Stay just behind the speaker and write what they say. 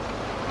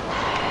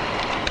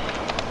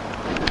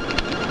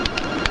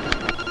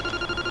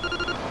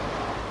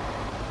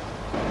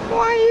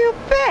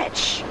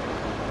bitch!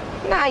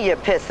 Now you're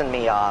pissing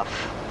me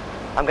off.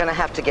 I'm gonna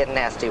have to get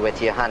nasty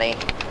with you, honey.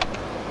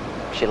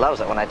 She loves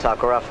it when I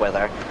talk rough with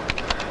her.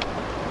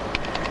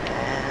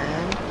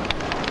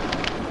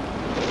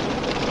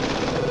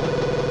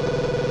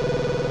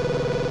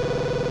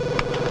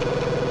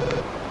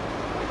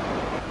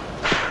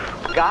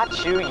 And...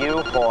 Got you, you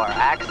whore.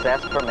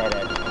 Access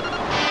permitted.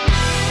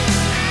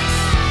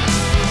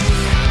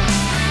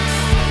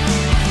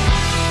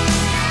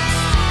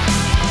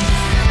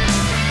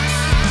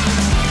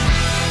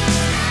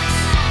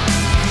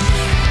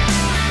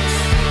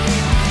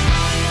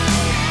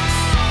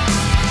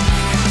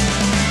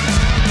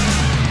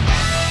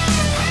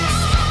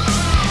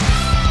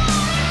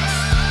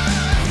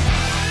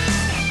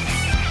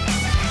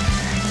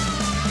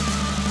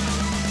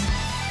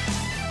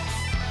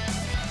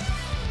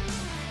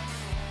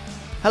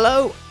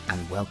 Hello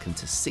and welcome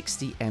to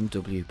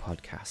 60MW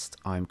Podcast.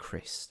 I'm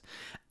Chris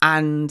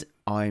and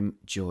I'm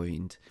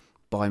joined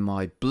by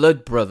my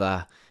blood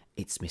brother.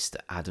 It's Mr.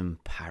 Adam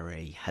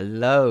Parry.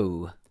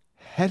 Hello.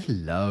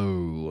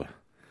 Hello.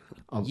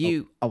 I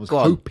was go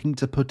on. hoping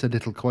to put a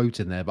little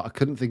quote in there, but I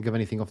couldn't think of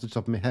anything off the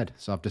top of my head,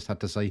 so I've just had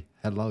to say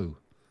hello.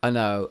 I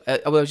know.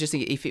 Well, I was just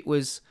thinking, if it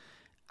was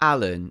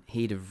Alan,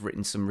 he'd have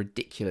written some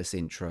ridiculous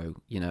intro,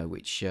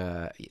 which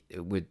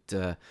would...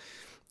 it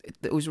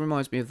always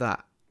reminds me of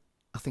that.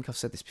 I think I've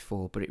said this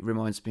before, but it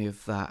reminds me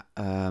of that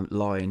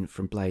line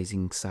from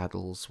Blazing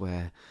Saddles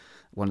where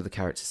one of the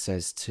characters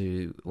says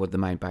to the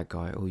main bad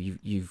guy, "Oh,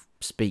 you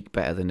speak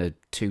better than a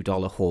 $2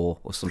 whore,"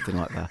 or something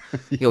like that.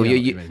 You'll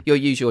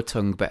use your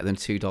tongue better than a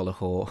 $2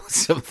 whore,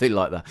 something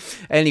like that.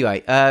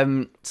 Anyway,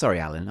 sorry,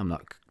 Alan, I'm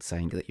not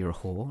saying that you're a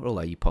whore,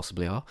 although you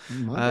possibly are.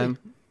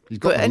 He's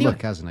got the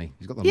look, hasn't he?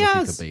 He's got the look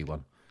he could be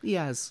one. He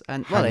has,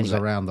 and hangs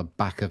around the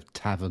back of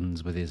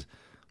taverns with his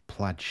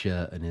plaid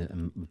shirt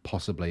and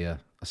possibly a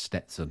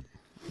Stetson.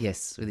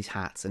 Yes, with his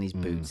hats and his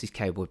boots, his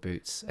cowboy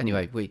boots.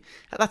 Anyway,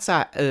 that's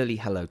our early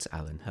hello to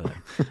Alan.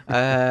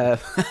 Hello.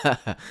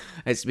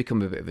 It's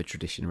become a bit of a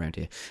tradition around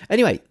here.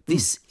 Anyway,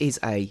 this is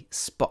a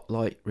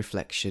Spotlight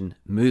Reflection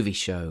movie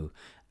show.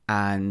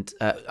 And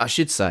I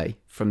should say,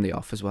 from the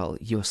off as well,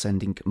 you're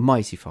sending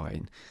mighty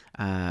fine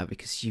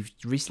because you've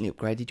recently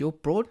upgraded your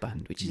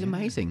broadband, which is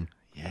amazing.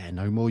 Yeah,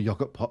 no more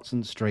yogurt pots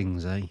and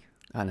strings, eh?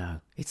 I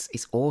know.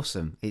 It's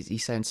awesome. You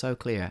sound so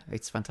clear.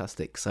 It's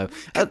fantastic. So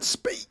can't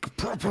speak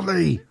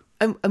properly.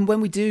 And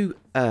when we do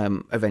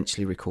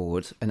eventually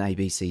record an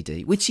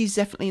ABCD, which is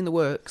definitely in the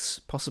works,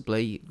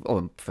 possibly,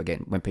 or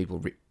again, when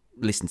people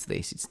listen to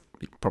this, it's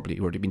probably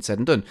already been said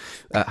and done,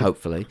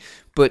 hopefully.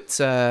 But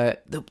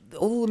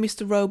all the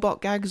Mr. Robot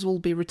gags will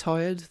be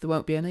retired. There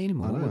won't be any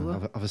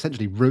anymore. I've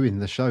essentially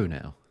ruined the show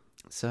now.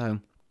 So,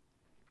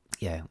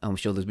 yeah, I'm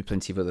sure there'll be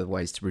plenty of other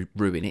ways to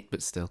ruin it,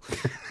 but still.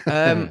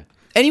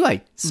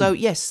 Anyway, so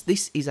yes,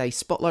 this is a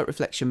Spotlight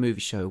Reflection movie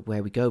show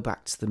where we go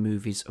back to the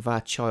movies of our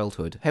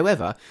childhood.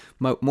 However,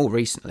 more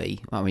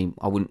recently, I mean,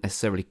 I wouldn't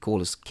necessarily call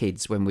us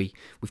kids when we've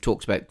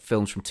talked about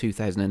films from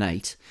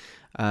 2008.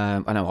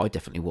 I know I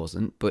definitely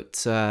wasn't,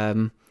 but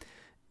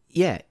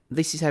yeah,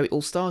 this is how it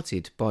all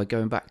started, by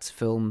going back to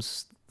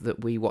films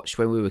that we watched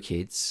when we were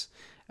kids,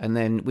 and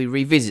then we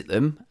revisit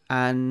them,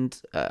 and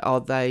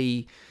are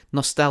they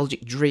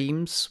nostalgic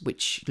dreams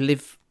which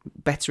live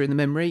better in the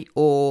memory,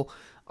 or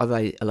are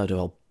they a load of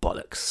old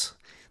bollocks?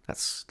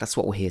 That's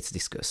what we're here to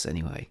discuss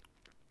anyway.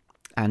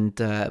 And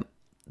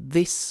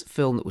this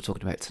film that we're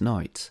talking about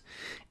tonight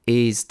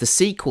is the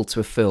sequel to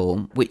a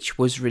film which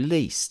was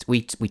released,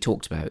 we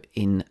talked about,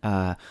 on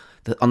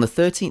the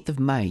 13th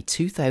of May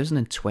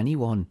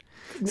 2021.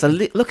 So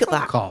look at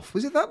that. Fuck off.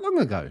 Was it that long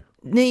ago?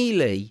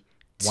 Nearly.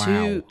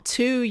 Wow.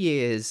 2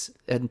 years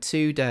and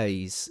 2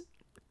 days.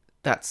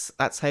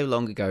 That's how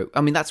long ago. I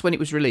mean, that's when it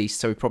was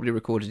released, so we probably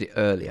recorded it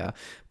earlier.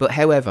 But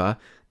however,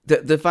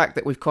 the fact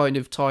that we've kind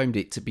of timed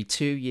it to be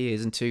 2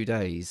 years and 2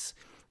 days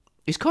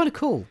is kind of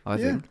cool, I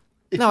think.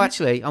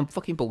 Actually, I'm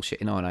fucking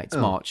bullshitting, aren't I? It's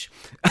March.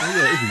 Oh,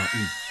 yeah, it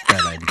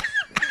is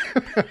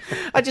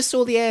March. I just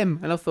saw the M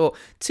and I thought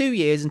 2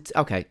 years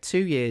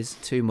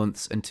 2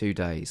 months and 2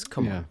 days.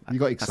 Come on. You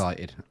got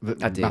excited.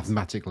 I did.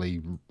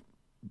 Mathematically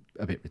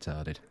a bit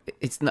retarded.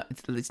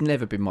 It's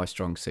never been my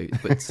strong suit,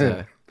 but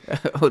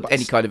or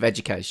any kind of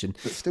education.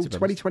 But still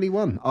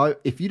 2021.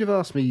 If you'd have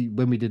asked me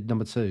when we did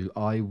number 2,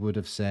 I would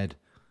have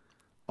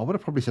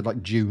probably said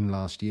like June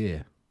last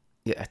year.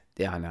 Yeah,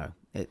 I know.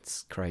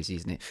 It's crazy,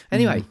 isn't it?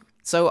 Anyway,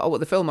 so what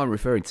the film I'm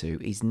referring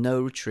to is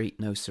No Retreat,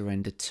 No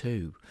Surrender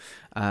 2.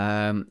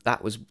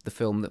 That was the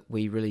film that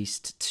we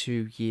released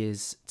 2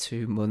 years,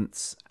 2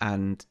 months,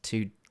 and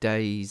 2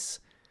 days.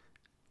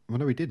 Well,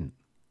 no, we didn't.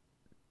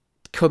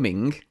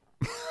 Coming.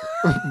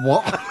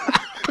 What?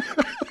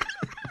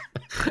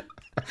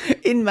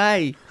 In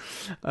May.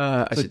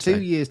 So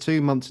 2 years,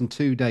 2 months, and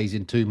 2 days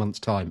in 2 months'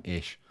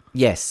 time-ish.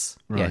 Yes,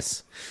 right.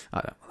 Yes. I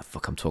don't know what the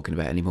fuck I'm talking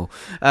about anymore.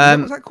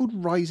 Was that called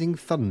Rising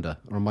Thunder,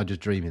 or am I just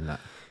dreaming that?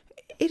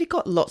 It had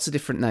got lots of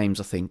different names,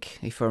 I think,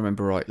 if I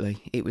remember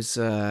rightly. It was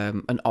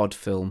an odd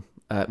film.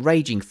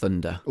 Raging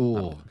Thunder.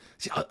 Oh,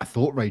 see, I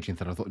thought Raging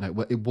Thunder. I thought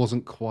no, it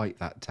wasn't quite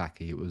that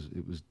tacky. It was.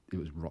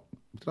 What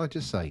did I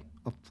just say?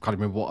 I can't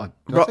remember what I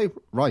did. I say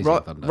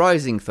Rising Thunder.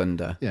 Rising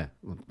Thunder. Yeah.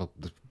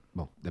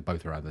 Well, they're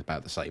both around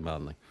about the same,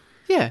 aren't they?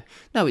 Yeah.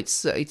 No,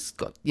 it's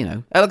got, you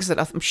know, like I said,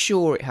 I'm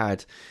sure it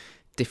had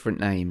different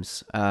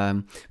names.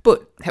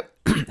 But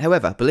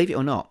however, believe it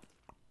or not,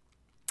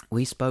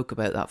 we spoke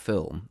about that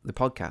film. The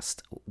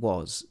podcast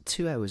was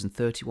 2 hours and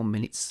 31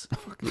 minutes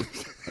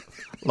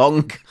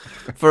long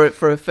for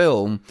a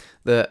film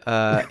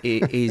that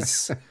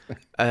is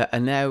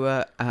an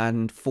hour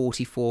and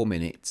 44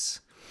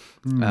 minutes.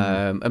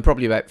 And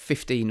probably about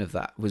 15 of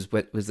that was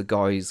the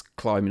guys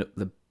climbing up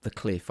the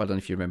cliff. I don't know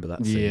if you remember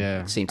that scene.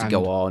 Yeah, It seemed to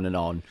go on and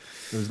on.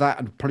 There was that,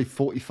 and probably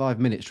 45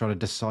 minutes trying to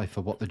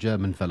decipher what the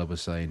German fella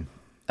was saying.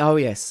 Oh,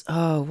 yes.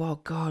 Oh,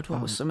 well, God,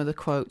 what were some of the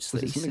quotes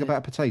Was that it he something said? about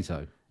a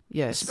potato?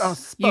 Yes.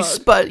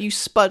 Spud. You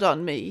spud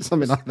on me.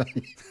 Something like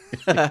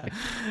that.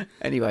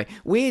 Anyway,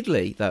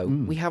 weirdly, though,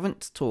 we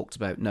haven't talked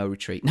about No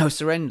Retreat, No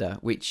Surrender,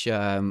 which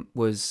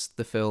was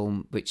the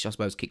film which I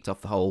suppose kicked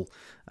off the whole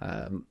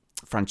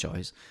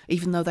franchise,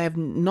 even though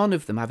none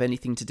of them have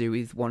anything to do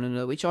with one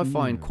another, which I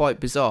find quite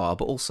bizarre,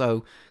 but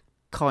also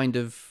kind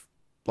of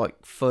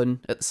like fun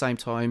at the same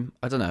time.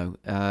 I don't know.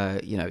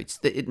 You know,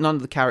 none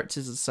of the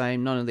characters are the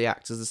same, none of the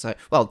actors are the same.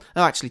 Well,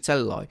 no, actually,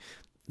 tell a lie.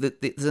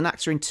 There's an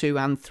actor in 2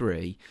 and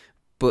 3,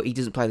 but he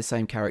doesn't play the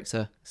same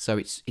character, so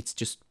it's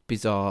just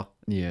bizarre.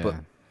 Yeah. But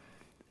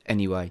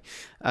anyway,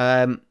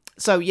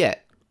 so yeah,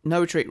 No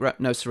Retreat,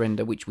 No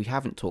Surrender, which we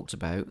haven't talked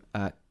about,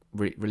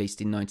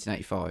 released in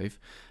 1985.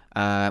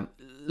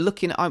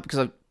 Looking at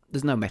because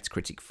there's no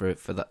Metacritic for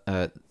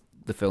the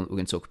film that we're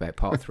going to talk about,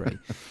 Part 3,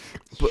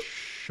 but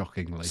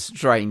Shockingly.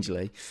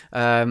 strangely,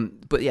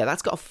 but yeah,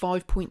 that's got a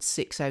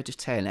 5.6 out of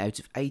 10 out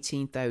of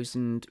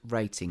 18,000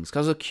 ratings.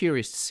 Because I was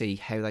curious to see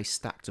how they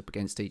stacked up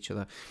against each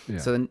other. Yeah.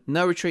 So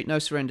No Retreat, No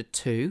Surrender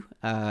 2,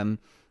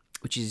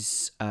 which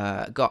is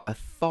got a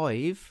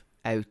 5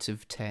 out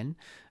of 10,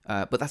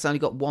 but that's only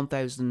got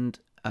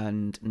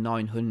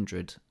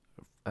 1,900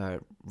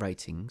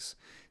 ratings,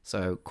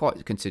 so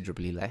quite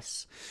considerably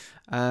less.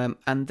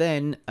 And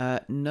then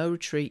No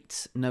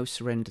Retreat, No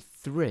Surrender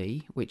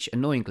 3, which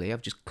annoyingly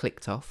I've just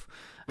clicked off.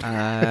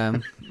 Yeah,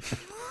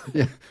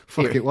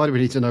 fuck it. Why do we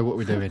need to know what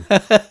we're doing?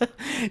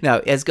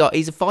 No, he's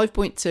a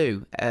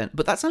 5.2,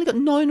 but that's only got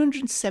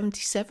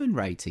 977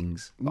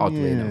 ratings,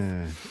 oddly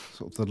enough.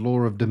 Sort of the law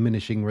of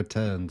diminishing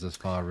returns as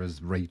far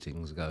as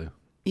ratings go.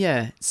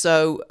 Yeah,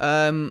 so,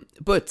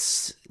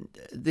 but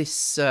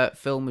this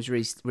film was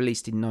released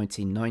in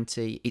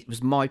 1990. It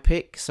was my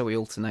pick, so we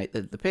alternate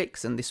the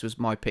picks, and this was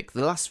my pick.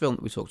 The last film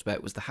that we talked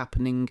about was The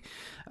Happening,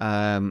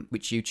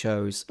 which you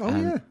chose. Oh,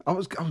 yeah. I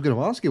was going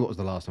to ask you what was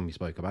the last time we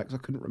spoke about, because I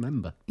couldn't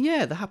remember.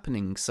 Yeah, The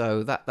Happening,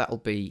 so that'll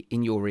be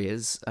in your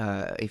ears,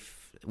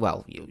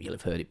 well, you'll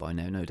have heard it by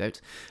now, no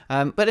doubt.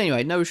 But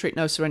anyway, No Retreat,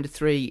 No Surrender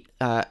 3,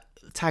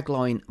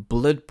 tagline,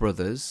 Blood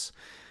Brothers,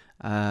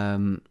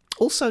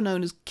 also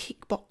known as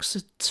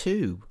Kickboxer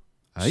 2,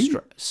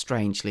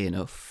 strangely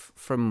enough,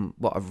 from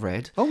what I've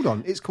read. Hold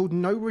on, it's called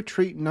No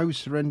Retreat, No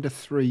Surrender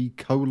 3,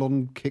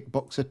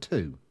 Kickboxer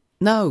 2.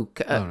 No,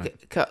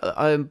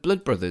 right.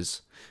 Blood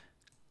Brothers.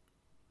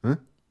 Huh?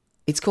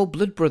 It's called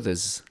Blood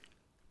Brothers,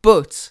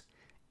 but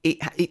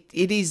it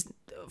is,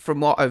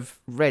 from what I've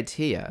read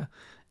here,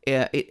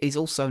 it is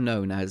also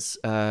known as,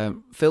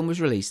 film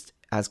was released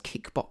as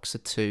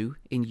Kickboxer 2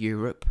 in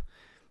Europe,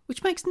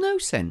 which makes no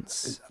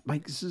sense. It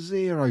makes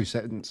zero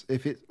sense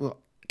if it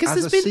Because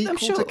as a sequel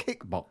to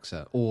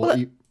Kickboxer, or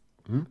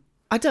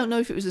I don't know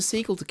if it was a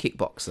sequel to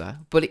Kickboxer,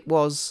 but it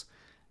was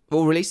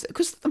released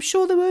because I'm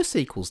sure there were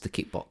sequels to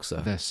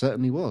Kickboxer. There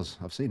certainly was.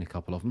 I've seen a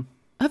couple of them.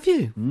 Have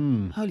you?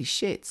 Holy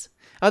shit!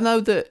 I know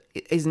that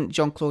isn't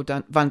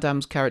Jean-Claude Van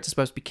Damme's character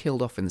supposed to be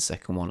killed off in the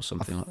second one or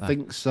something like that? I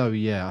think so.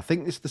 Yeah, I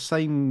think it's the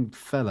same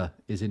fella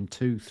is in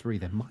 2, 3.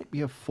 There might be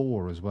a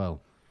 4 as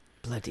well.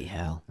 Bloody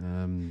hell!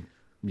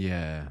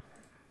 Yeah.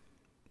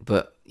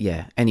 But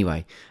yeah,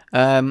 anyway.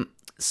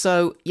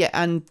 So yeah,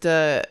 and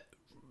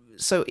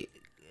so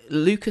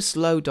Lucas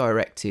Lowe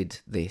directed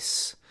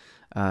this.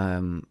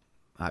 I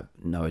have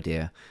no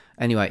idea.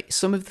 Anyway,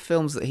 some of the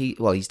films that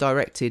he's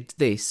directed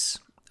this.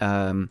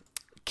 The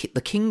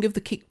King of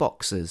the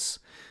Kickboxers,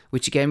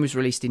 which again was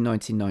released in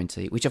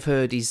 1990, which I've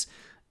heard is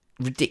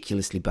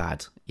ridiculously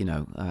bad,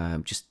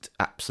 just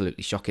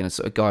absolutely shocking.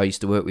 A guy I used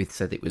to work with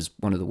said it was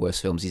one of the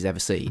worst films he's ever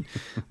seen,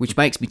 which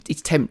makes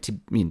it's tempted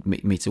me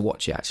to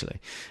watch it,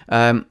 actually.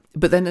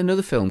 But then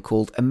another film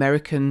called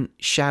American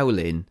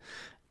Shaolin,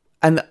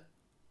 and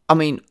I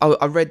mean,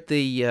 I read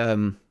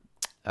the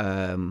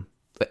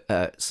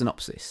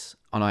synopsis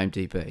on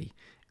IMDb,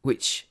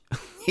 which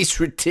is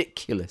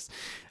ridiculous.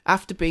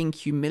 After being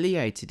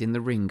humiliated in the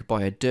ring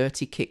by a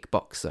dirty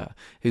kickboxer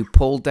who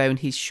pulled down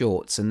his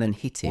shorts and then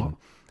hit him,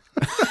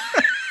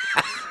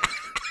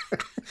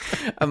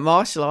 a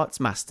martial arts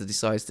master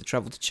decides to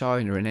travel to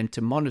China and enter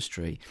a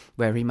monastery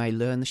where he may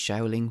learn the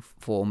Shaolin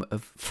form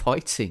of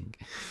fighting.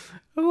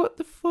 What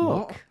the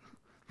fuck?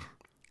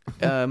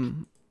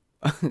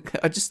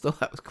 I just thought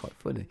that was quite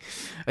funny.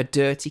 A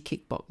dirty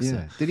kickboxer.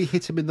 Yeah. Did he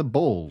hit him in the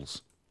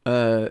balls?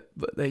 But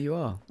there you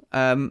are.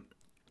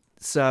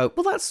 So,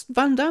 well, that's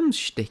Van Damme's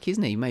shtick,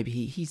 isn't he? Maybe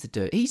he's a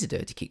dirty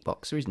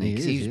kickboxer, isn't he? He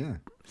 'Cause is, he's yeah.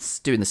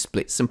 doing the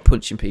splits and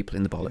punching people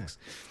in the bollocks.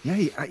 Yeah,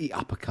 he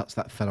uppercuts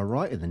that fella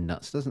right in the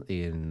nuts, doesn't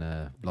he, in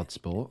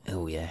Bloodsport?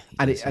 Oh yeah, he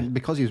And does, and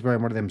because he was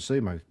wearing one of them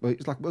sumo, well,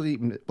 it's like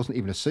it wasn't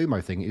even a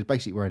sumo thing. He was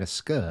basically wearing a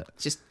skirt.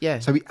 just yeah.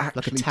 So he like a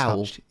actually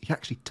towel.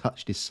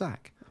 touched his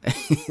sack.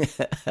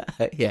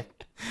 Yeah.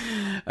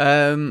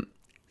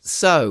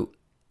 So,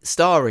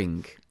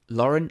 starring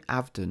Lauren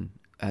Avden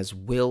as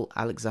Will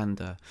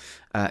Alexander,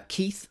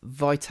 Keith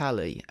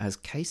Vitale as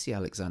Casey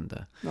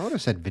Alexander, I would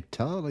have said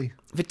Vitali.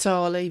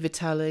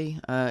 Vitali,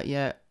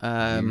 yeah.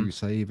 You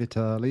say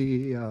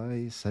Vitali,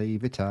 I say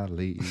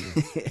Vitali.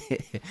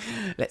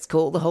 Let's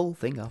call the whole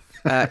thing off.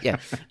 Yeah.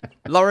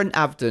 Lauren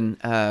Avden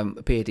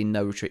appeared in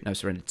No Retreat, No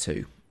Surrender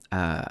 2,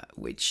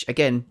 which,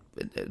 again,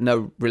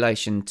 no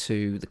relation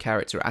to the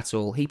character at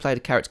all. He played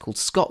a character called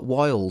Scott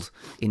Wilde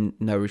in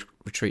No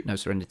Retreat, No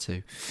Surrender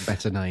 2.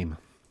 Better name.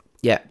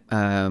 Yeah.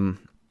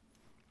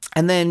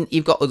 And then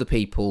you've got other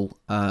people.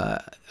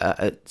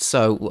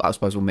 So I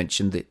suppose we'll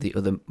mention the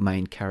other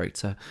main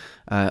character,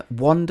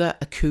 Wanda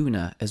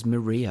Acuna as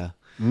Maria.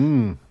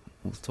 We'll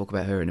talk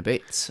about her in a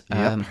bit.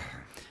 Yep.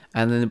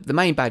 And then the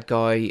main bad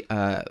guy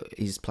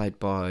is played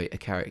by a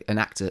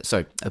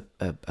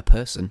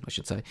person, I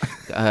should say,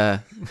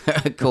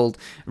 called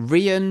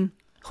Rian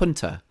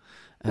Hunter,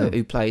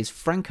 who plays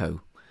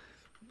Franco.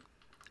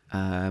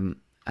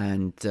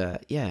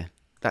 Yeah.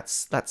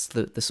 That's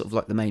the sort of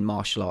like the main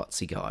martial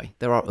artsy guy.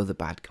 There are other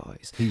bad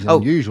guys. He's an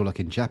unusual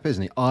looking chap,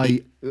 isn't he?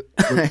 When I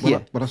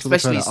saw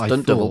especially the trailer,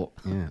 stunt double.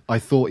 I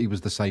thought he was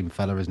the same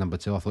fella as number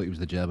 2. I thought he was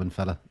the German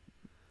fella.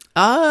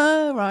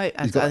 Oh, right.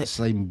 He's got the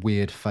same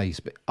weird face,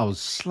 but I was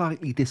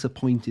slightly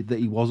disappointed that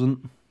he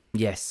wasn't.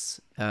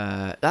 Yes,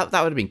 that would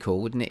have been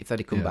cool, wouldn't it, if they'd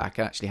have come Yeah. back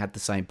and actually had the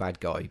same bad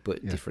guy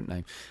but different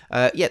name.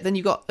 Then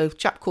you've got a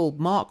chap called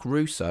Mark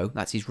Russo,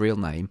 that's his real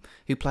name,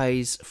 who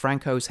plays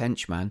Franco's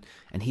henchman,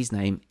 and his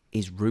name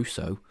is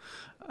Russo.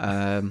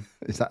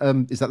 Is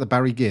that the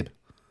Barry Gibb?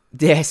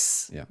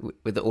 Yes, Yeah.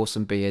 with the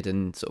awesome beard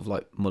and sort of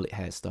like mullet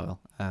hairstyle.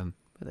 But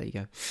there you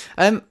go.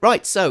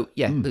 Right, so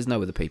there's no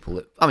other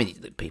people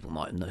people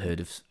might not have heard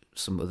of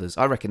some others.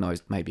 I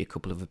recognised maybe a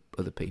couple of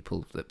other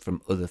people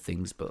from other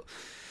things, but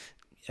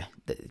yeah,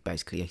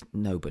 basically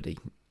nobody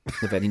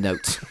of any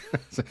note.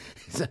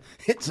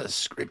 It's a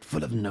script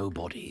full of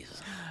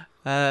nobodies.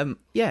 That's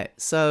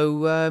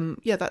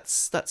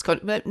kind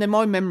of. Now,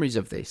 my memories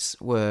of this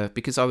were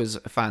because I was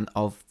a fan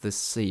of the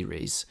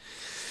series.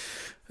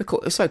 I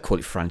call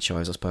it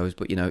franchise, I suppose,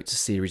 but it's a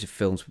series of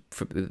films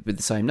with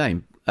the same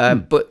name.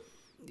 But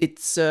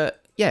it's I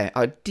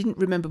didn't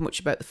remember much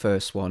about the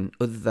first one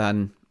other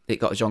than it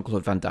got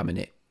Jean-Claude Van Damme in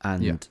it,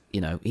 and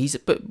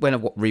but when I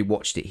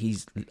rewatched it,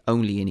 he's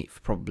only in it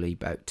for probably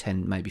about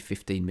 10, maybe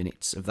 15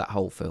 minutes of that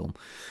whole film.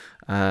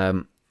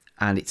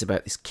 And it's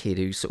about this kid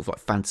who sort of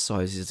like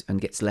fantasizes and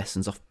gets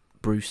lessons off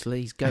Bruce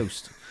Lee's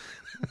ghost,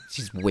 which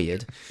is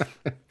weird.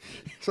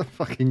 It's a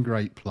fucking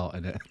great plot,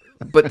 isn't it?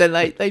 But then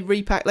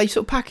they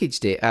sort of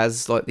packaged it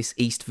as like this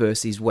East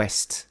versus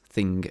West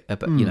thing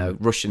about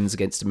Russians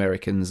against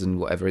Americans and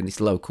whatever in this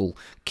local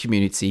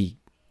community,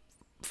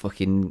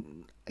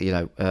 fucking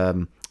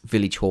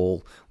village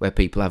hall where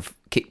people have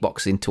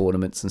kickboxing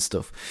tournaments and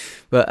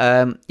stuff. But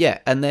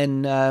and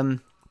then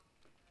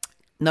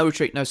No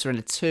Retreat, No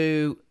Surrender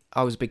 2.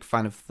 I was a big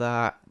fan of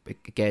that.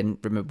 Again,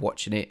 remember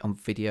watching it on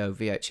video,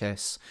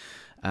 VHS,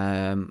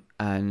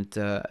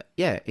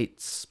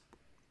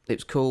 it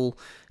was cool.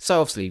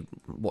 So obviously,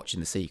 watching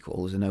the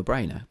sequel was a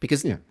no-brainer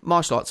because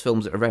martial arts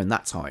films around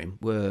that time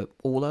were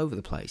all over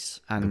the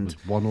place, and There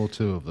was one or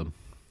two of them.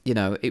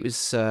 it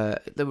was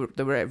they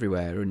were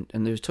everywhere, and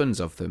there was tons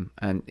of them,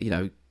 and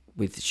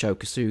with Sho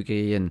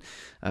Kosugi and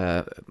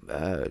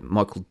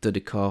Michael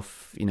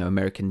Dudikoff,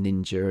 American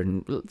Ninja,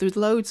 and there was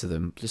loads of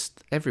them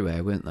just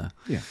everywhere, weren't there?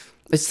 Yeah.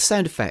 It's the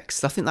sound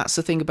effects. I think that's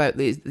the thing about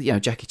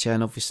Jackie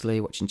Chan, obviously,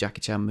 watching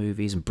Jackie Chan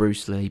movies and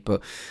Bruce Lee,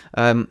 but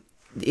I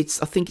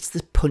think it's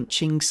the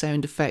punching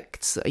sound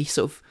effects that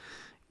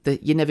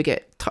that you never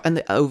get, and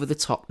the over the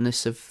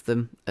topness of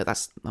them.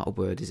 That's not a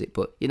word, is it?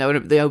 But the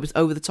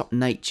over the top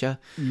nature.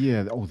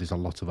 Yeah. Oh, there's a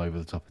lot of over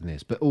the top in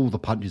this, but all the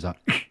punches are.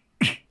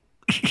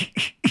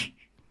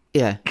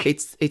 Yeah,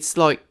 it's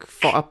like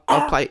I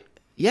played.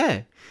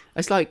 Yeah,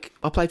 it's like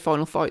I played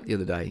Final Fight the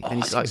other day, and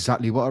it's That's like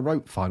exactly what I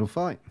wrote. Final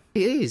Fight.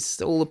 it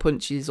is all the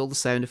punches, all the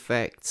sound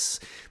effects,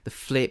 the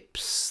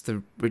flips,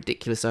 the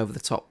ridiculous over the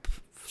top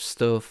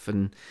stuff,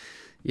 and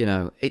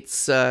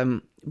it's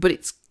but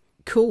it's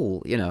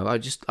cool.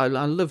 I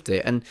loved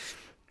it, and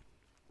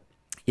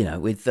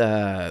with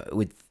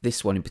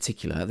this one in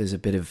particular, there's a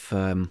bit of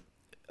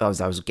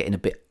as I was getting a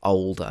bit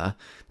older,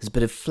 there's a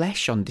bit of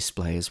flesh on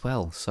display as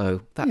well.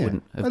 So that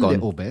wouldn't have gone. A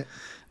little bit.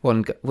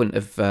 Wouldn't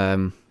have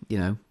been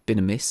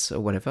a miss or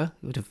whatever.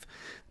 It would have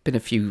been a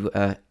few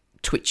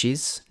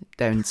twitches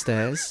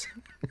downstairs,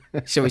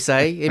 shall we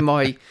say, in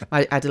my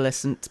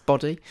adolescent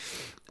body.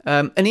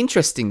 And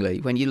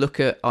interestingly, when you look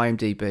at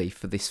IMDb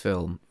for this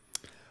film,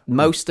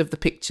 most of the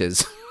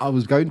pictures... I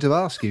was going to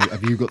ask you,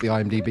 have you got the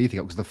IMDb thing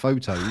up? Because the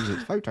photos,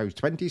 it's photos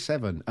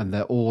 27, and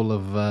they're all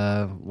of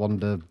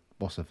Wanda,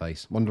 what's her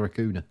face? Wanda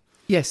Acuna.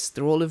 Yes,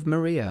 they're all of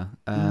Maria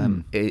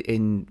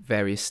in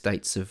various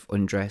states of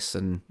undress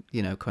and,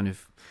 kind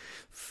of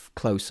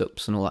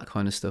close-ups and all that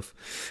kind of stuff.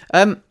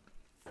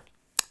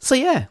 So,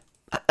 yeah.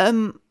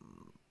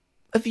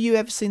 Have you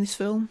ever seen this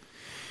film?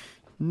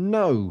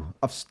 No.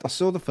 I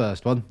saw the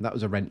first one. That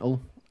was a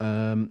rental.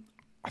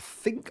 I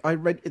think I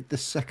rented the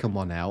second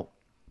one out.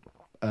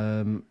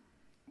 And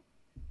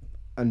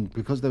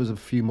because there was a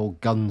few more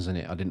guns in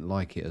it, I didn't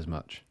like it as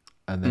much.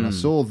 And then I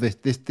saw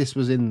this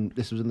was in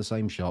the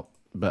same shop,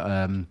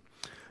 but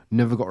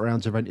never got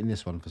around to renting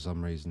this one for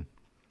some reason.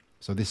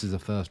 So this is a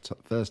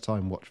first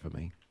time watch for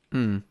me.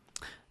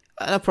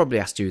 I probably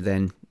asked you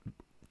then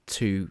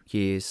 2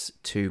 years,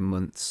 2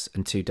 months,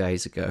 and 2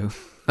 days ago.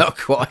 Not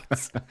quite,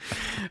 but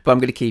I'm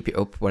going to keep it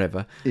up.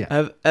 Whatever.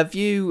 Yeah. Have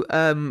you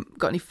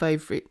got any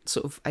favourite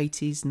sort of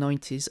 80s,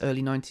 90s,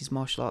 early 90s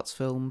martial arts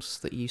films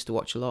that you used to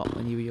watch a lot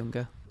when you were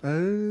younger?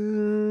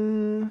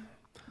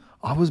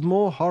 I was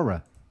more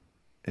horror,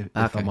 if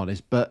I'm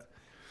honest. But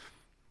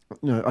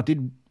I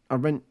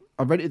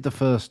rented the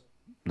first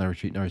No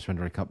Retreat, No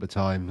Surrender a couple of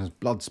times.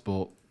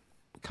 Bloodsport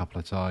a couple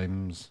of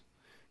times.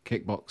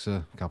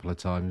 Kickboxer a couple of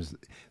times.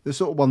 The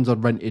sort of ones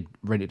I'd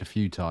rented a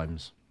few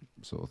times,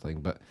 sort of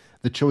thing. But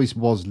the choice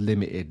was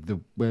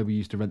limited. Where we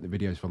used to rent the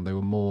videos from, they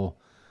were more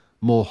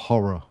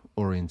horror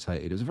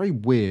orientated. It was very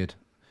weird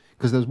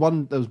because there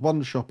was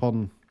one shop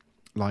on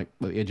like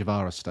at the edge of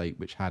our estate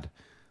which had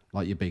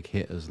like your big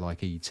hitters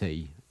like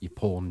E.T., your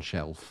porn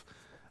shelf,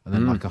 and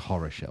then like a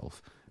horror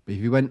shelf. But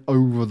if you went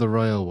over the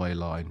railway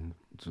line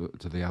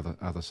to the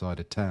other side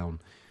of town,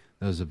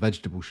 there was a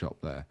vegetable shop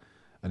there.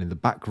 And in the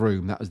back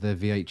room, that was their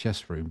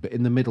VHS room. But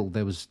in the middle,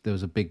 there was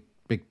a big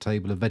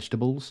table of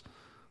vegetables,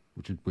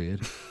 which is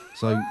weird.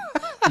 So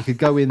you could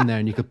go in there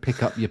and you could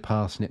pick up your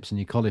parsnips and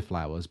your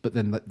cauliflowers. But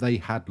then they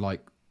had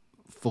like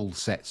full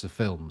sets of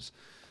films.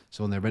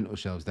 So on their rental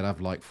shelves, they'd have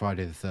like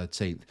Friday the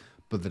 13th,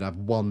 but they'd have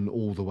one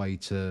all the way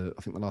to,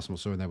 I think the last one I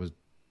saw in there was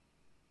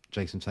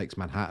Jason Takes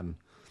Manhattan.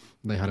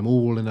 And they had them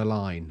all in a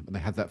line. And they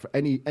had that for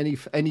any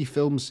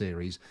film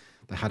series.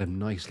 They had them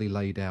nicely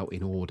laid out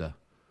in order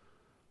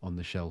on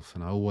the shelf,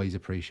 and I always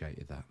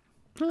appreciated that.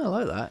 Oh,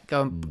 I like that.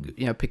 Go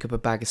and pick up a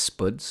bag of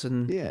spuds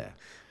and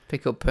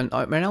pick up an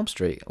Nightmare on Elm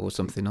Street or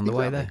something on the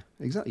way there.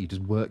 Exactly. You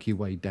just work your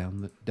way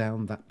down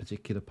that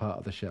particular part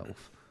of the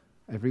shelf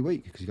every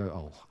week because you go,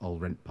 oh, I'll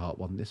rent part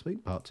 1 this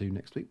week, part 2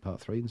 next week, part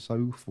 3, and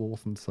so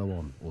forth and so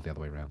on, or the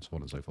other way around, so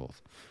on and so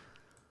forth.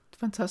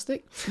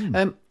 Fantastic.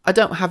 I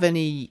don't have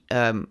any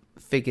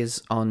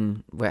figures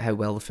on how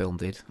well the film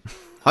did.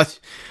 I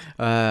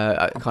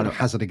kind of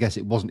hazard a guess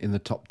it wasn't in the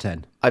top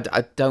 10. I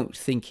don't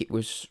think it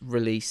was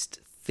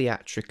released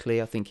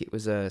theatrically. I think it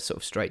was a sort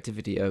of straight to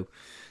video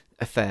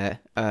affair.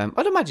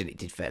 I'd imagine it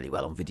did fairly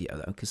well on video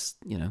though, because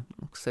like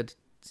I said,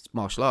 it's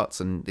martial arts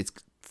and it's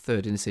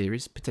third in a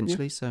series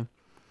potentially. So,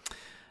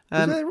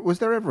 was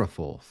there ever a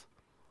fourth?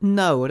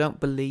 No, I don't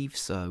believe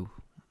so.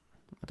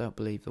 I don't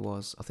believe there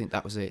was. I think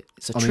that was it.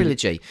 It's a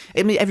trilogy.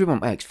 I mean, everyone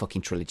makes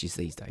fucking trilogies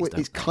these days. Well,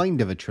 it's kind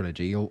of a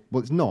trilogy, well,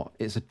 it's not.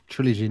 It's a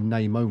trilogy in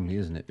name only,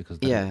 isn't it? Because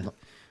but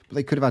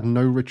they could have had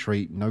No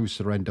Retreat, No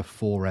Surrender,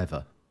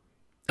 Forever.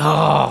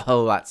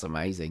 Oh, that's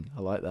amazing.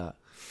 I like that.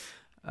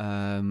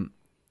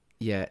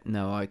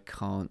 No, I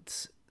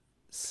can't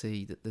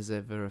see that there's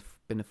ever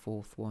been a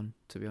fourth one.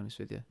 To be honest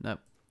with you, no.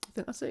 I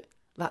think that's it.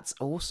 That's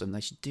awesome.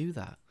 They should do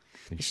that.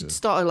 You should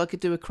start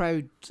do a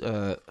crowd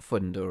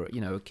fund or a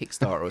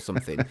Kickstarter or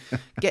something.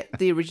 Get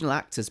the original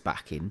actors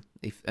back in.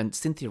 And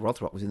Cynthia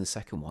Rothrock was in the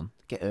second one.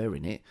 Get her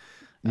in it.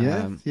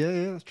 Yeah,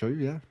 that's true.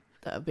 Yeah,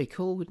 that'd be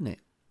cool, wouldn't it?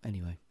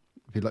 Anyway,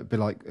 be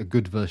like a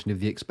good version of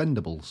the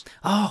Expendables.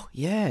 Oh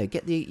yeah,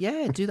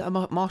 do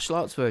that martial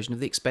arts version of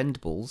the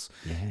Expendables.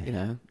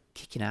 Yeah,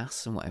 kicking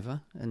ass and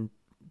whatever, and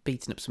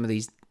beating up some of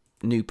these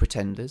new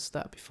pretenders.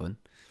 That'd be fun.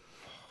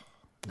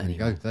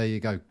 There you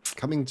go.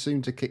 Coming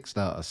soon to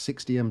Kickstarter.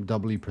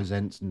 60MW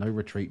presents No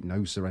Retreat,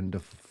 No Surrender,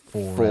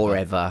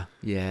 Forever.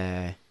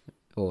 Yeah,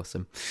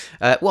 awesome.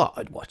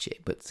 I'd watch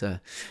it, but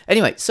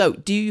anyway. So,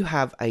 do you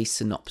have a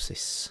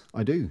synopsis?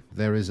 I do.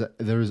 There is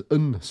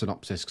an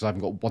synopsis because I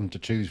haven't got one to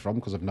choose from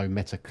because I've no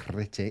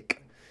Metacritic.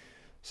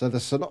 So the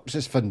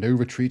synopsis for No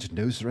Retreat,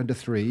 No Surrender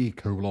 3: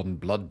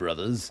 Blood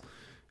Brothers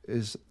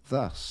is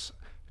thus: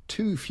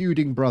 2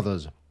 feuding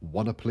brothers,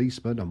 one a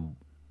policeman and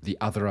the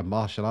other a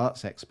martial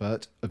arts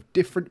expert, of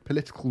different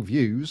political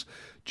views,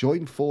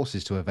 join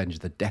forces to avenge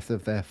the death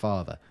of their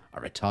father,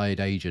 a retired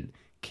agent,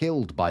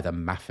 killed by the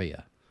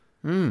mafia.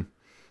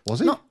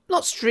 Was it?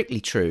 Not strictly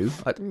true.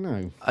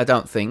 No. I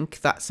don't think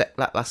that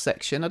last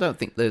section. I don't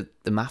think the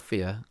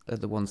mafia are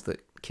the ones that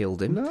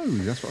killed him. No,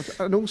 that's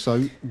what. And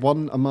also,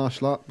 one a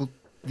martial art. Well,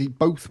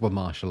 both were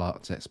martial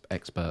arts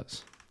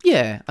experts.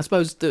 Yeah, I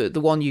suppose the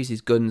one uses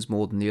guns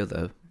more than the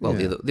other. Well,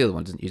 the other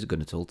one doesn't use a gun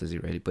at all, does he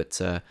really?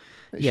 But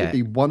it should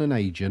be one an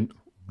agent,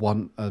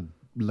 one a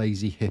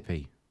lazy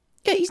hippie.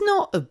 Yeah, he's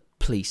not a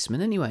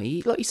policeman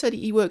anyway. Like you said,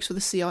 he works for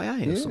the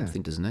CIA or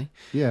something, doesn't he?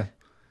 Yeah.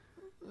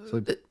 So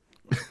the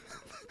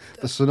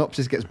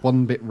synopsis gets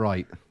one bit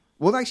right.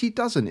 Well, actually, it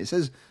doesn't. It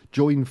says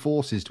join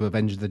forces to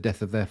avenge the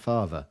death of their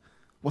father.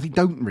 Well, they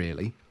don't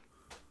really.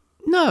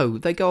 No,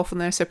 they go off on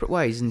their separate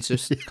ways and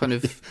just kind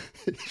of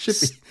It should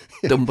be.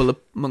 stumble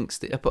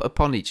amongst it,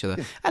 upon each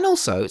other. And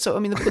also, so I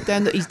mean, they put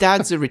down that his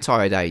dad's a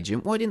retired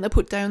agent. Why didn't they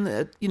put down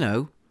that,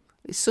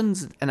 his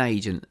son's an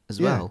agent as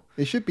well?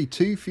 It should be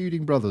two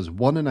feuding brothers,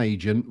 one an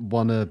agent,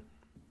 one a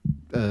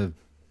I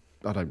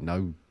don't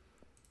know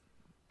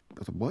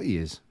what he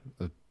is,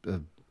 a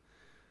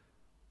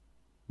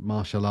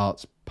martial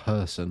arts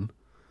person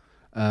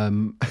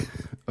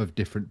of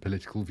different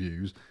political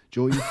views,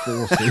 join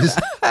forces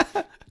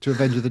to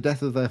avenge the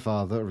death of their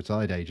father, a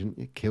retired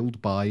agent,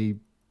 killed by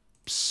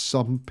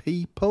some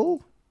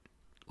people.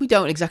 We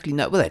don't exactly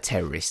know. Well, they're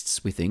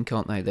terrorists, we think,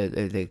 aren't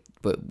they?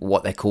 But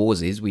what their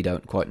cause is, we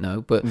don't quite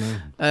know. But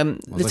Well,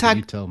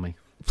 you tell me.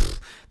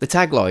 The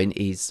tagline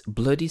is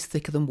 "Blood is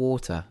thicker than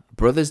water.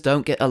 Brothers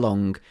don't get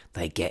along;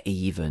 they get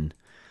even."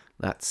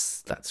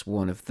 That's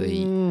one of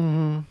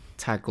the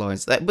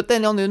taglines. But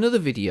then on another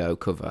video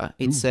cover,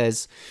 it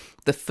says,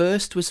 "The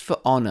first was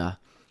for honour,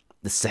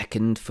 the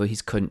second for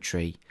his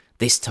country.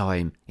 This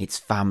time, it's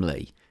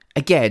family."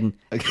 Again,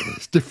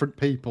 It's different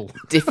people.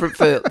 different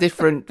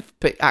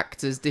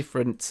actors,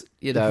 different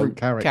Different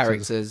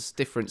characters,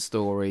 different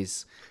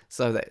stories,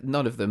 so that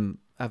none of them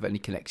have any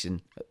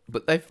connection,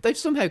 but they've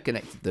somehow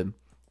connected them.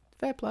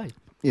 Fair play.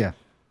 Yeah,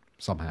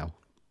 somehow.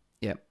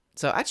 Yeah.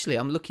 So actually,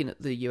 I'm looking at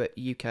the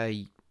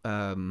UK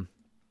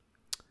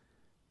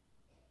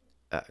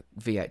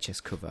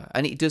VHS cover,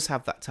 and it does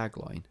have that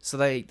tagline. So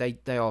they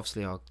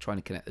obviously are trying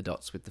to connect the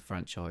dots with the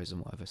franchise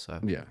and whatever.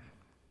 So Yeah.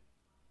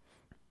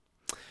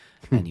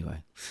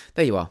 anyway,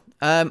 there you are.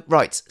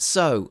 Right.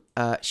 So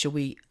shall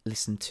we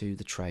listen to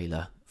the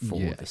trailer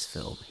for this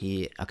film?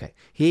 Here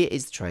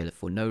is the trailer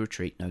for No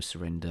Retreat, No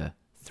Surrender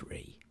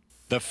 3.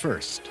 The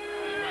first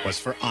was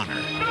for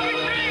honor.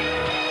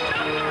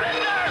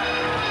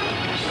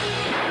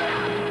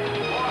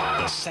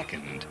 The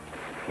second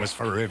was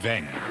for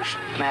revenge.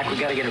 Mac, we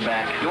gotta get her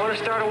back. You want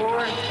to start a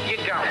war? You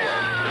got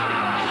one.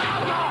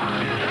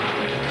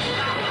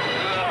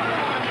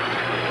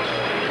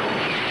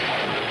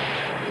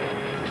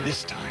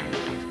 This time,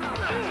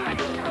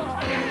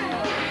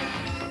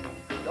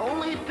 The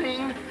only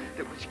thing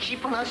that was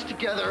keeping us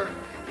together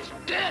is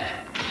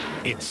dead.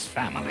 it's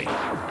family.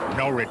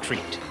 No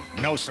retreat,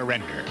 no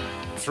surrender.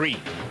 3.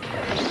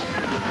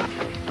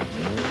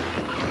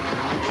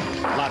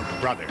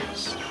 Blood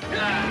brothers.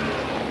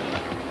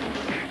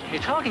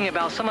 You're talking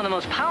about some of the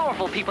most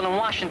powerful people in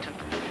Washington.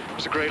 It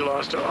was a great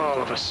loss to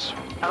all of us.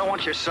 I don't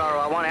want your sorrow.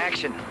 I want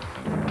action.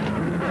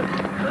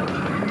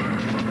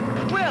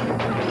 Will!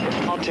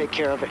 I'll take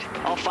care of it.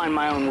 I'll find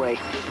my own way.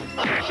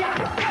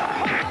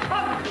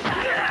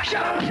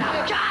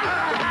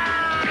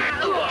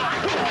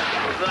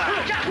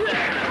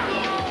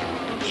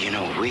 You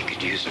know, we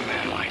could use a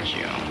man like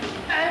you.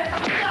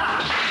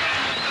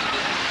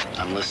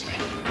 I'm listening.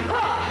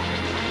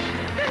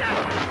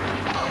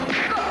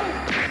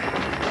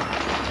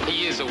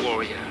 He is a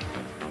warrior,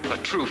 a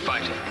true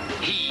fighter.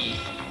 He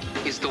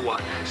is the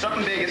one.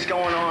 Something big is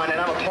going on, and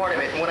I'm a part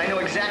of it. And when I know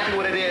exactly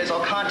what it is,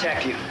 I'll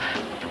contact you.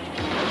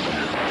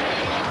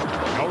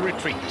 No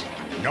retreat,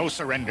 no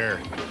surrender.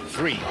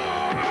 3.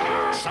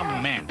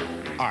 Some men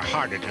are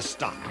harder to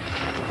stop.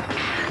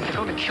 They're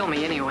going to kill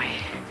me anyway.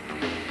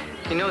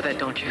 You know that,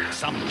 don't you?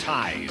 Some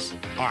ties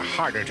are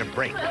harder to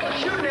break.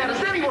 Shooting at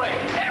us anyway!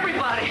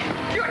 Everybody!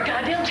 You're a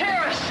goddamn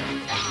terrorist!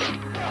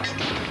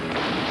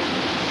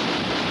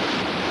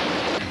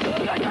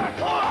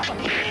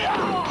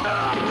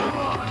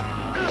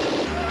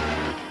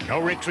 No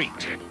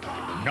retreat,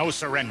 no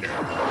surrender.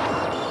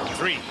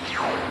 3.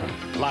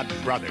 Blood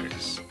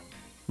brothers.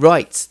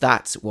 Right,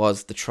 that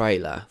was the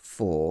trailer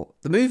for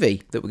the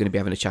movie that we're going to be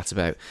having a chat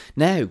about.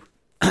 Now,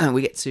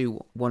 we get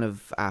to one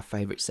of our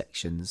favourite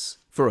sections,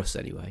 for us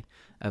anyway,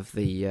 of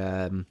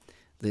the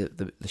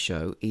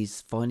show,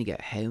 is finding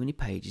out how many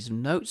pages of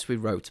notes we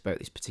wrote about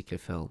this particular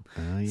film.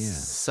 Oh, yeah.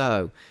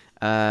 So,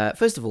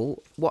 first of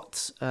all,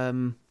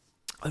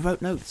 I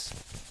wrote notes.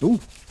 Ooh.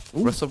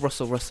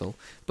 Russell.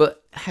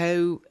 But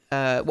how?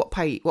 What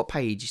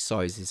page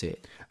size is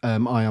it? I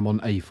am on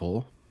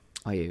A4.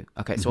 Are you?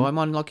 Okay, so I'm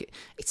on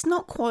it's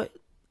not quite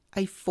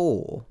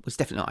A4. It's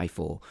definitely not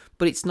A4,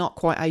 but it's not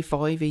quite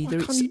A5 either.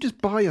 Why can't you just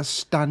buy a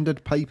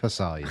standard paper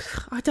size?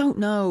 I don't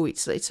know.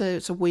 It's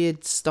a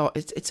weird start.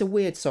 It's a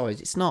weird size.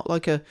 It's not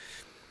like a.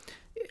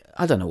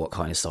 I don't know what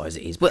kind of size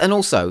it is, but and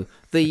also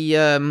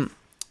the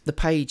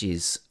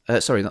pages.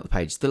 Sorry, not the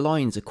pages. The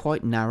lines are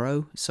quite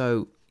narrow.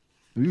 So.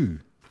 Ooh.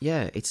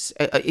 Yeah, it's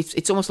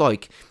almost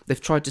like they've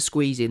tried to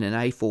squeeze in an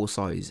A4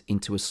 size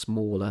into a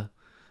smaller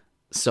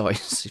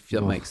size, if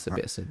that makes a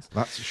bit of sense.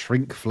 That's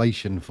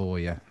shrinkflation for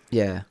you.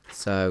 Yeah.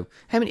 So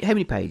how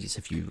many pages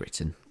have you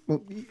written?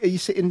 Well, are you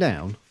sitting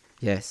down?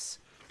 Yes.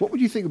 What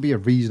would you think would be a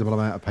reasonable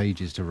amount of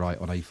pages to write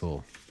on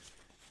A4?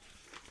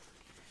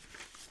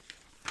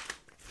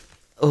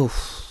 Oh,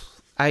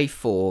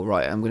 A4,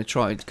 right, I'm going to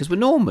try, because we're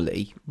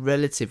normally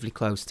relatively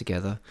close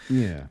together.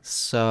 Yeah.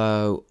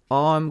 So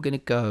I'm going to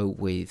go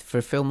with, for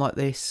a film like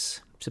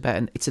this,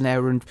 it's an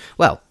hour and,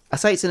 well, I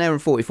say it's an hour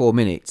and 44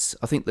 minutes.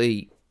 I think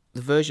the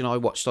version I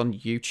watched on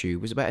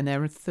YouTube was about an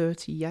hour and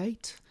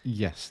 38.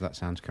 Yes, that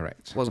sounds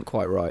correct. Wasn't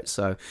quite right,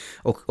 so,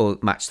 or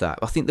match that.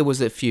 I think there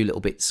was a few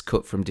little bits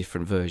cut from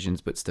different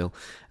versions, but still.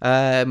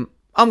 I'm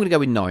going to go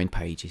with 9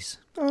 pages.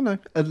 Oh, no,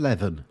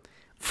 11.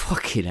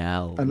 Fucking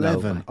hell.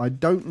 11. No, I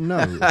don't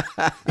know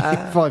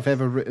if I've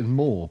ever written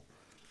more.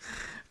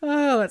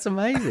 oh, that's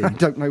amazing. I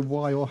don't know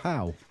why or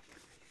how.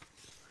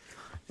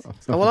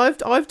 Well,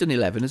 I've done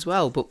 11 as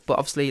well, but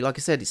obviously, like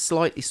I said, it's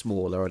slightly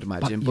smaller, I'd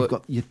imagine. But you've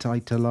got your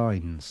tighter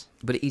lines.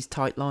 But it is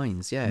tight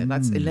lines, yeah.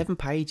 That's 11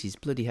 pages,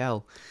 bloody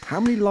hell. How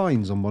many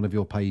lines on one of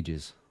your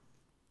pages?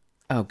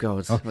 Oh,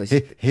 God. Oh,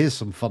 here's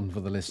some fun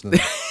for the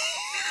listeners.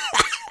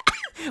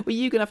 Well,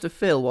 you're going to have to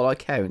fill while I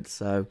count,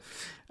 so...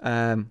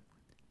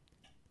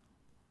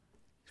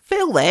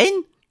 Fill,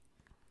 then!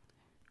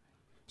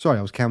 Sorry,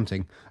 I was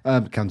counting.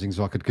 Counting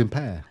so I could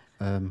compare.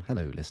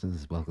 Hello,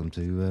 listeners. Welcome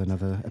to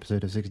another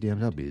episode of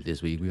 60MW.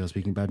 This week we are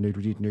speaking about Nude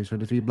Read News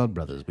 23 Blood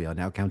Brothers. We are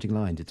now counting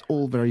lines. It's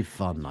all very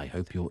fun. I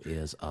hope your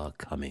ears are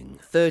coming.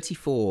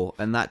 34,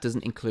 and that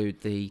doesn't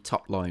include the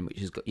top line, which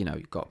has got,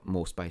 you've got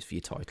more space for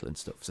your title and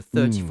stuff. So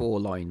 34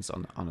 lines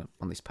on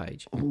this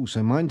page. Oh,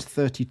 so mine's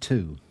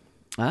 32.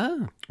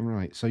 Ah.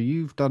 Right, so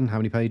you've done how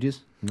many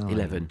pages? 9.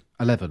 11.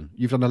 11.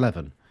 You've done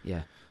 11.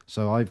 Yeah.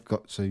 So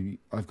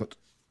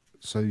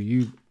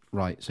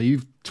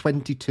you've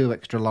 22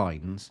 extra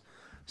lines.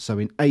 So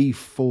in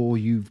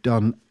A4 you've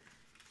done,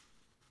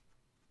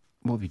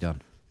 what have you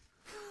done?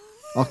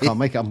 I can't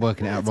make it, I'm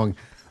working it out wrong.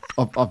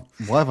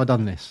 Why have I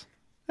done this?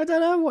 I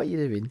don't know what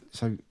you're doing.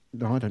 So,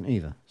 no, I don't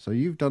either. So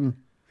you've done,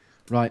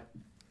 right.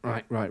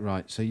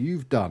 So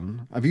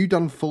have you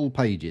done full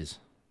pages?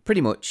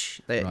 Pretty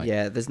much. Right.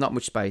 Yeah, there's not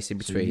much space in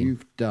So between.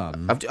 you've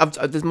done...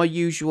 There's my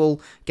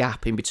usual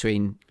gap in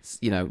between,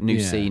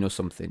 new scene or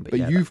something.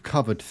 But you've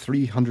covered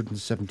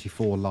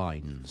 374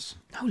 lines.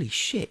 Holy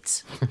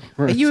shit.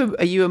 Are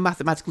you a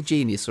mathematical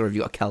genius, or have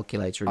you got a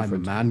calculator in I'm a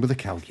front? man with a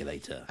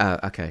calculator.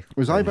 Okay.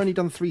 Whereas I've only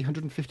done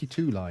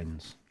 352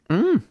 lines.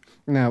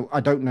 Now,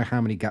 I don't know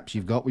how many gaps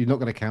you've got. We're not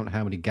going to count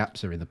how many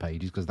gaps are in the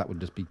pages, because that would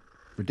just be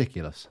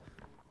ridiculous.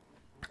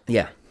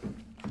 Yeah.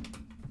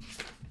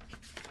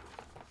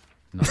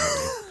 Not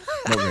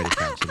really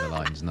counting the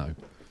lines, no.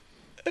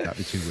 That'd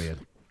be too weird.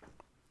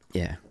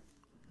 Yeah.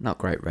 Not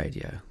great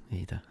radio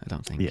either, I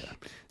don't think. Yeah.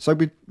 So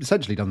we've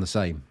essentially done the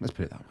same. Let's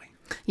put it that way.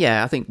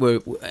 Yeah, I think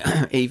we're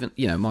even,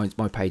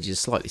 my page is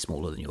slightly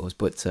smaller than yours,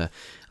 but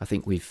I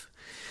think we've...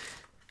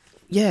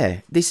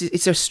 Yeah,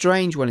 it's a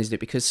strange one, isn't it?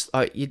 Because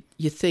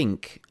you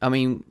think,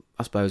 I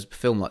suppose a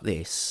film like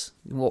this,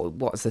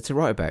 what is there to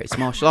write about? It's a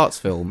martial arts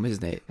film,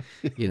 isn't it?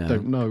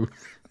 Don't know.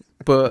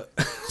 But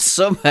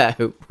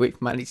somehow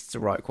we've managed to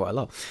write quite a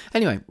lot.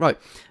 Anyway, right.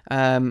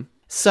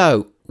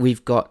 So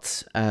we've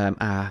got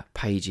our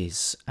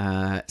pages.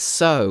 Yeah.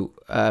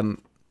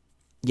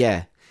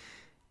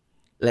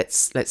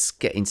 Let's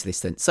get into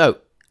this then. So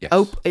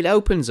Yes. It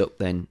opens up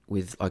then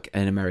with like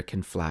an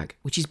American flag,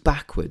 which is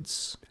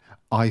backwards.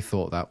 I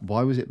thought that.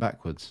 Why was it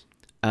backwards?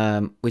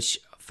 Which,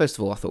 first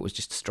of all, I thought was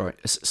just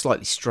a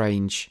slightly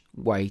strange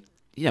way.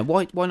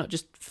 Why not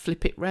just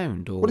flip it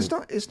round? Or...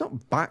 Well, it's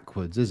not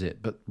backwards, is it?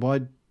 But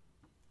why?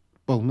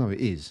 Well, no,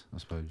 it is, I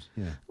suppose.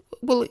 Yeah.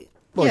 Well,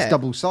 It's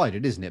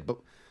double-sided, isn't it? But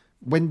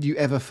when do you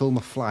ever film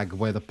a flag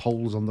where the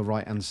pole's on the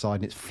right-hand side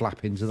and it's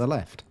flapping to the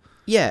left?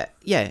 Yeah.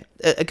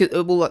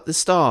 Well, like the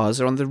stars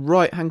are on the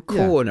right-hand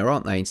corner,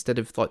 aren't they? Instead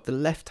of like the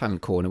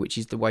left-hand corner, which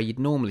is the way you'd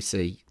normally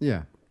see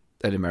an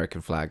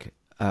American flag.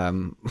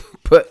 But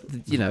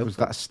was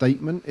that a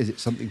statement? Is it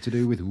something to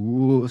do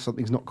with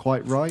something's not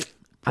quite right?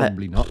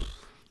 Probably not.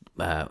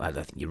 I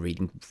don't think you're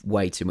reading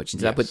way too much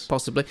into that, but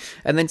possibly.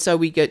 And then so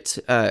we get,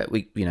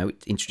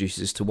 it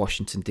introduces us to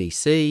Washington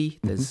DC.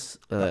 There's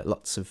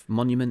lots of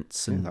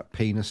monuments and that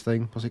penis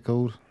thing. What's it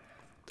called?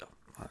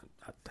 I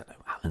don't know.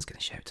 Alan's going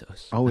to shout at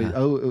us.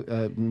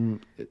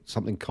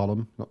 Something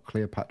column, not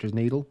Cleopatra's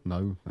Needle.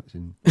 No, that's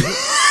in.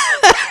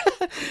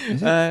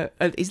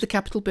 Is the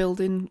Capitol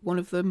building one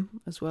of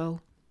them as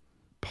well?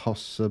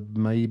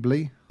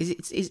 Possibly.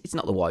 It's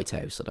not the White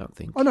House, I don't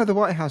think. Oh no, the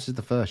White House is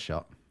the first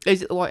shot.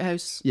 Is it the White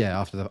House? Yeah,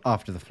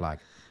 after the flag.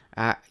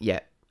 Yeah.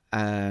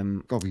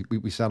 God,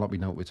 we sound like we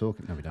know what we're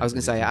talking. No, we don't. I was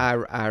going to say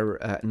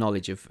our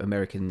knowledge of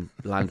American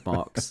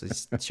landmarks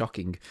is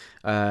shocking.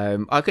 I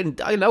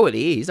know what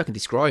it is. I can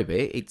describe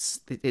it. It's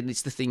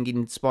the thing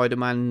in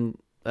Spider-Man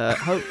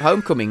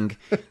Homecoming,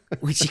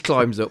 which he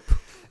climbs up.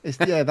 It's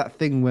that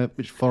thing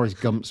which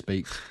Forrest Gump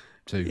speaks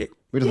to. Yeah.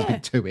 He doesn't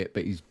speak to it,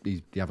 but he's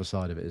the other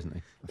side of it, isn't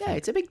he? Yeah,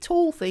 it's a big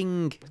tall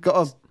thing. It's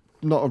got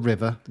not a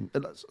river,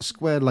 a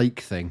square lake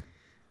thing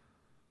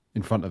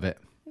in front of it.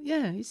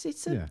 Yeah, it's a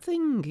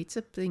thing. It's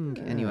a thing.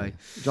 Anyway,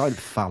 Giant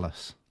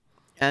phallus.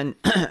 and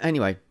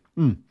anyway,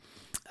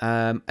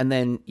 And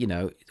then,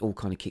 it all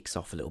kind of kicks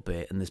off a little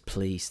bit, and there's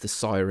police, the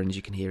sirens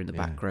you can hear in the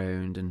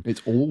background. And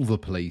It's all the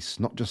police,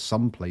 not just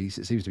some police.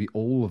 It seems to be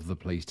all of the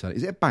police.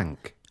 Is it a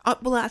bank?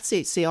 well, that's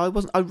it. See, I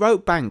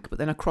wrote bank, but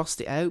then I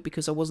crossed it out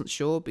because I wasn't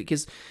sure,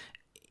 because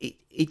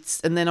it's,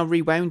 and then I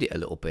rewound it a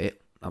little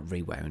bit. I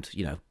rewound,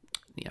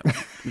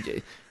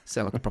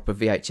 sound like a proper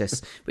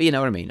VHS, but you know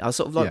what I mean. I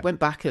sort of went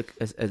back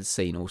a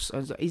scene, or I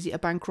was like, is it a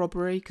bank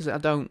robbery? Because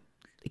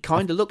it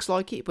kind of looks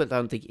like it, but I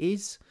don't think it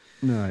is.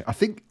 No, I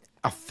think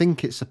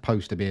it's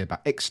supposed to be a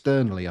bank.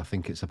 Externally, I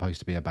think it's supposed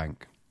to be a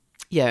bank.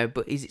 Yeah,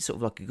 but is it sort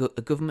of like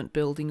a government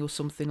building or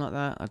something like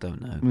that? I don't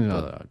know.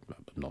 No,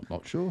 I'm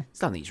not sure. I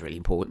don't think it's really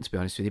important, to be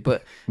honest with you.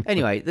 But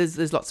anyway,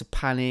 there's lots of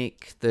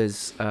panic.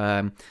 There's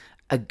a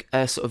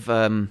sort of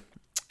a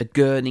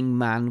gurning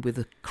man with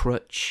a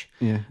crutch.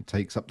 Yeah, it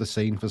takes up the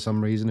scene for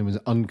some reason. It was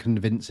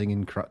unconvincing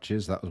in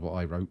crutches. That was what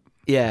I wrote.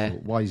 Yeah. I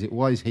thought,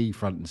 why is he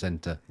front and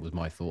centre? Was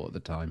my thought at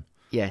the time.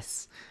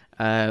 Yes.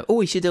 I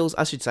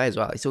should say as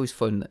well, it's always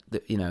fun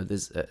that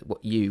there's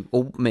what you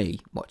or me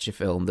watch a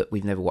film that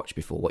we've never watched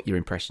before, what your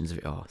impressions of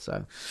it are.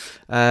 So,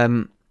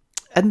 and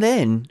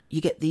then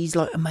you get these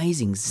like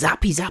amazing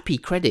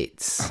zappy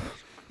credits.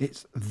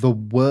 It's the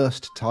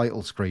worst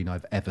title screen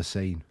I've ever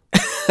seen.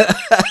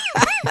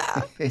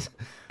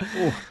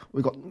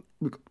 We've got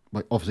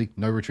like, obviously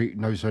no retreat,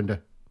 no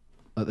surrender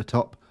at the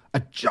top.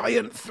 A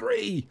giant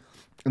 3,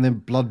 and then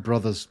Blood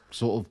Brothers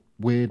sort of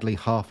weirdly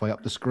halfway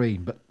up the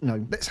screen. But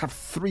let's have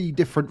 3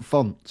 different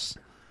fonts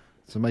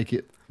to make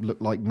it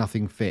look like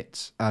nothing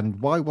fits. And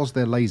why was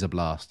there laser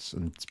blasts?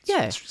 And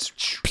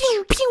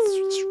Pew,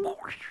 pew.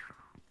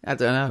 I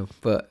don't know,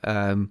 but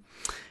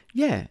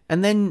yeah.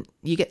 And then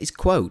you get this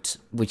quote,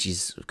 which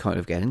is kind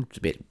of, again,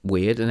 a bit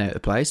weird and out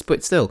of place,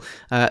 but still,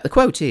 the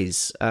quote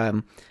is,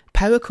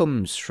 power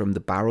comes from the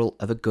barrel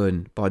of a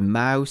gun, by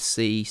Mao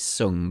Si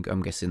Sung.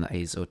 I'm guessing that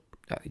is, or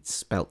it's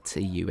spelled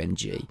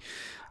T-U-N-G.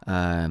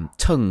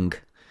 Tongue.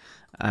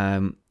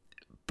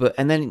 But,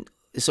 and then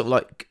it's sort of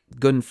like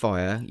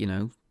gunfire,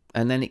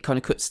 and then it kind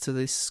of cuts to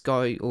this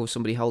guy or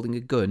somebody holding a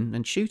gun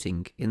and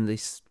shooting in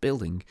this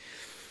building.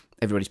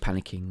 Everybody's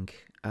panicking.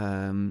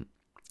 And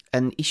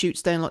he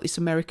shoots down like this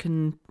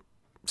American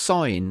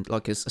sign,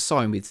 like a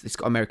sign with, it's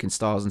got American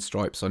stars and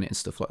stripes on it and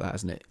stuff like that,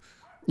 hasn't it?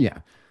 Yeah.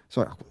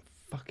 Sorry, I've got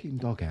a fucking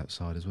dog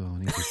outside as well. I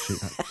need to shoot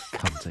that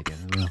cunt again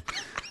as well.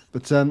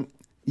 But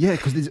yeah,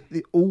 because there's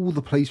all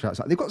the police are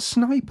outside. They've got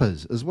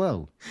snipers as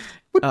well.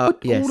 Would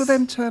yes. all of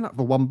them turn up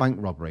for one bank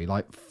robbery?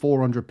 Like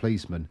 400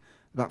 policemen,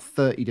 about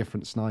 30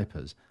 different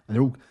snipers, and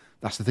they're all.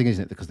 That's the thing,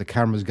 isn't it? Because the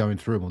camera's going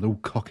through them, and they're all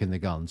cocking their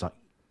guns. Like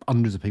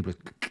hundreds of people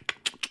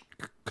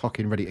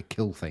cocking, ready to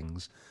kill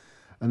things.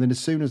 And then as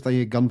soon as they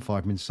hear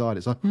gunfire from inside,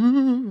 it's like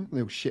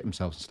they'll shit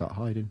themselves and start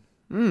hiding.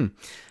 And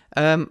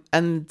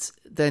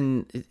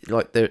then,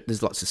 like,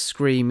 there's lots of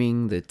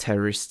screaming. The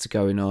terrorists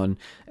going on.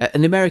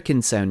 An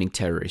American-sounding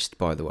terrorist,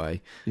 by the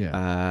way.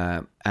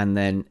 Yeah. And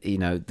then,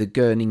 the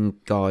gurning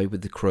guy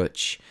with the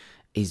crutch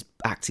is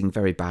acting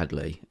very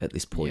badly at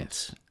this point.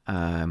 Yes.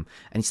 And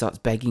he starts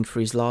begging for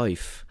his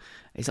life.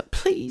 He's like,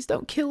 "Please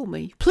don't kill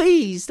me.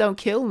 Please don't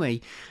kill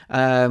me."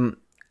 And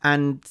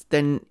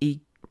then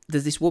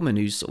there's this woman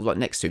who's sort of like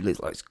next to him, looks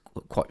like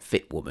quite a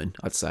fit woman,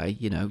 I'd say,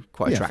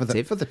 quite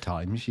attractive. For the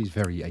time, she's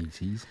very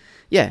 80s.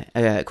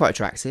 Yeah, quite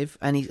attractive.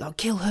 And he's like,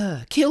 kill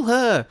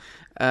her.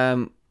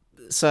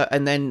 So,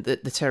 and then the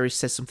terrorist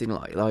says something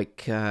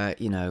like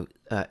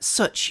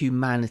such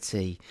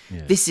humanity.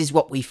 Yeah. This is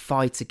what we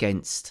fight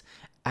against,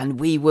 and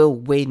we will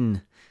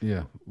win.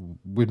 Yeah,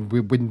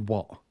 win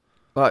what?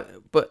 Right,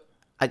 but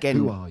again,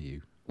 who are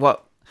you?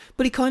 What?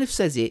 But he kind of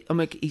says it. I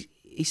mean,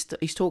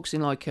 he talks in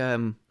like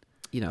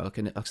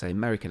like I say,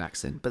 American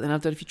accent. But then I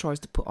don't know if he tries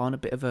to put on a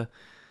bit of a.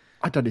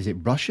 I don't know. Is it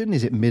Russian?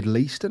 Is it Middle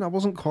Eastern? I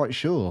wasn't quite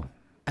sure.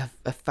 A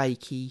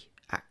fakey,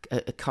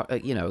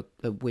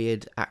 a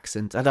weird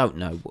accent. I don't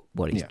know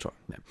what he's trying.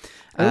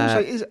 And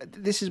also,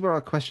 this is where I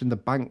question the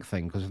bank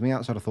thing, because from the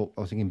outside I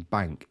was thinking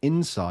bank.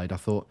 Inside I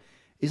thought,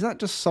 is that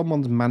just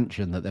someone's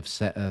mansion that they've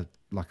set a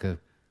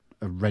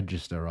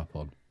register up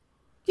on?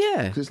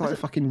 Yeah, because it's like a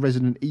fucking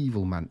Resident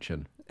Evil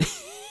mansion.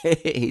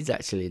 He's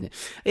actually in it.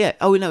 Yeah.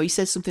 Oh no, he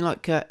says something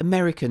like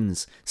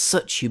Americans,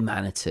 such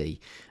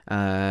humanity.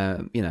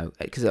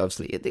 Because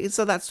obviously,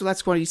 so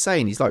that's what he's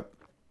saying. He's like,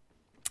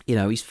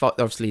 he's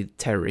obviously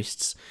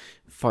terrorists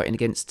fighting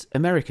against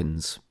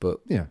Americans,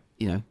 but you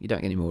don't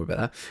get any more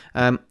about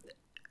that.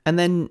 And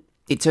then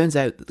it turns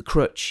out that the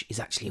crutch is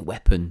actually a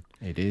weapon.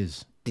 It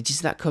is. Did you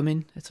see that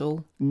coming at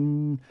all?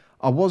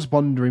 I was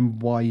wondering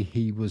why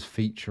he was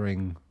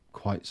featuring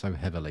quite so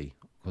heavily,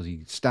 because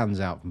he stands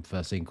out from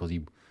first scene, because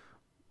he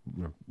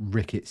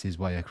rickets his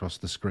way across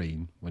the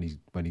screen when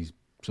he's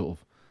sort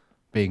of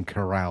being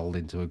corralled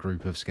into a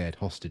group of scared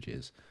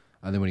hostages,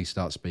 and then when he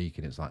starts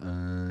speaking, it's like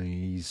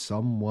he's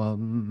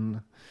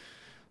someone.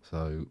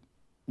 So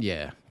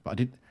yeah, but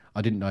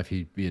I didn't know if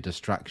he'd be a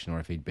distraction or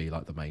if he'd be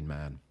like the main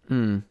man.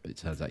 But it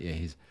turns out,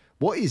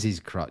 what is his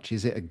crutch?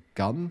 Is it a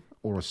gun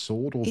or a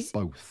sword or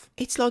both?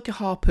 It's like a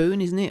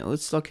harpoon, isn't it? Or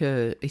it's like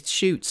it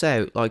shoots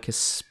out like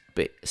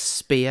bit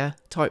spear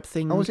type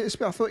thing. Oh, was it a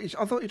spear? I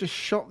thought he just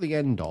shot the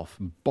end off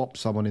and bopped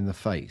someone in the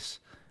face,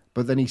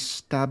 but then he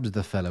stabs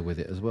the fella with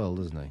it as well,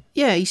 doesn't he?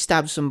 Yeah, he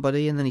stabs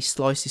somebody and then he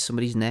slices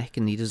somebody's neck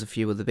and he does a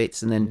few other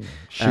bits and then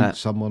Shoots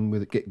someone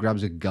with it,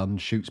 grabs a gun,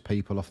 shoots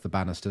people off the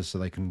banisters so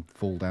they can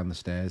fall down the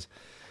stairs.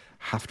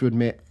 Have to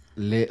admit,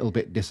 little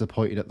bit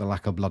disappointed at the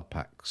lack of blood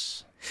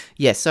packs.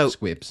 yeah. So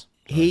Squibs.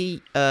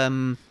 he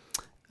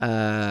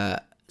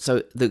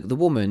so the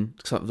woman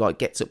sort of like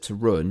gets up to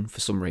run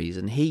for some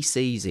reason. He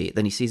sees it,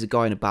 then he sees a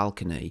guy in a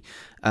balcony,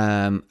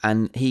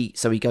 and he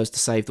goes to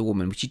save the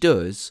woman, which he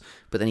does,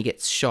 but then he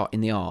gets shot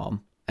in the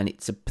arm, and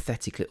it's a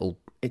pathetic little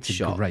It's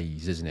shot. a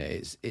graze, isn't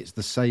it? It's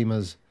the same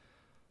as.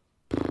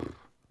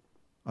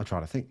 I'm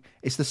trying to think.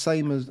 It's the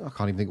same as I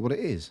can't even think what it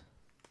is.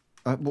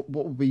 What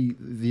would be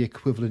the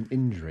equivalent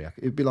injury?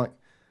 It'd be like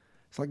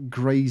it's like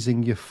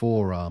grazing your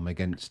forearm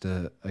against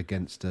a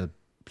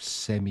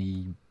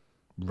semi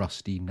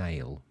rusty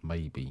nail,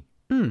 maybe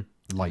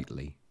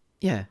lightly.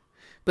 Yeah,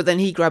 but then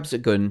he grabs a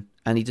gun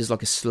and he does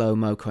like a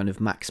slow-mo kind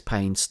of Max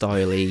Payne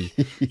style-y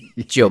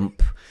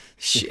jump,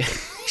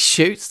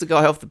 shoots the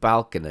guy off the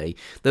balcony.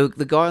 The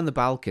guy on the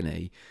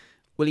balcony,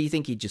 well, you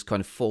think he'd just kind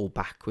of fall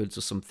backwards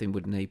or something,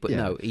 wouldn't he? But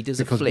no, he does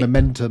a flip. Because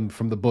momentum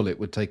from the bullet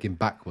would take him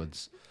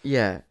backwards.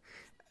 Yeah.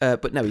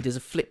 But no, he does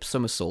a flip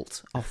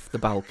somersault off the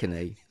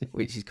balcony,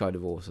 which is kind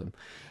of awesome.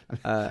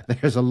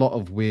 There's a lot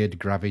of weird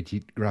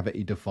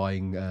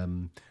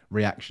gravity-defying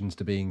reactions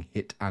to being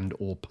hit and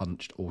or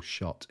punched or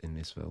shot in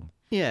this film.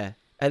 Yeah.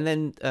 And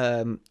then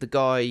the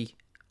guy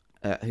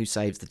who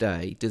saves the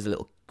day does a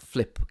little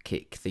flip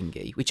kick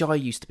thingy, which I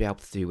used to be able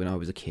to do when I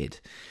was a kid.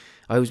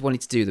 I always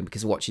wanted to do them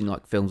because of watching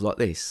like films like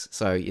this.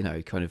 So, you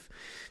know, kind of,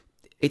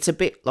 it's a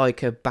bit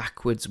like a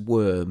backwards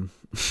worm.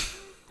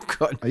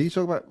 Are you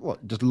talking about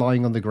what? Just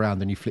lying on the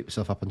ground and you flip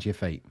yourself up onto your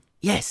feet?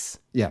 Yes.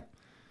 Yeah.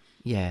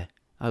 Yeah.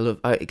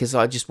 Because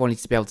I just wanted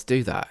to be able to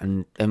do that.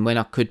 And when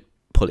I could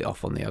pull it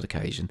off on the odd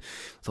occasion,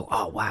 I thought,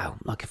 oh, wow,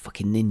 like a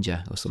fucking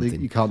ninja or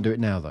something. You can't do it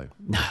now, though?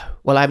 No.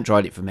 Well, I haven't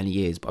tried it for many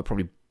years, but I'd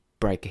probably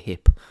break a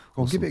hip.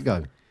 Well, give it a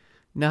go.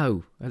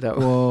 No, I don't.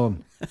 Go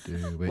on. Do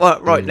it.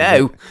 What, right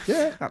now?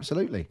 Yeah,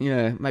 absolutely.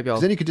 Yeah, maybe I'll.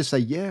 Because then you could just say,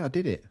 yeah, I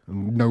did it.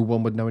 And no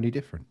one would know any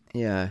different.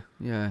 Yeah.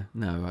 No,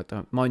 I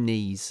don't. My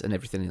knees and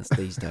everything else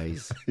these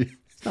days.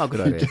 It's not a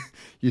good idea.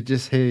 You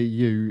just hear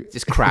you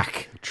Just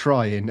crack.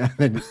 trying, and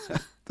then it's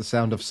the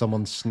sound of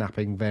someone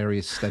snapping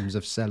various stems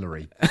of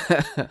celery.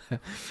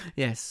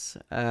 Yes.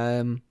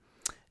 So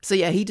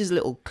yeah, he does a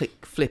little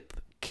flip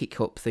kick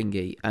up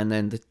thingy, and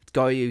then the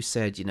guy who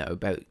said, you know,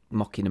 about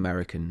mocking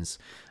Americans,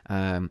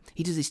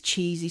 he does this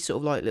cheesy sort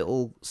of like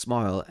little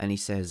smile, and he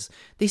says,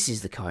 "This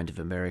is the kind of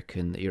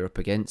American that you're up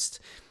against,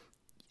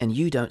 and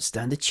you don't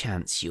stand a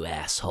chance, you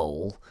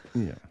asshole."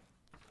 Yeah.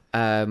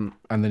 And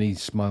then he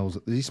smiles.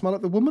 Does he smile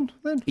at the woman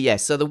then? Yeah.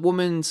 So the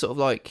woman sort of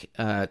like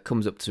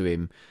comes up to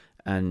him,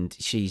 and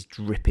she's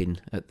dripping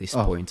at this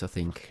point, I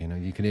think. You know,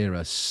 you can hear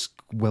her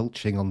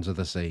squelching onto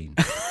the scene.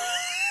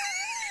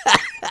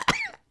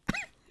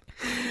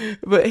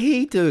 But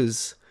he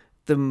does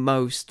the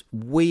most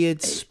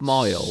weird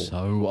smile.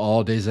 So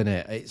odd, isn't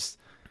it?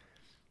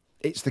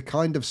 It's the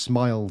kind of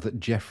smile that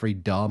Jeffrey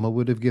Dahmer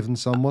would have given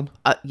someone.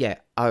 Yeah,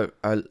 I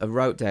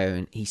wrote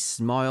down, he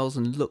smiles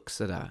and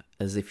looks at her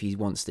as if he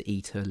wants to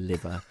eat her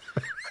liver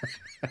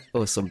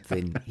or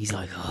something. He's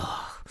like,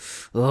 oh,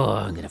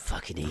 I'm going to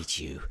fucking eat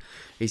you.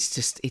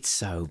 It's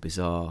so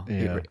bizarre.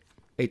 Yeah.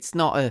 It's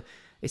not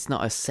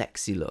a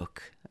sexy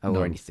look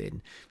or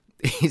anything.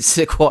 It's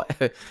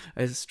quite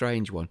a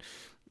strange one.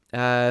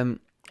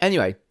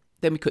 Anyway,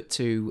 then we cut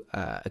to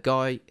a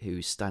guy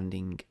who's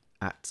standing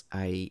at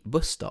a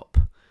bus stop,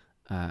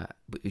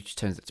 which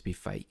turns out to be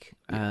fake.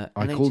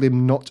 I called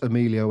him not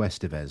Emilio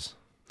Estevez.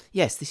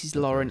 Yes, this is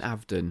Lauren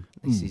Avden.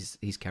 This is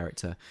his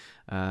character.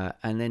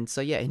 And then,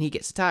 and he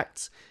gets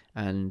attacked,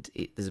 and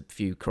there's a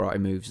few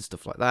karate moves and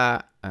stuff like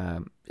that.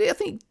 I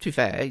think, to be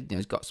fair,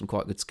 he's got some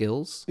quite good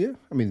skills. Yeah,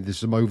 I mean, there's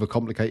some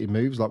overcomplicated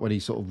moves, like when he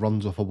sort of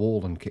runs off a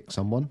wall and kicks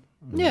someone.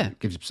 Yeah. It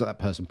gives that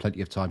person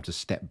plenty of time to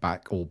step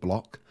back or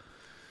block.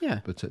 Yeah.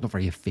 But not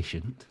very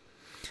efficient.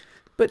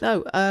 But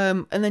no,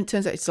 and then it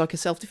turns out it's like a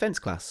self-defense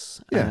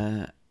class.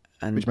 Yeah.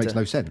 And which makes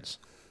no sense.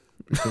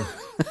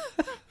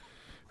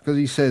 Because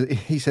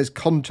he says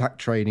contact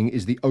training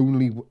is the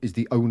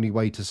only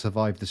way to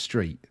survive the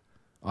street,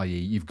 i.e.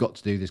 you've got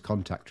to do this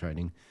contact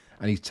training,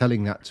 and he's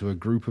telling that to a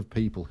group of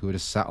people who are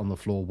just sat on the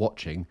floor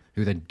watching,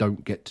 who then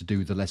don't get to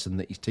do the lesson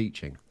that he's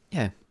teaching.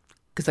 Yeah,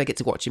 because they get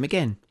to watch him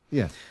again.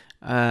 Yeah.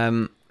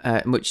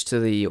 Much to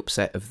the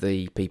upset of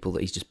the people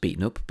that he's just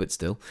beaten up, but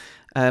still.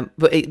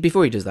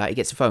 Before he does that, he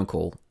gets a phone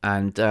call,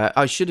 and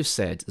I should have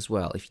said as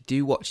well, if you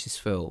do watch this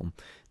film,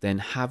 then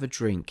have a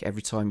drink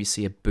every time you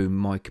see a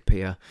boom mic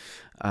appear.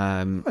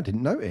 I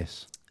didn't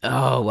notice.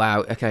 Oh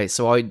wow! Okay,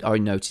 so I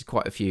noticed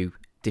quite a few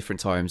different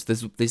times.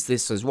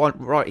 There's one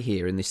right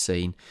here in this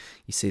scene.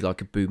 You see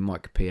like a boom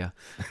mic appear.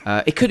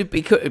 It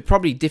could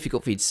probably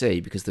difficult for you to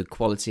see because the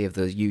quality of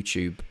the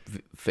YouTube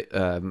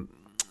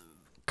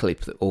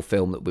clip or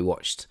film that we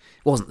watched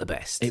wasn't the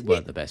best. It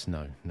weren't the best.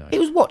 No. It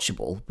was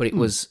watchable, but it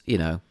was,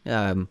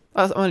 I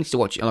managed to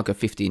watch it on like a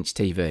 50-inch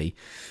TV,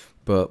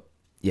 but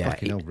yeah,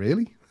 Fucking hell,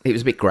 really? it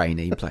was a bit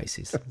grainy in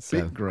places.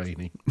 So. Bit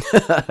grainy.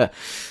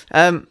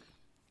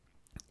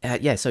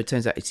 Yeah, so it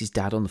turns out it's his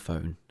dad on the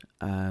phone,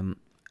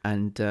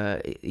 and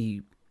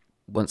he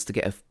wants to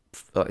get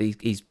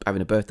he's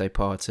having a birthday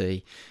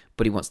party,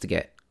 but he wants to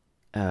get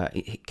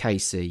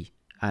Casey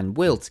and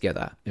Will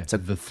together. Yeah, So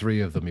the three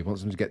of them. He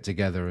wants them to get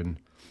together, and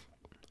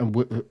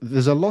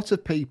there's a lot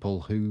of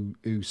people who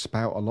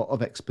spout a lot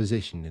of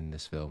exposition in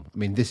this film. I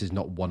mean, this is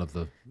not one of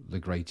the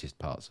greatest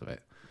parts of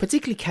it.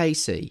 particularly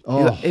Casey,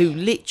 Oh. who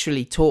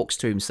literally talks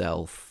to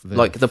himself,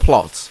 like the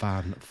plot.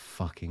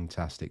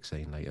 Fan-fucking-tastic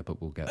scene later,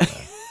 but we'll get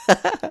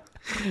there.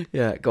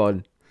 Yeah, go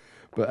on.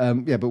 But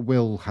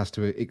Will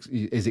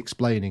is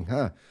explaining,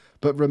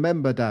 but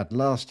remember, Dad,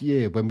 last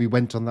year when we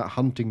went on that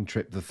hunting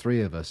trip, the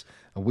three of us,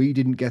 and we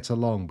didn't get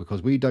along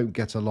because we don't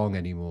get along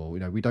anymore.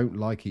 You know, we don't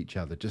like each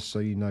other, just so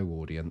you know,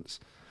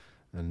 audience.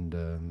 And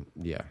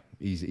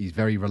he's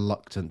very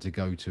reluctant to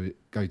go to.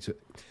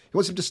 He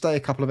wants him to stay a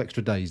couple of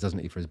extra days, doesn't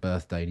he, for his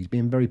birthday? And he's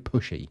being very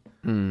pushy.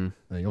 And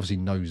he obviously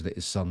knows that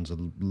his son's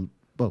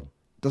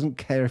doesn't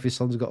care if his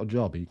son's got a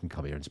job. You can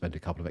come here and spend a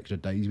couple of extra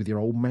days with your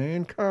old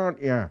man, can't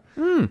you?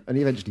 And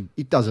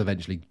he does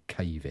eventually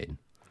cave in.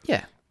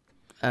 Yeah.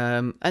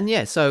 So And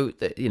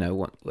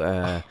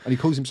he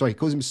calls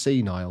him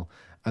senile.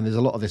 And there's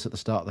a lot of this at the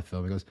start of the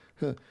film. He goes,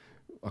 huh.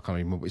 I can't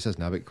even remember what he says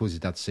now, but he calls his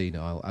dad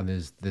senile. And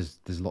there's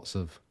lots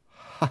of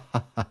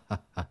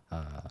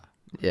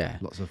yeah.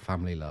 lots of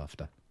family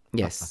laughter.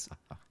 Yes.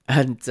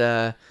 And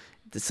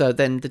so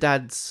then the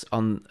dad's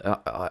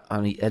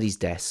at his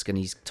desk and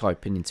he's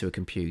typing into a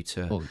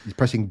computer. Well, he's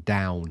pressing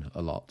down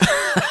a lot.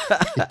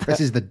 He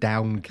presses the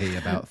down key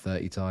about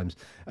 30 times.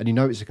 And you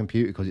know it's a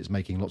computer because it's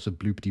making lots of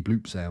bloopity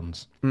bloop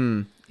sounds.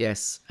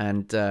 Yes,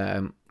 and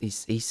he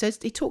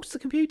talks to the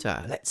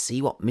computer. Let's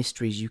see what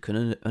mysteries you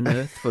can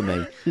unearth for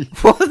me.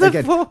 What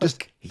the fuck?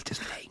 He's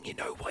just letting you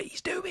know what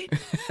he's doing.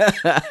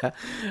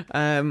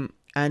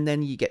 And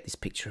then you get this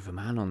picture of a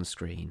man on the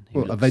screen. who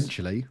Well, looks-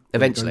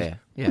 eventually,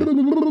 yeah.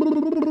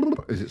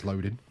 as it's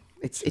loading.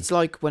 It's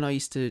like when I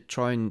used to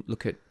try and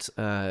look at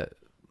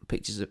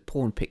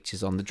porn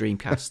pictures on the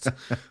Dreamcast,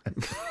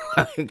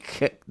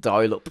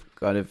 dial-up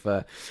kind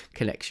of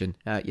connection.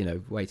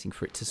 Waiting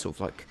for it to sort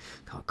of like,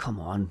 oh, come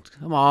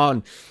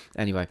on.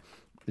 Anyway,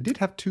 It did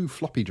have 2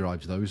 floppy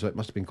drives though, so it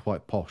must have been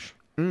quite posh.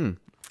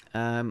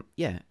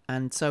 yeah.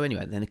 And so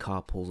anyway, then a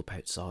car pulls up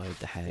outside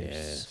the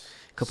house.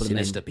 A couple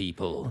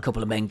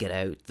of men get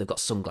out. They've got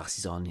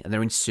sunglasses on and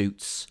they're in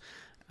suits.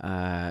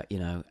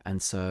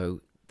 And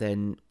so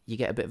then you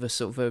get a bit of a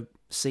sort of a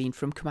scene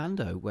from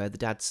Commando where the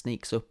dad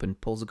sneaks up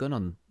and pulls a gun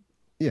on.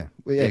 Yeah,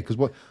 because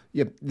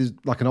there's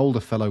like an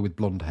older fellow with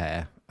blonde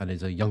hair and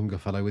there's a younger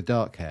fellow with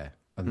dark hair,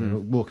 and they're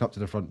walking up to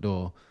the front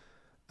door,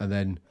 and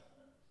then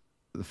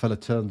the fella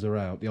turns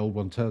around, the old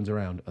one turns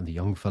around, and the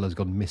young fella's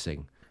gone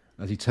missing.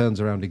 As he turns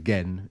around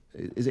again,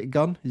 is it a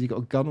gun? Has he got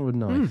a gun or a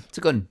knife? It's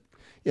a gun.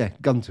 Yeah,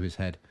 gun to his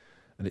head,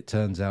 and it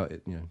turns out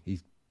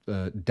he's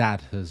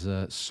dad has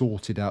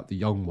sorted out the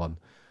young one.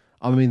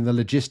 I mean, the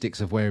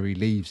logistics of where he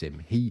leaves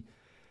him. He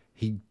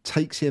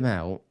takes him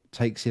out,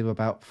 takes him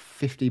about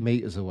 50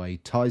 meters away,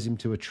 ties him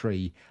to a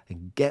tree,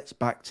 and gets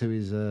back to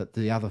his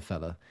the other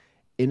fella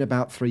in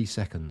about 3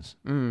 seconds.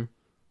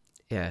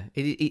 Yeah,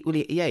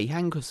 he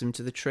handcuffs him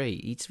to the tree.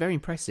 It's very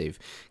impressive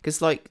because,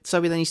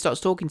 then he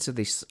starts talking to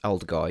this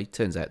older guy.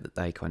 Turns out that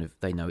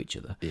they know each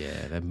other.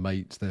 Yeah, they're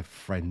mates, they're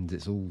friends.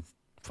 It's all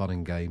fun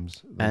and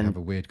games. They have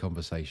a weird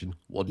conversation.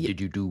 What did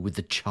you do with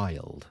the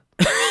child?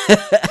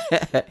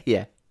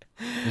 Yeah.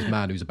 This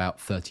man who's about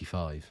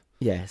 35.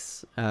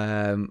 Yes.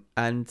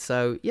 And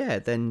so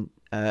then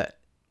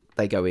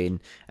they go in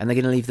and they're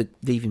going to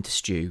leave him to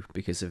Stu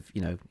because of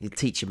you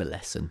teach him a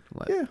lesson.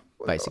 Yeah,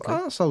 basically.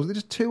 Arseholes. They're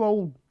just 2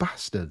 old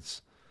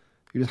bastards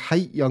who just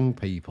hate young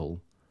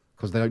people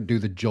because they don't do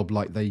the job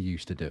like they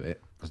used to do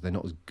it because they're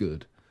not as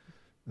good.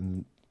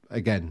 And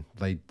again,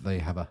 they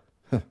have a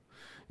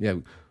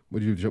What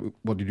do you do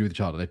with the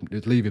child? They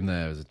just leave him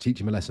there as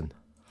teach him a lesson.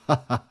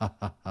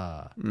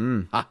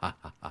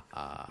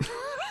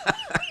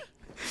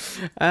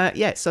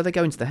 So they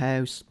go into the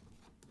house.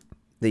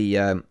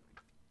 The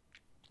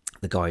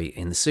guy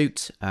in the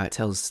suit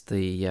tells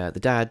the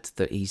dad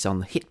that he's on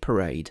the hit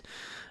parade,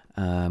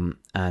 and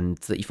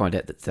that you find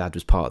out that the dad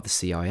was part of the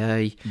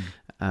CIA.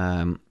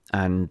 And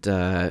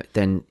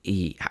then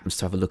he happens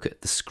to have a look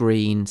at the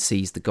screen,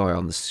 sees the guy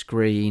on the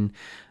screen,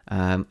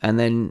 and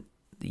then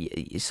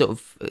he sort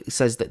of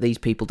says that these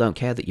people don't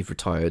care that you've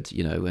retired,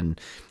 and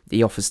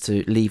he offers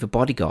to leave a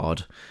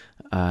bodyguard.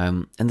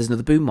 And there's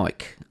another boom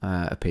mic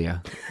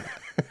appear.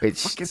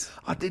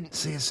 I didn't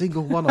see a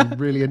single one. I'm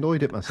really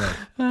annoyed at myself.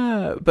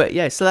 But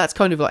yeah, so that's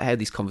kind of like how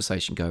this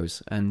conversation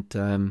goes. And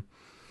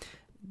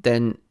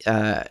then,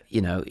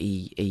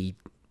 he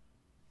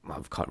I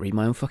can't read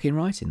my own fucking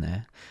writing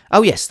there.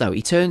 Oh, yes, no,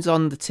 he turns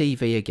on the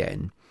TV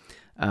again.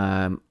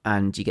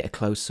 And you get a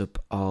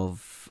close-up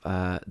of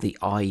the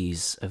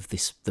eyes of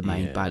the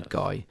main bad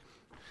guy.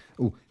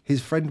 Oh,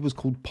 his friend was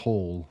called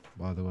Paul,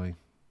 by the way.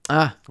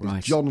 Ah, It's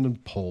right. John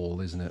and Paul,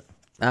 isn't it?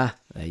 Ah,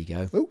 there you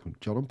go. Oh,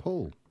 John and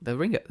Paul. The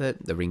Ringos. The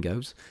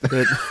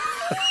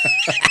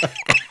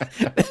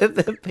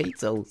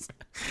Beatles.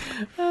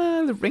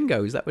 The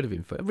Ringos, that would have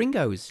been fun.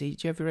 Ringos,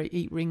 did you ever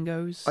eat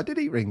Ringos? I did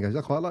eat Ringos.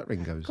 I quite like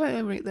Ringos.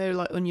 They're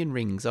like onion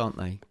rings, aren't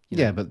they?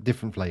 Yeah, but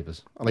different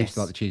flavours. I used to Yes.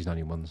 like the cheese and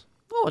onion ones.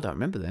 Oh, I don't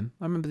remember them.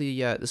 I remember the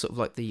sort of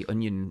like the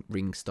onion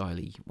ring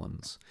styley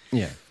ones.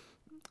 Yeah.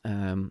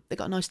 They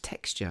got a nice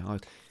texture. I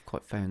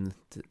quite found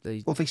that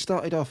they. Well, they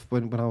started off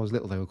when I was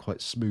little, they were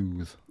quite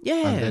smooth.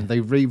 Yeah. And then they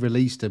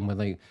re-released them when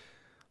they,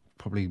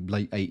 probably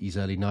late 80s,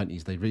 early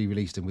 90s, they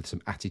re-released them with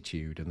some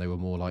attitude and they were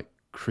more like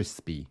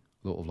crispy,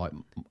 sort of like,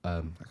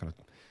 I kind of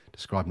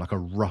describe them like a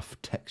rough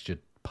textured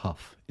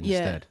puff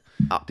instead.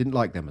 Didn't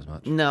like them as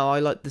much. No, I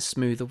like the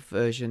smoother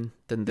version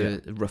than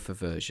the rougher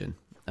version.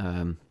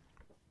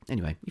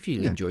 Anyway, if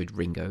you enjoyed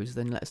Ringos,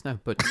 then let us know.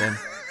 But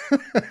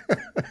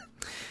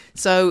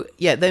so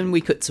yeah, then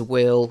we cut to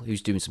Will,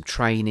 who's doing some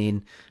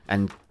training,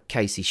 and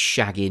Casey's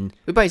shagging.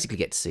 We basically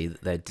get to see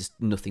that they're just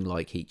nothing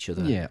like each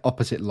other. Yeah,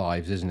 opposite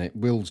lives, isn't it?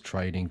 Will's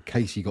training.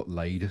 Casey got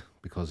laid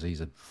because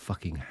he's a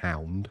fucking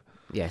hound.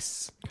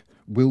 Yes.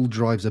 Will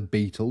drives a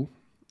Beetle.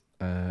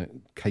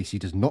 Casey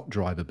does not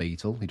drive a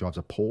Beetle. He drives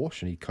a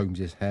Porsche and he combs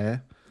his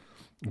hair.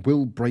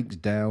 Will breaks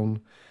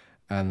down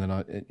and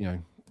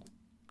then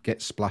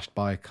gets splashed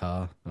by a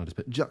car. And I just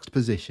put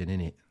juxtaposition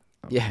in it.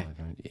 Yeah.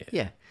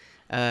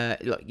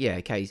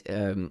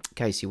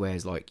 Casey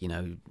wears like,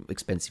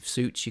 expensive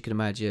suits, you can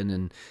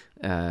imagine,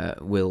 and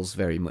Will's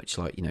very much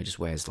like, just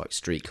wears like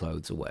street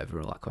clothes or whatever,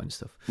 all that kind of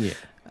stuff. Yeah.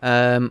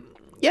 And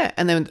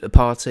then at the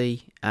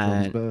party,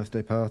 John's and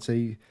birthday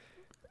party.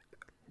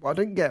 Well, I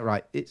didn't get it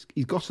right. He's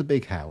got a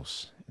big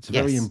house. It's a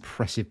very Yes.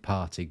 impressive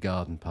party,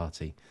 garden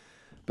party.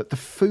 But the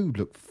food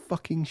looked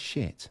fucking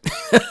shit.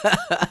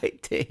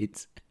 it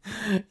did.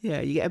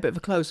 Yeah, you get a bit of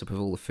a close up of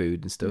all the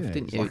food and stuff, Yeah,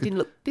 didn't it's you? like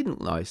It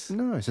didn't look nice.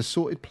 No, it's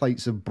assorted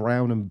plates of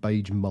brown and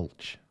beige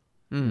mulch.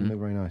 They're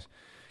very nice.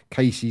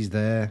 Casey's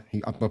there.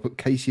 I put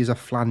Casey as a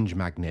flange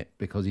magnet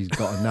because he's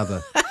got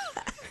another.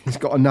 He's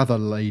got another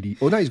lady.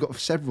 Oh no, he's got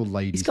several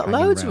ladies. He's got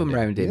hanging loads of them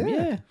around him.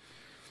 Yeah.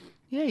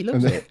 Yeah, he And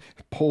loves then it.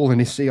 Paul and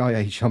his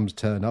CIA chums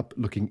turn up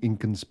looking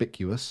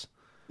inconspicuous.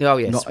 Oh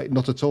yes.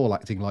 Not at all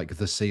acting like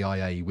the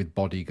CIA with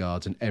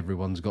bodyguards and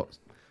everyone's got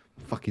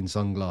fucking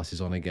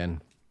sunglasses on again.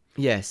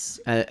 Yes,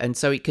 and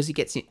so because he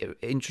gets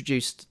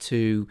introduced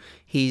to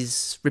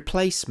his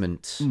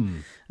replacement,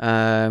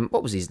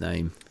 what was his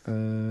name?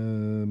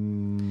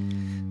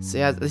 So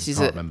yeah, this is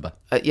Can't remember.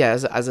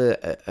 as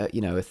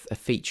a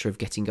feature of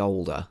getting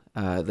older,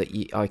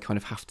 I kind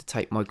of have to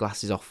take my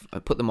glasses off,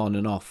 put them on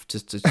and off,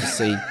 just to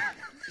see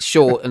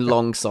short and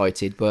long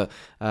sighted. But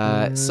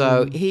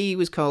so he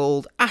was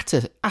called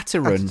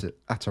Atterun.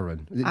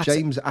 Atterun. Is it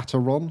James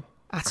Atteron?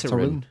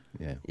 Atterun.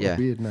 Yeah. What Yeah. a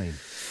weird name.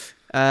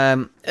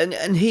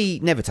 And he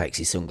never takes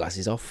his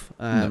sunglasses off.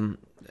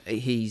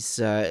 He's.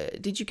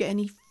 Did you get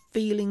any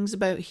feelings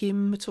about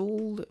him at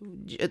all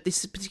at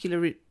this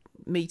particular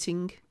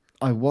meeting?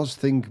 I was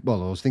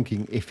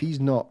thinking if he's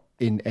not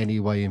in any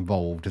way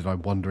involved, then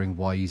I'm wondering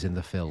why he's in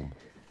the film.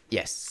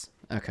 Yes.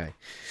 Okay.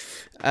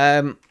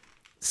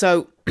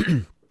 So.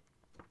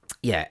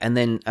 Yeah, and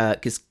then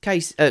because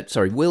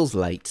Will's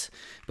late,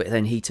 but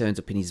then he turns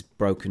up in his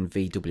broken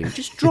VW and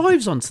just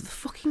drives onto the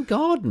fucking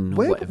garden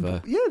or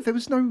whatever. Yeah, there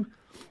was no.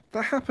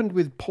 That happened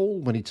with Paul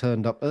when he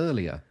turned up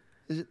earlier.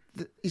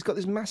 He's got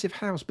this massive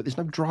house, but there's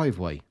no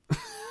driveway.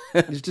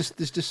 there's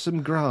just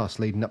some grass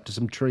leading up to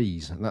some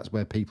trees, and that's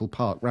where people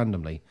park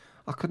randomly.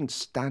 I couldn't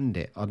stand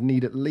it. I'd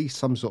need at least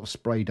some sort of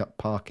sprayed up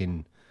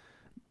parking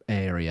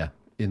area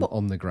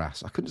on the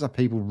grass. I couldn't just have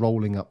people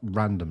rolling up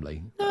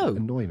randomly. No. It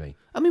would annoy me.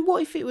 I mean,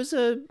 what if it was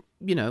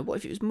what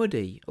if it was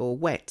muddy or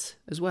wet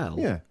as well?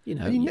 Yeah,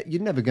 And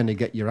you're never going to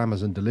get your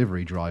Amazon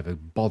delivery driver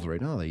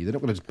bothering, are they? They're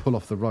not going to just pull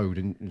off the road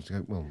and just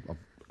go, well, I'm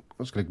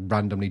just going to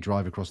randomly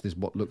drive across this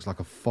what looks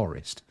like a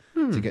forest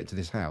to get to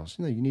this house.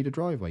 No, you need a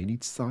driveway. You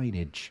need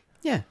signage.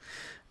 Yeah.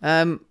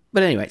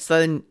 But anyway, so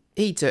then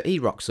he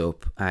rocks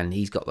up and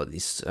he's got like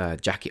this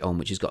jacket on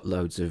which has got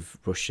loads of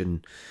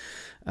Russian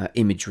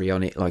imagery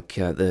on it, like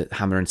the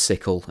hammer and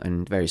sickle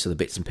and various other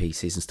bits and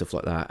pieces and stuff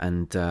like that.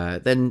 And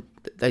then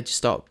they just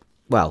start.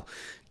 Well,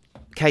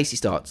 Casey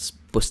starts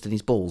busting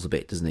his balls a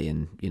bit, doesn't he?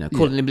 And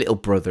calling him little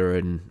brother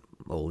and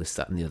all this,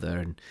 that, and the other.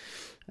 And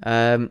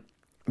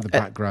the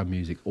background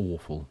music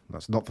awful.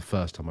 That's not the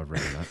first time I've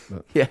read that.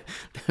 But. Yeah,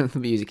 the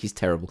music is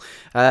terrible.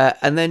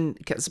 And then,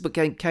 but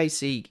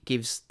Casey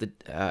gives the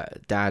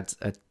dad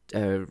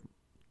a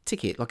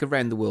ticket, like a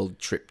round the world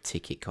trip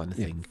ticket kind of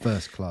thing.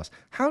 First class.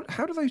 How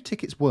do those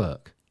tickets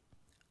work?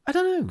 I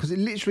don't know. Because it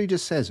literally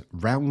just says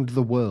round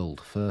the world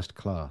first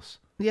class.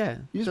 Yeah.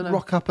 You just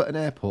rock up at an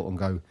airport and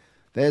go,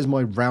 there's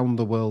my round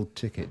the world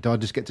ticket. Do I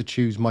just get to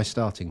choose my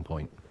starting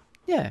point?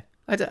 Yeah.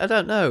 I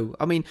don't know.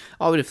 I mean,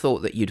 I would have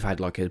thought that you'd have had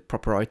like a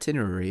proper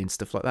itinerary and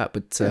stuff like that.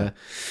 But,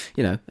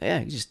 you know,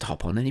 you just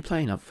hop on any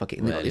plane. I've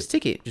fucking got this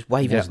ticket. Just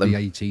wave It at was them.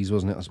 the 80s,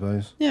 wasn't it, I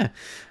suppose? Yeah.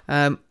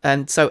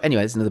 And so,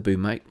 anyway, there's another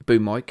boom mic.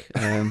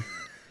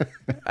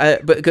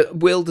 But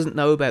Will doesn't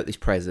know about this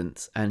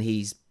present, and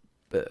he's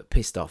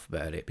pissed off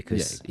about it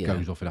because He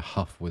goes off in a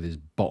huff with his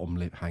bottom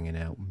lip hanging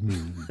out.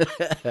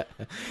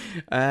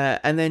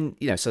 And then,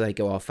 you know, so they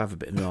go off, have a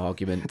bit of an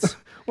argument.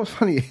 What's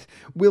funny is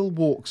Will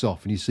walks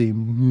off and you see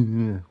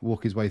him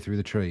walk his way through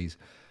the trees.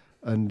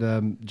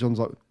 And John's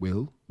like,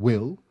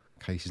 Will?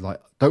 Casey's like,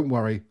 don't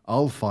worry,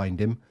 I'll find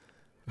him.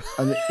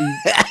 And he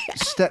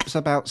steps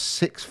about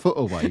 6 foot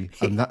away,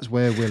 and that's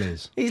where Will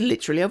is. He's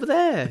literally over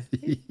there.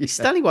 He's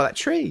standing by that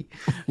tree.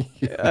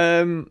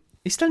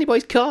 He's standing by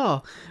his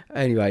car.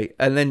 Anyway,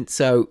 and then,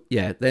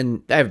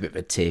 then they have a bit of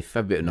a tiff,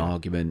 have a bit of an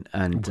argument,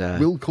 and...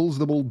 Will calls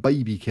them all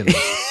baby killers.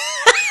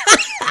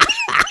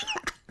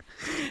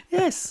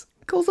 Yes,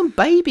 calls them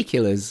baby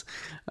killers.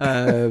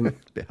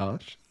 Bit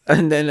harsh.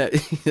 And then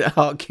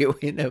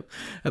arguing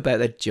about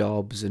their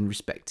jobs and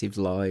respective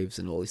lives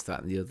and all this,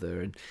 that, and the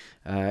other. And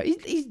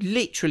he's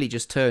literally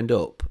just turned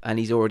up, and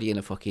he's already in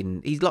a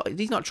fucking. He's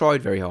not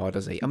tried very hard,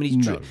 has he? I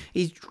mean,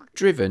 he's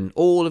driven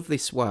all of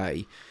this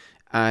way,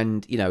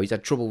 and you know he's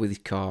had trouble with his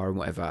car and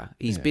whatever.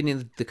 He's been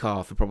in the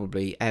car for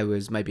probably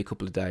hours, maybe a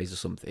couple of days or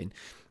something.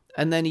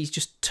 And then he's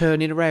just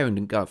turning around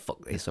and going,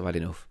 fuck this, I've had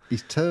enough.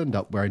 He's turned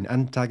up wearing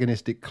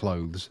antagonistic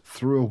clothes,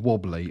 threw a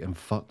wobbly, and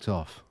fucked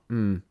off.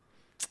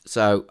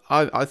 So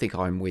I think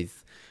I'm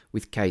with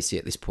Casey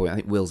at this point. I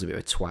think Will's a bit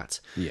of a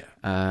twat.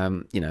 Yeah.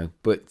 You know,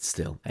 but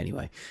still,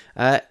 anyway.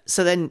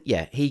 So then,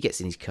 he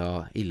gets in his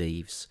car, he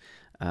leaves.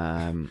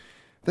 Then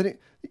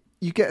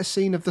you get a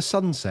scene of the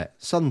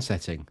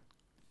sunsetting.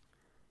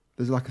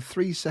 There's like a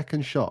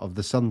 3-second shot of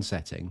the sun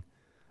setting,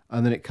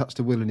 and then it cuts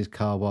to Will in his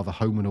car while the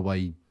Home and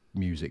Away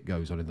music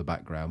goes on in the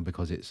background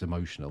because it's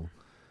emotional.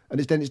 And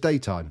it's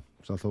daytime.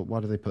 So I thought, why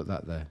do they put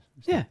that there?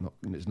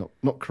 It's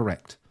not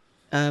correct.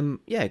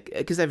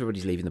 Because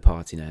everybody's leaving the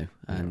party now,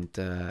 and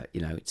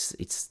you know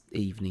it's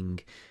evening.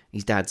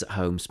 His dad's at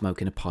home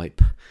smoking a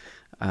pipe,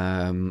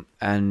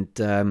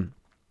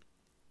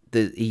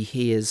 he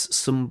hears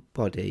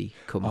somebody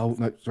come. Oh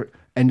no! Sorry.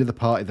 End of the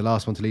party. The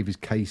last one to leave is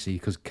Casey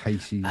because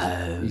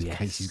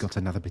Casey's got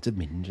another bit of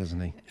minge,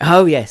 hasn't he?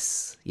 Oh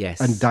yes.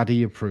 And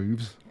Daddy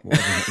approves.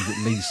 Is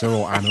it Lisa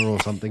or Anna or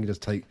something?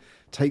 Just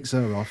takes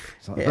her off.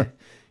 It's like,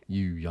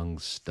 you young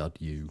stud,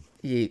 you.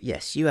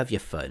 Yes, you have your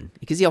fun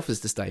because he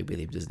offers to stay with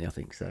him, doesn't he? I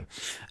think so.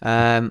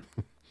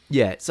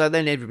 So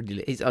then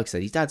everybody, like I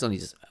said, his dad's on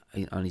his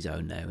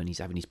own now, and he's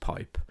having his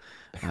pipe,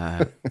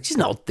 which is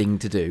an odd thing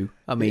to do.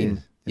 I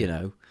mean, you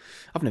know,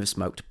 I've never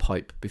smoked a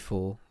pipe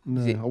before.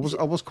 No,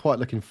 I was quite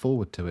looking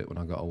forward to it when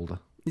I got older.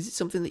 Is it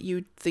something that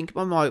you'd think?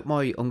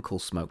 My uncle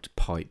smoked a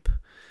pipe,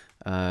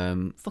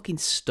 fucking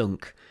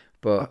stunk.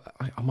 But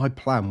my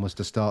plan was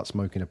to start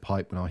smoking a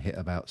pipe when I hit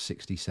about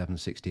 67,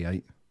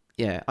 68.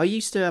 Yeah, I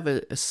used to have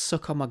a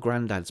suck on my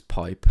granddad's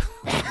pipe.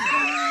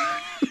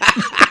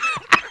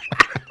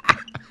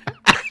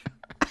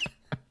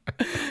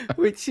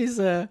 Which is,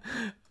 as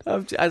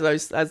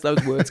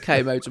those words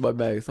came out of my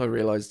mouth, I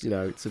realised, you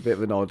know, it's a bit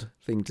of an odd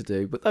thing to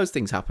do. But those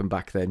things happened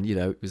back then, you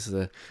know, it was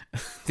the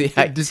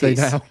 80s. Did they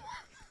now?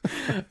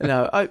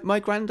 No, my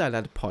granddad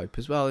had a pipe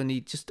as well, and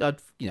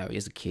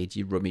as a kid,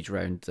 you'd rummage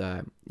around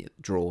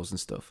drawers and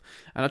stuff,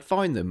 and I'd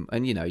find them,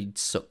 and you know, you'd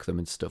suck them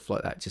and stuff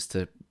like that just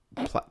to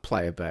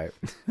play about.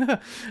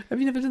 Have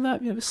you never done that?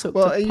 Have you ever sucked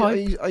a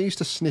pipe? I used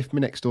to sniff my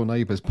next door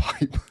neighbour's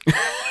pipe.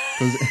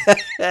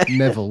 Because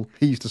Neville,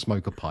 he used to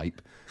smoke a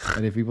pipe,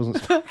 and if he wasn't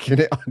smoking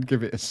it, I'd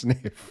give it a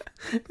sniff.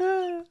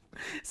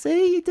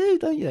 See, you do,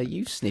 don't you?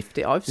 You've sniffed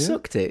it. I've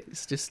sucked it.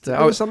 It's just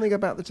there was something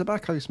about the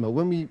tobacco smell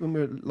when we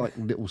were like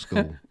little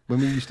school. when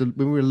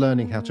we were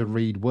learning how to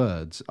read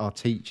words. Our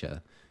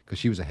teacher, because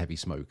she was a heavy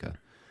smoker,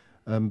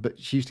 but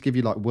she used to give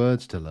you like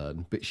words to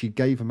learn, but she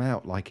gave them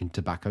out like in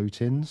tobacco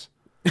tins.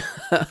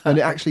 And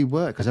it actually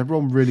worked because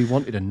everyone really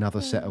wanted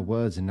another set of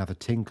words, another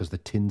tin, because the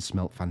tin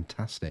smelt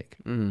fantastic.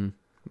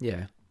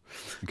 Yeah,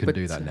 you couldn't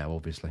do that now,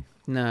 obviously.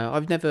 No,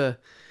 I've never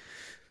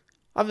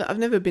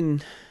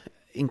been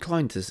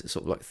inclined to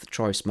sort of like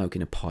try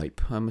smoking a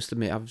pipe. I must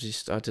admit, I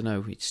don't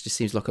know, it just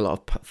seems like a lot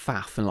of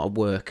faff and a lot of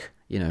work,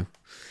 you know.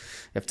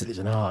 It's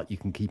an art, you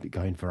can keep it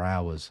going for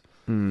hours.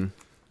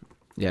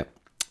 Yeah.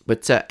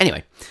 But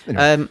anyway.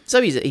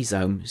 So he's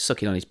home,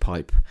 sucking on his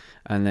pipe,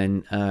 and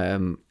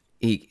then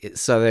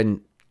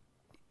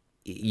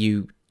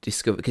you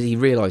discover, because he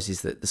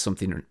realises that there's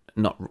something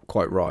not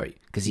quite right,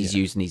 because he's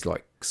using his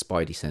like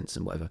spidey sense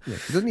and whatever. Yeah.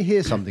 Doesn't he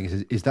hear something? He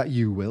says, "Is that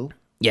you, Will?"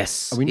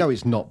 Yes. And we know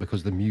it's not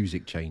because the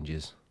music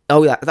changes.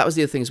 Oh, that was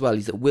the other thing as well,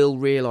 is that Will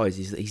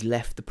realises that he's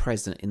left the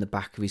present in the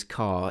back of his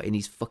car in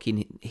his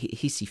fucking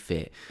hissy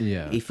fit.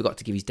 Yeah. He forgot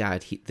to give his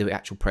dad the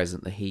actual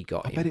present that he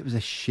got I him. bet it was a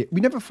shit. We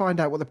never find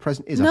out what the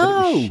present is. No.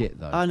 I bet it was shit,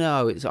 though. I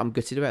know. I'm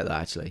gutted about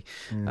that, actually.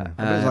 Yeah.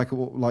 It was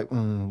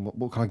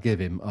what can I give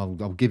him? I'll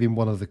give him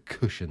one of the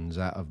cushions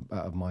out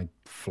of my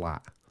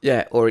flat.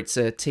 Yeah, or it's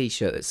a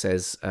T-shirt that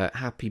says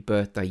 "Happy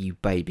birthday, you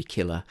baby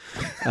killer."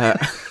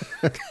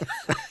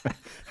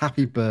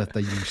 Happy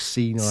birthday, you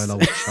senile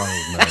old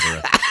child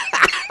murderer.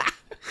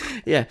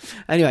 Yeah.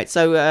 Anyway,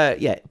 so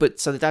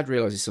so the dad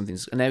realizes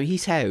something's now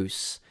his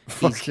house.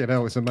 Fucking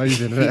hell, it's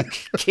amazing, isn't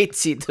it?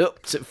 Kits it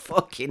up to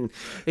fucking.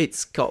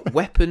 It's got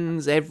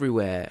weapons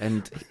everywhere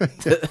and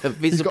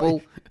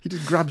visible. He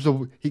just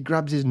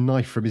grabs his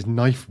knife from his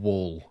knife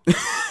wall.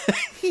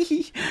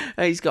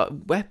 He's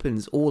got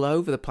weapons all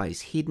over the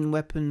place, hidden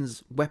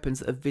weapons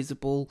that are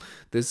visible.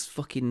 There's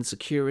fucking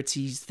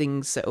security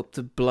things set up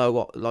to blow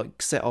up,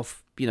 like set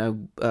off,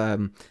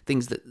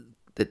 things that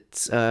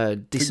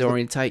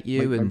disorientate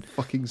you Make no and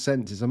fucking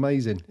sense. It's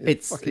amazing.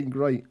 It's fucking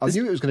great. I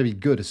knew it was going to be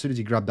good as soon as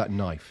he grabbed that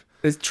knife.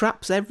 There's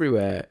traps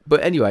everywhere.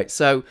 But anyway,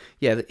 so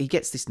yeah, he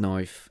gets this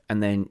knife,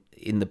 and then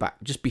in the back,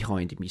 just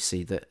behind him, you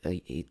see that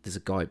there's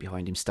a guy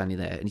behind him standing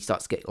there, and he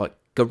starts to get like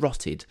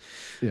garroted.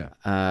 Yeah.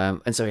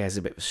 And so he has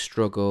a bit of a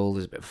struggle.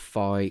 There's a bit of a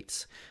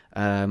fight,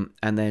 and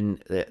then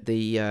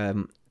he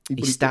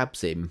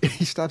stabs him.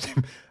 He stabs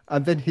him,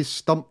 and then his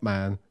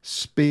stuntman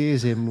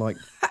spears him like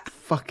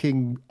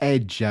fucking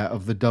Edge out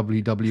of the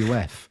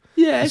WWF.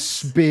 Yes.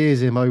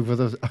 Spears him over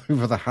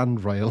the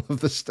handrail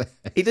of the stairs.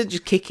 He doesn't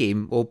just kick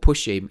him or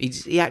push him.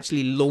 He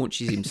actually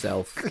launches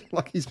himself.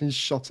 Like he's been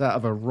shot out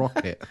of a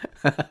rocket.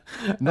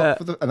 And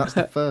that's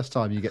the first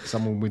time you get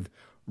someone with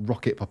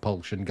rocket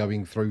propulsion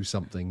going through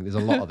something. There's a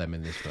lot of them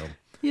in this film.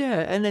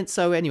 Yeah, and then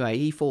so anyway,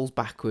 he falls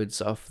backwards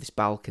off this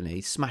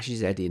balcony, smashes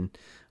his head in,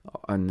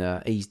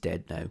 and he's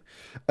dead now.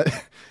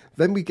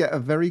 Then we get a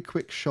very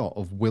quick shot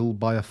of Will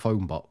by a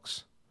phone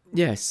box.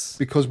 Yes.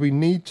 Because we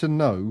need to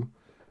know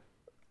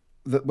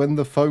that when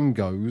the phone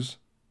goes,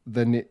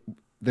 then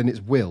it's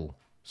Will.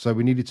 So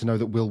we needed to know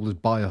that Will was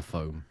by a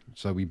phone.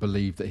 So we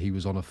believed that he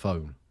was on a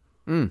phone.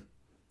 Didn't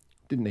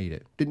need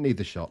it. Didn't need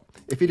the shot.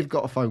 If he'd have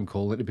got a phone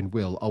call, it'd have been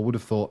Will. I would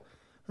have thought,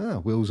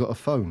 Will's got a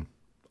phone.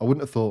 I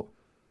wouldn't have thought,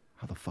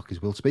 how the fuck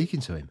is Will speaking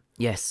to him?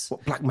 Yes.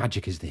 What black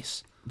magic is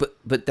this?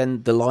 But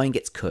then the line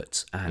gets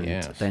cut, and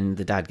Yes. then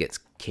the dad gets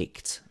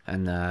kicked,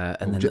 and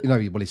then His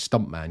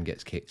stuntman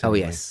gets kicked. Oh,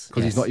 anyway, yes,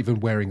 because yes. he's not even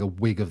wearing a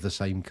wig of the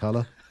same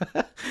colour.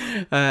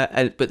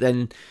 but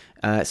then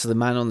so the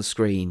man on the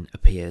screen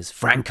appears,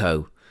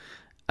 Franco,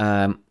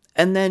 and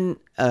then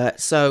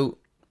so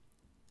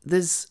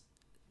there's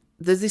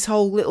this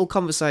whole little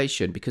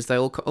conversation because they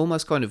all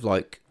almost kind of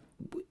like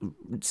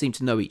seem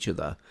to know each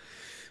other.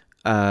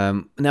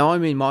 Now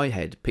I'm in my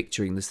head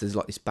picturing this. There's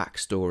like this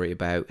backstory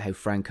about how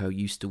Franco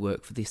used to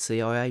work for the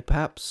CIA,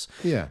 perhaps.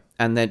 Yeah.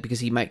 And then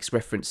because he makes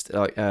reference to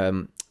like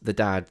the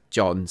dad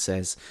John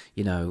says,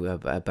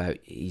 about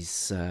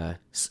his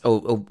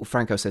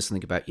Franco says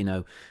something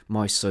about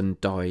my son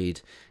died,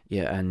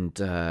 and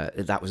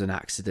that was an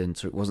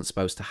accident or it wasn't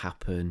supposed to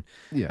happen.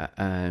 Yeah.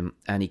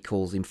 And he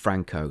calls him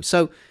Franco,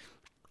 so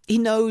he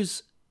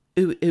knows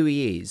who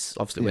he is.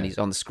 Obviously, when he's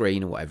on the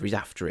screen or whatever, he's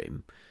after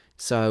him.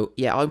 So,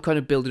 yeah, I'm kind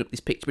of building up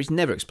this picture, but it's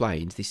never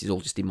explained. This is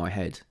all just in my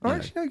head.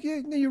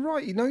 Actually, no, you're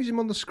right. He knows him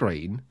on the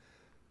screen.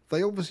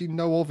 They obviously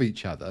know of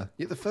each other.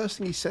 Yet the first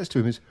thing he says to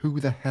him is, "Who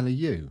the hell are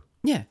you?"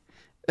 Yeah.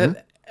 Or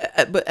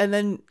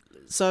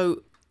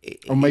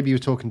maybe he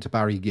was talking to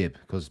Barry Gibb,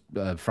 because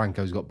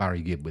Franco's got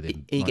Barry Gibb with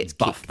him. He gets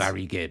buff kicked.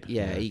 Barry Gibb.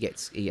 Yeah, he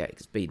gets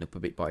beaten up a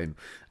bit by him.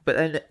 But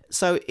then,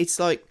 so it's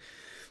like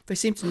they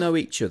seem to know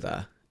each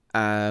other.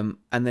 And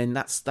then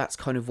that's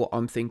kind of what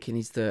I'm thinking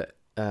is that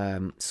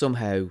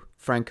somehow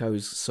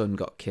Franco's son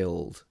got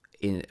killed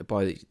in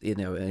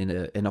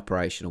an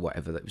operation or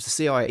whatever. That was the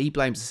CIA. He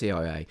blames the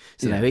CIA,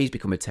 so now he's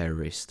become a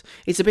terrorist.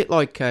 It's a bit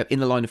like In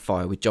the Line of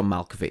Fire with John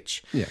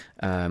Malkovich. Yeah,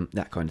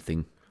 that kind of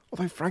thing.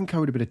 Although Franco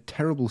would have been a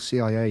terrible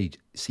CIA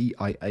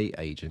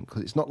agent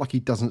because it's not like he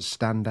doesn't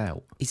stand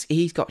out.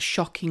 He's got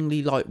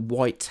shockingly like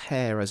white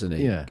hair, hasn't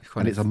he? Yeah,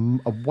 and it's a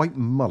white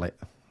mullet.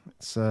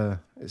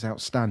 It's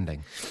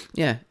outstanding.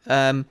 Yeah.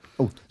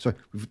 Sorry.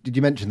 Did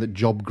you mention that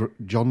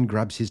John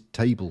grabs his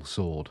table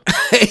sword?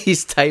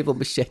 His table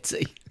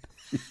machete.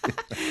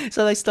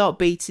 So they start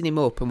beating him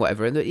up and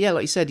whatever. And yeah,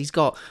 like you said, he's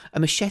got a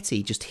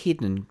machete just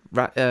hidden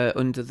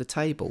under the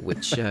table,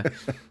 which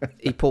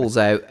he pulls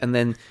out. And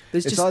then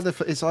it's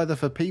either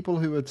for people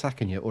who are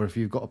attacking you, or if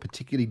you've got a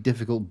particularly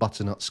difficult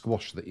butternut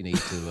squash that you need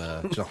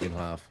to chop in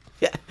half.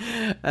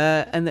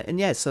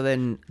 Yeah. So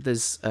then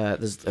there's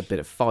a bit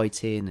of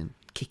fighting and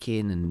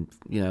kicking and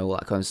all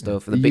that kind of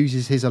stuff. And he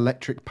uses his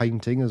electric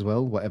painting as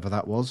well, whatever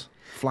that was.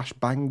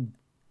 Flashbang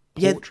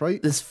portrait. Yeah,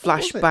 there's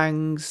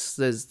flashbangs.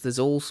 There's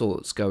all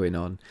sorts going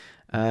on.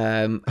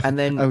 And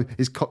then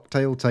his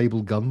cocktail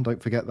table gun.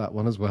 Don't forget that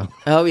one as well.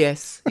 Oh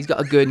yes, he's got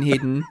a gun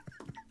hidden.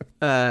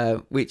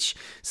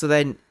 So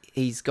then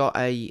he's got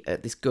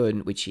this gun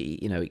which he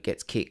it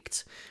gets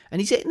kicked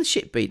and he's getting the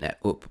shit beaten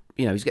up.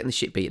 He's getting the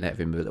shit beaten out of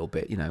him a little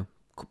bit.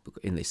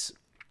 In this.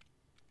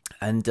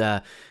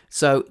 And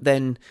so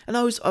then, and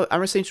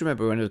I seem to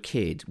remember when I was a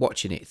kid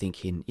watching it,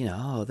 thinking,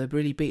 they're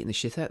really beating the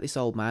shit out of this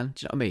old man.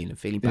 Do you know what I mean? And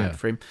feeling bad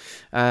for him.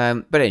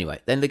 But anyway,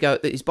 then they go.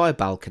 He's by a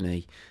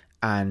balcony,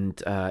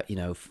 and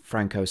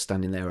Franco's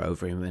standing there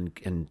over him,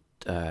 and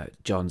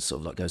John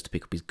sort of like goes to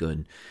pick up his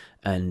gun,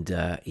 and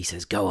he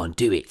says, "Go on,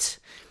 do it."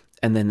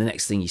 And then the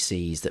next thing you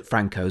see is that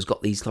Franco's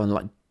got these kind of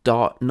like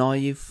dart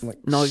knife,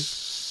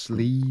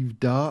 sleeve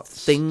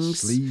darts things,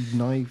 sleeve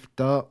knife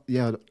dart.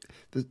 Yeah,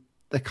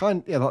 they're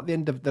kind. Yeah, like the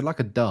end of they're like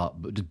a dart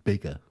but just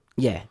bigger.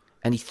 Yeah,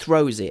 and he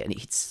throws it and it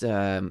hits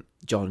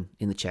John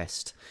in the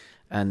chest,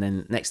 and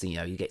then next thing you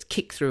know, he gets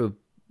kicked through a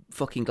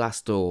fucking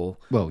glass door.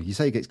 Well, you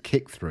say he gets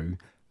kicked through.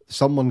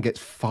 Someone gets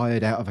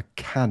fired out of a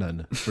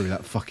cannon through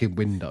that fucking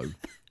window.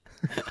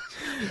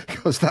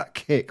 Because that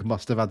kick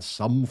must have had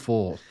some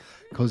force.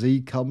 Because he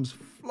comes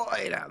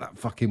flying out that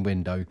fucking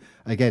window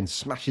again,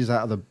 smashes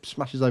over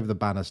the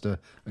banister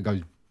and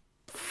goes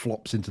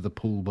flops into the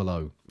pool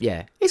below.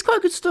 Yeah, it's quite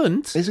a good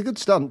stunt. It's a good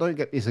stunt.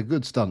 It's a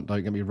good stunt.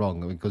 Don't get me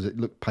wrong, because it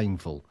looked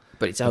painful.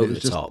 But it's over the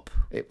top.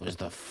 It was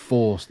the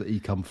force that he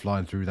come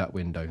flying through that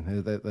window.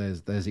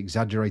 There's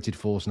exaggerated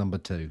force number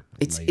 2.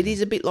 It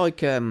is a bit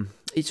like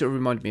it sort of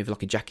reminded me of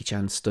like a Jackie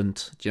Chan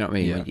stunt. Do you know what I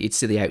mean? Yeah. You'd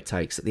see the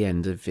outtakes at the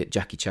end of it,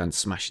 Jackie Chan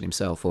smashing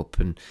himself up,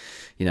 and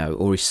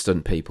or his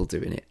stunt people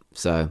doing it.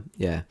 So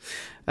yeah.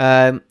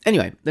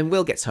 Anyway, then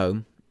Will gets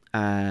home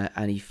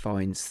and he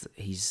finds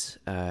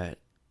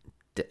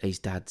that his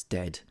dad's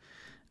dead,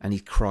 and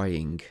he's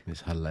crying.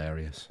 It's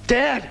hilarious.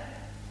 Dad!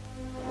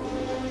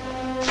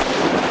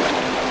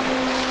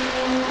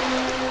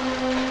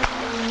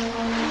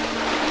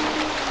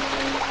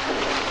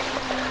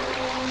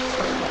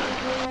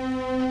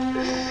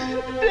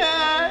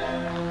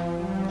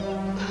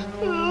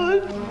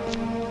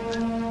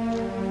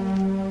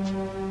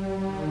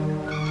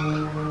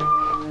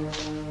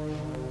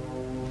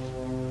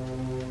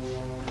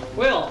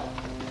 Will,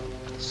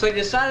 so you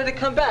decided to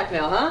come back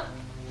now, huh?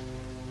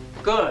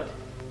 Good.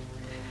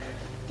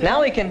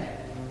 Now we can...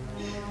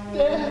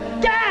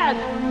 Dad!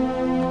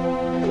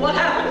 What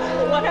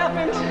happened? What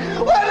happened?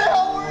 Where the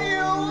hell were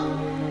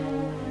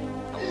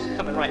you?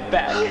 Coming right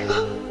back. He's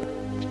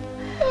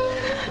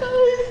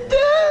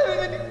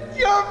dead! It's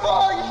your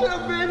fault! You should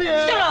have been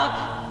here! Shut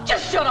up!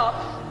 Just shut up!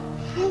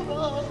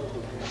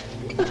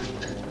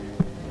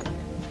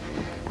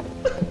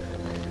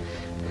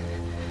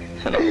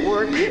 That'll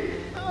work.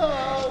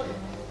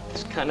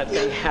 This kind of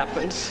thing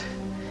happens.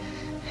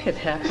 It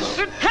happens.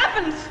 It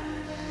happens!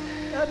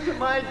 That's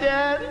my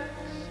dad.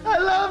 I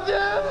loved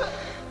him.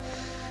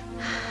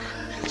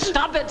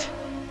 Stop it!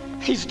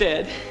 He's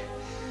dead.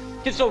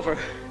 It's over.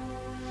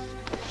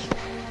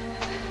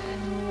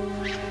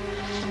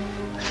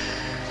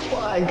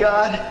 My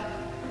God.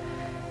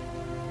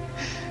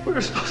 We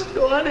were supposed to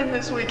go hunting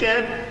this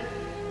weekend.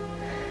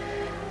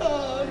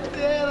 Oh,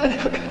 Dad, I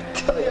never got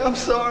to tell you I'm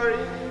sorry.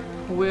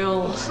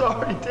 Will, I'm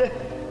sorry, Dad.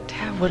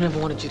 Dad wouldn't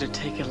have wanted you to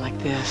take it like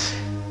this.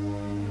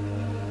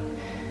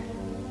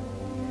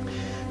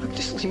 Look,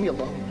 just leave me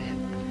alone, man.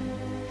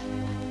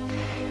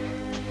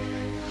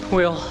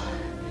 Will,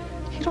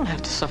 you don't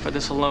have to suffer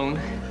this alone.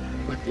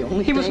 Look, the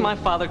only He was thing- my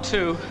father,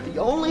 too.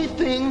 The only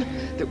thing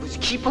that was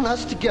keeping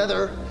us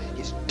together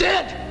is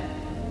dead.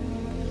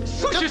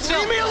 Suit Just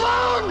yourself. leave me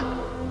alone.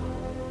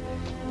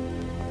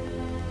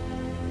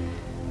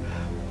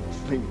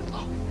 Leave me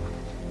alone.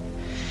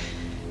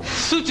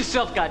 Suit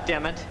yourself,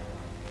 goddammit.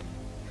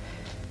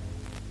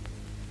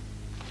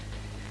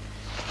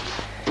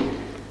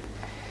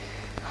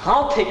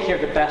 I'll take care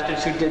of the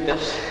bastards who did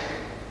this.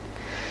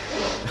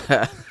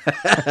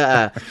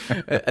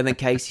 And then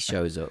Casey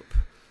shows up.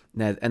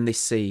 Now, and this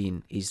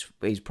scene is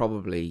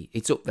probably,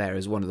 it's up there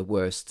as one of the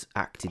worst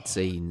acted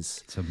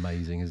scenes, It's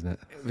amazing, isn't it?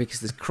 because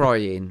there's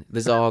crying,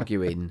 there's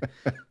arguing,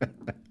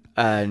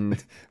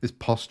 and This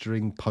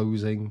posturing,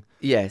 posing.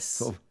 yes,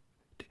 Sort of,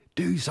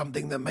 do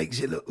something that makes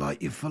it look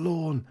like you're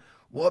forlorn.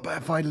 What about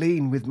if I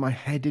lean with my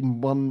head in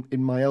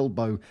my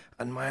elbow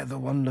and my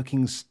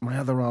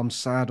other arm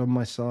sad on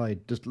my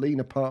side? Just lean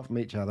apart from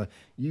each other.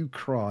 You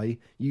cry.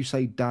 You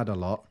say "Dad" a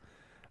lot.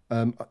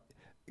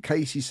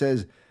 Casey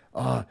says,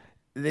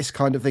 this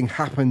kind of thing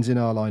happens in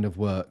our line of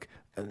work.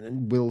 And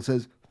then Will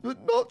says, but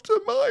not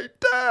to my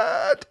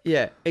dad.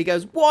 yeah, he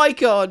goes, "Why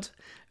God?"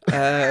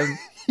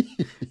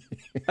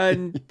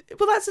 And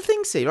well, that's the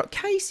thing. See, like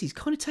Casey's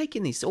kind of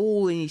taking this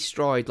all in his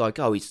stride. Like,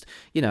 oh,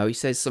 he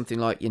says something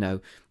like,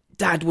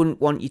 Dad wouldn't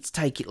want you to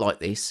take it like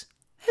this.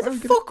 How the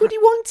fuck would he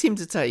want him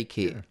to take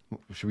it?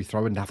 Should we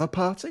throw another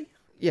party?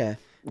 Yeah.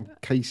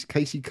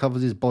 Casey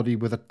covers his body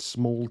with a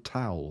small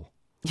towel.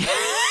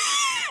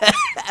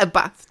 A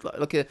bath,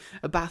 like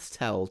a bath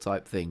towel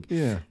type thing.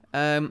 Yeah.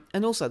 And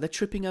also, they're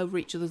tripping over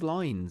each other's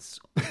lines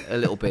a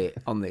little bit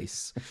on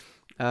this.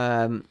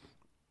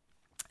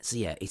 So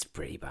yeah, it's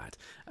pretty bad.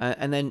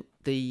 And then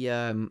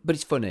but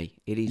it's funny.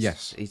 It is.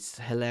 Yes. It's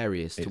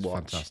hilarious to It's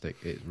watch. fantastic.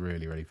 It's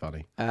really, really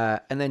funny.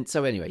 And then,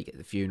 so anyway, you get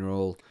the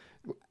funeral.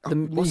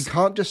 You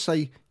can't just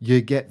say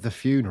you get the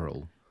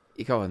funeral.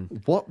 You go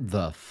on. What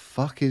the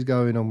fuck is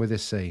going on with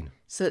this scene?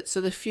 So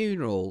the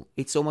funeral,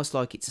 it's almost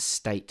like it's a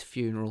state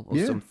funeral or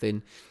Yeah.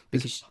 something.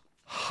 Because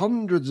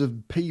Hundreds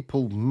of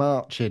people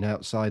marching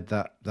outside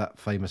that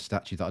famous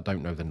statue that I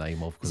don't know the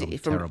name of because is I'm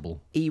it from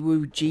terrible.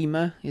 Iwo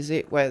Jima, is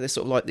it? Where they're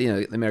sort of like,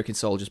 the American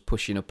soldiers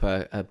pushing up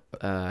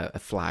a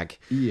flag.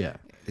 Yeah.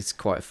 It's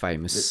quite a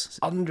famous.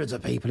 Hundreds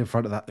of people in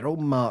front of that. They're all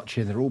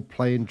marching. They're all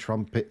playing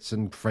trumpets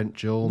and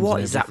French horns. What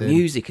and is that everything.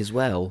 music as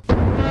well?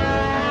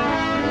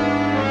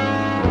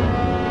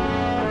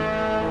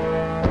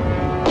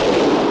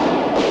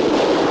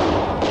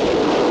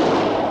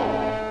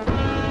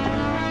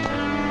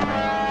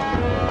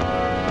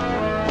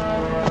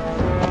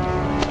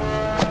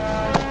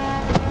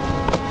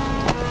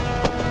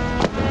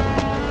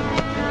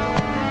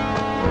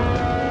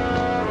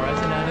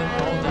 Rising Adam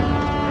all down.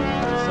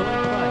 So in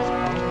Christ,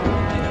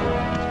 all made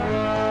alive.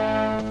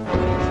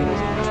 When the king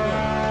is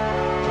overthrown,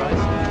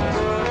 Christ will thus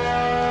rule.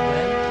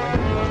 Then,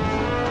 when he comes,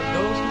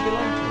 those who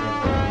belong to him.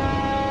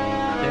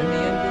 Then the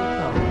end will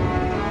come,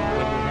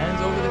 when he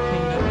hands over the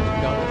kingdom to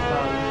God the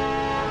Father,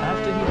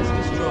 after he has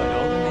destroyed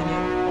all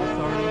dominion,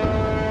 authority, and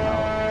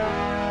power.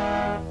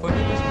 For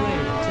he must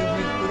reign until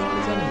he has put all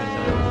his enemies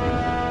under his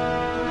feet.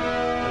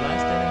 The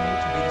last enemy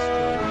to be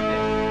destroyed is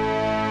death.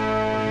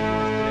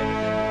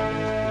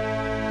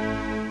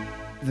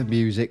 The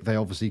music, they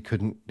obviously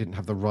didn't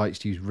have the rights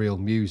to use real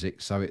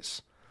music, so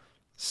it's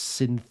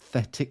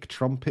synthetic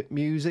trumpet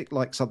music,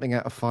 like something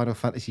out of Final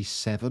Fantasy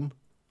VII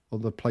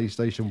on the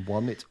PlayStation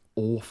 1. It's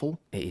awful.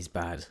 It is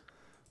bad.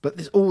 But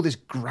there's all this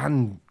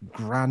grand,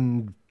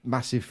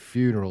 massive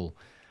funeral,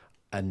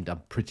 and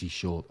I'm pretty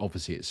sure,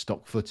 obviously, it's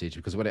stock footage,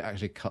 because when it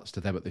actually cuts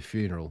to them at the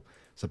funeral,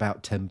 it's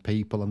about 10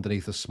 people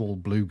underneath a small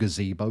blue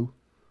gazebo.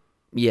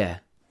 Yeah,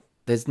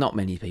 there's not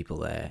many people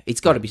there.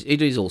 It's got to be.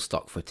 It is all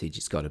stock footage.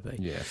 It's got to be.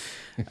 Yeah.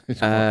 It's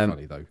quite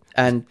funny, though.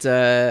 And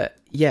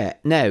yeah,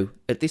 now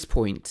at this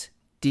point,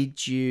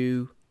 did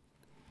you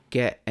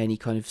get any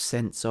kind of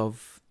sense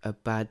of a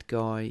bad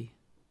guy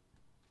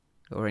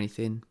or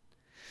anything?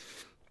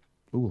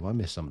 Oh, I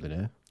missed something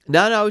here.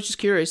 No, I was just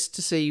curious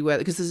to see where,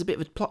 because there's a bit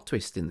of a plot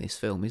twist in this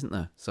film, isn't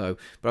there? So,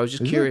 but I was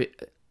just Is curious.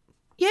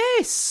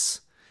 Yes,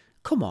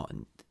 come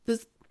on.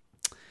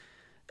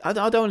 I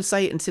don't want to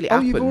say it until it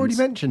happens. You've already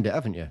mentioned it,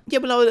 haven't you? Yeah,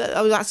 but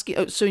I was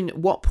asking. So, at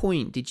what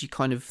point did you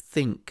kind of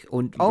think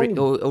or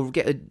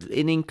get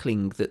an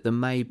inkling that there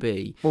may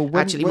be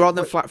actually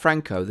rather than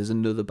Franco, there's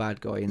another bad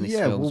guy in this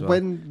film? Yeah,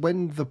 well,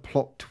 when the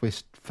plot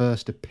twist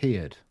first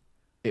appeared,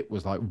 it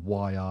was like,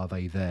 why are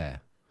they there?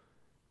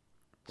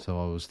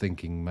 So I was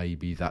thinking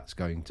maybe that's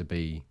going to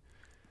be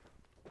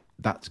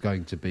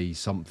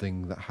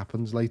something that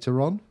happens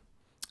later on.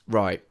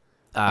 Right.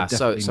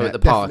 So Definitely at the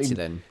party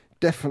then.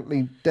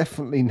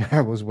 Definitely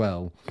now as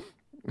well.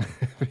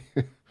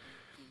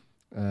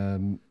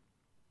 Hold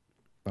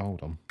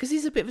on. Because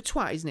he's a bit of a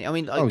twat, isn't he? I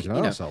mean, like, he's an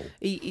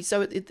arsehole.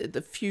 So at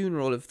the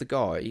funeral of the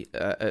guy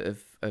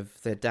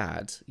of their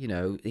dad,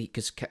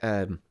 because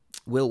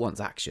Will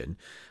wants action,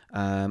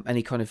 and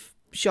he kind of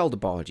shoulder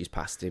barges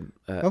past him.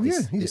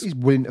 He's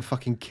willing to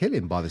fucking kill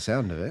him by the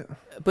sound of it.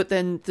 But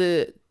then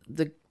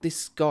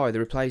this guy, the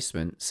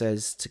replacement,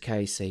 says to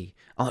Casey,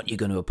 "Aren't you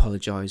going to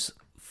apologise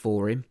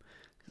for him?"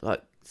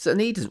 Like, so,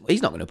 and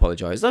he's not going to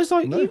apologise. It's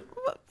like,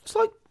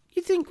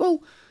 you think,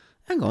 well,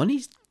 hang on,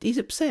 he's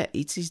upset.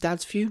 It's his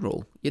dad's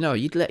funeral.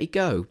 You'd let it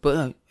go.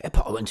 But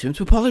I went to him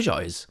to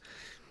apologise.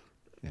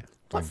 Yeah,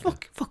 like,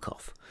 fuck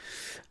off.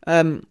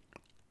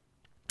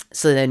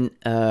 So then,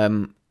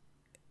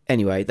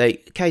 anyway,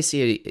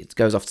 Casey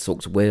goes off to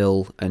talk to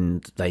Will,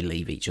 and they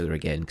leave each other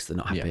again because they're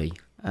not happy.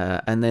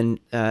 Yeah. And then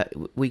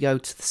we go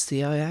to the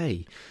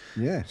CIA.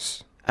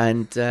 Yes.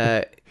 And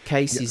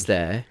Casey's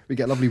there. We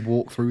get a lovely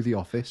walk through the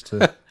office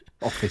to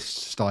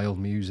office-style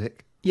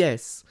music.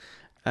 Yes.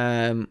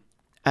 And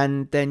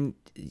then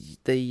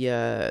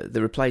the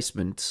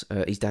replacement,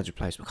 his dad's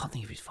replacement, I can't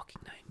think of his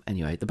fucking name.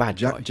 Anyway, the bad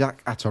guy.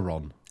 Jack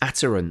Ataron.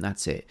 Ataron,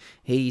 that's it.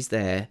 He's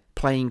there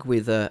playing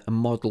with a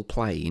model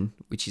plane,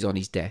 which is on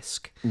his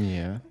desk.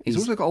 Yeah. He's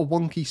also got a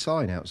wonky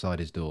sign outside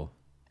his door.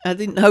 I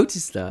didn't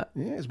notice that.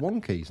 Yeah, it's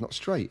wonky. It's not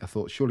straight. I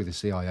thought surely the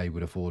CIA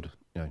would afford,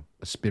 a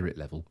spirit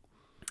level.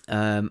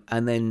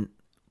 And then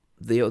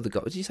the other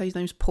guy, did you say his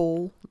name's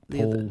Paul?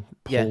 Paul,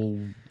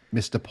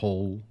 Mr.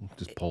 Paul,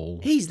 just Paul.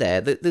 He's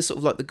there, the sort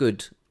of like the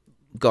good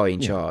guy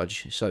in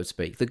charge, so to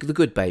speak, the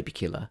good baby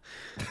killer.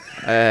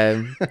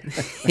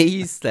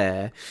 He's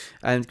there,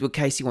 and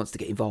Casey wants to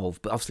get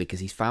involved, but obviously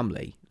because he's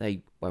family,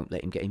 they won't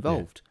let him get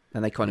involved. Yeah.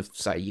 And they kind of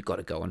say, you've got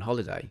to go on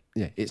holiday.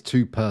 Yeah, it's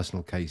too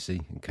personal,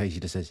 Casey. And Casey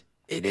just says,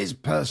 it is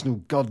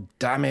personal, god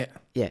damn it.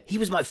 Yeah, he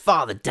was my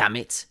father, damn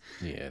it.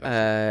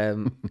 Yeah.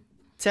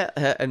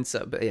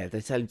 But yeah, they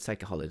tell him to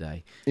take a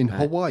holiday in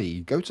Hawaii.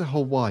 Go to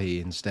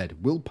Hawaii instead.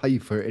 We'll pay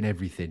for it and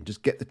everything.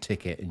 Just get the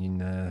ticket,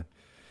 and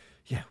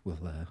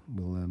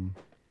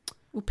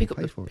we'll pick up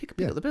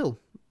the bill.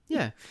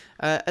 Yeah,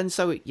 and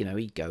so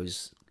he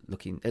goes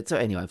looking. So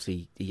anyway,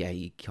 obviously,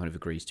 he kind of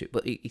agrees to it,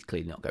 but he's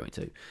clearly not going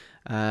to.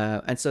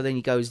 And so then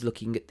he goes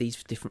looking at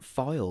these different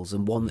files,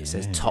 and one that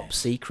says top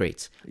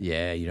secret.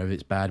 Yeah,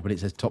 it's bad when it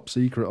says top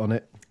secret on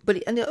it.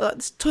 But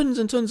there's tons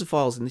and tons of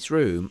files in this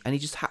room, and he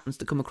just happens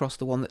to come across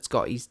the one that's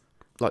got his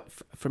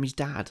from his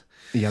dad.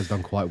 He has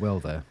done quite well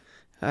there.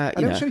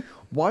 Actually,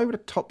 why would a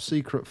top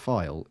secret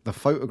file? The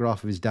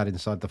photograph of his dad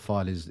inside the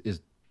file is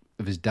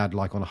of his dad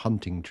like on a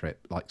hunting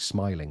trip, like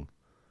smiling.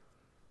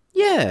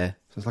 Yeah.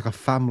 So it's like a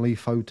family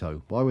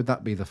photo. Why would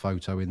that be the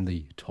photo in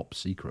the top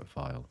secret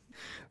file?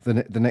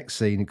 The next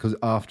scene, because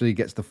after he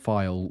gets the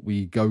file,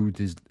 we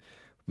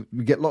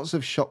get lots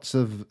of shots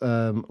of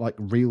like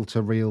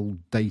reel-to-reel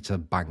data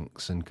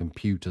banks and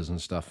computers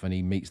and stuff, and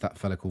he meets that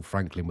fella called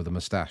Franklin with a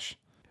moustache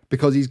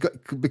because he's got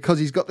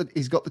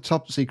the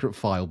top secret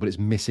file, but it's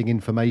missing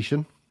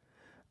information,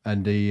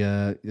 and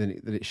then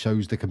it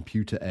shows the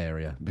computer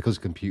area because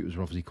computers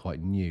are obviously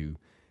quite new.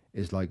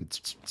 It's like all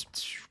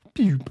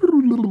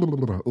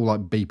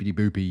like beepity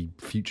boopy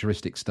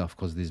futuristic stuff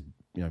because there's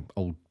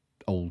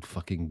old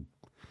fucking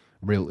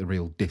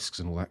reel-to-reel discs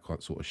and all that kind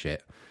of sort of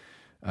shit.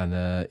 And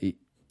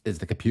there's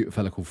the computer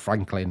fella called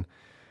Franklin,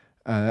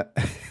 and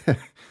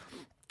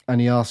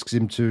he asks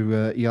him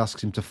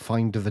to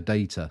find the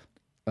data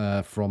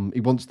from. He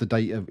wants the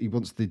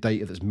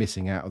data that's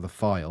missing out of the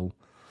file,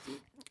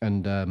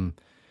 and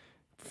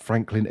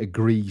Franklin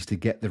agrees to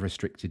get the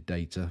restricted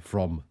data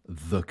from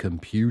the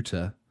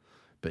computer,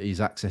 but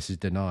his access is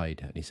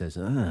denied, and he says,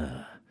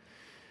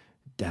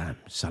 damn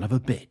son of a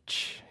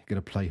bitch,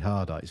 gonna play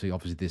hard. So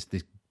obviously this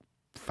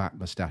fat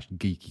moustache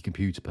geeky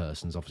computer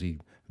person's obviously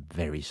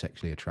very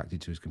sexually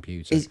attracted to his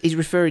computer. He's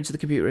referring to the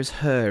computer as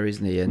her,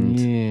 isn't he? And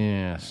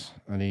yes,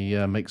 and he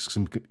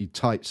he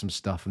types some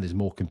stuff, and there's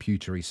more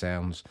computery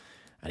sounds,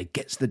 and he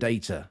gets the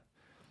data.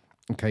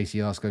 In case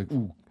he asks,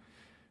 ooh.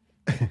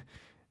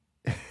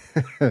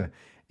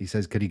 He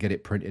says, "Could he get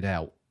it printed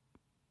out?"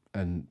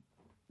 And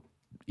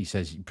he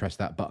says, "You press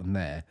that button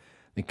there."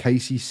 In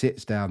case he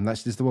sits down,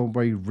 that's just the one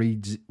where he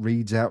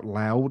reads out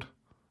loud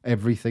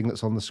everything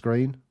that's on the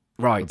screen.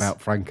 Right. About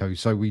Franco,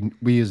 so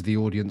we as the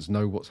audience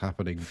know what's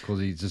happening because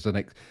he's just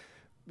a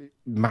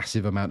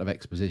massive amount of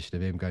exposition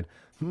of him going,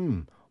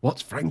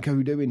 what's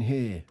Franco doing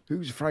here?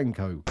 Who's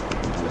Franco?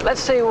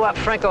 Let's see what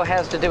Franco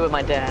has to do with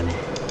my dad.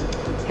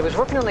 He was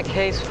working on the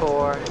case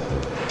for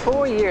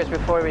 4 years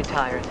before he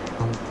retired.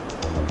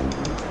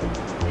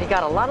 He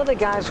got a lot of the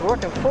guys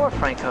working for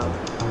Franco,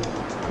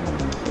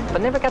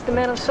 but never got the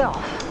man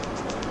himself.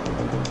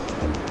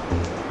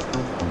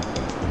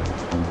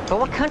 But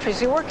what country is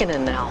he working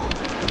in now?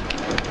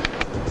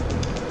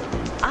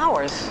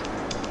 Ours.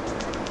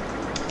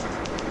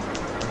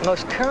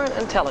 Most current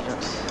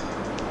intelligence.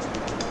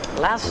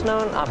 Last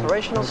known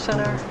operational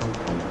center,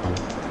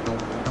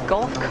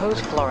 Gulf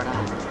Coast, Florida.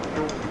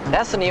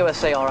 That's in the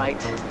USA, all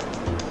right.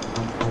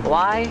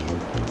 Why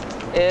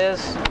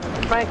is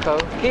Franco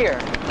here?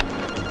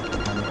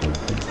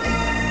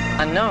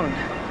 Unknown.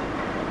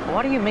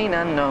 What do you mean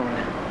unknown?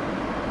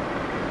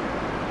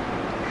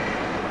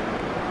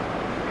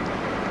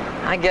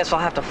 I guess I'll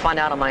have to find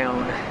out on my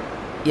own.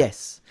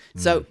 yes.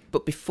 So,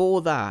 but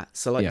before that,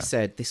 so like Yeah. you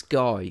said, this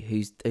guy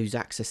who's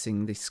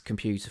accessing this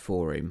computer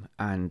for him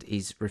and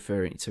is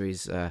referring to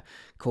his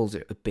calls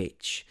it a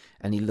bitch,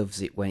 and he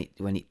loves it when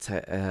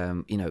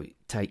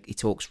he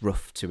talks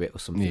rough to it or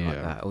something like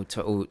Yeah. that,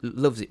 or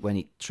loves it when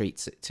it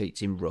treats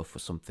him rough or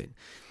something,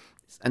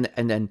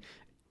 and then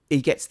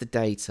he gets the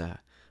data,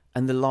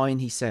 and the line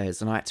he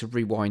says, and I had to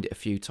rewind it a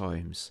few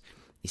times.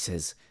 He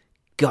says,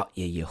 "Got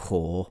you, you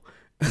whore."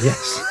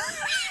 Yes.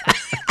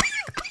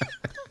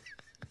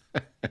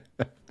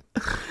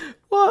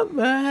 What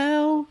the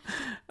hell?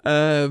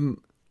 I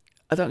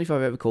don't know if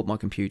I've ever called my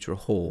computer a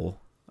whore.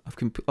 I've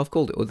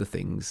called it other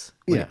things.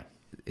 when Yeah.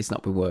 it's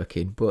not been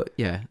working, but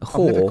yeah, a I've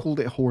never whore. called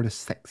it a whore in a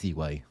sexy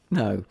way.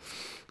 No.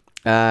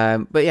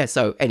 But yeah,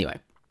 so anyway.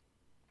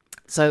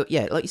 So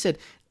yeah, like you said,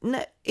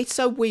 it's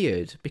so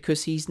weird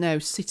because he's now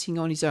sitting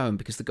on his own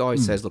because the guy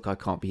says, look, I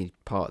can't be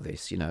part of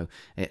this, and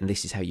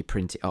this is how you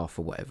print it off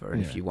or whatever,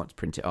 and if you want to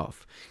print it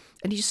off.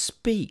 And he just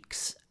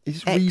speaks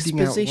He's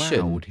reading out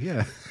exposition. loud,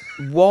 yeah.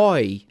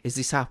 Why has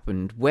this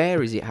happened?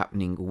 Where is it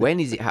happening? When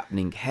is it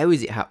happening? How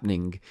is it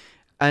happening?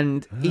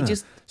 And he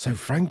just... So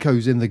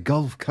Franco's in the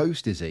Gulf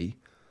Coast, is he?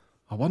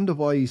 I wonder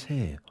why he's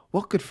here.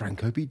 What could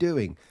Franco be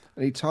doing?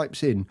 And he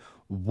types in,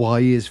 why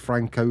is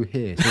Franco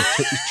here?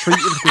 So he's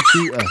treating the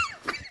computer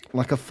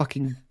like a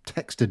fucking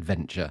text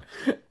adventure.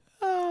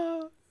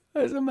 Oh,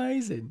 that's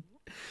amazing.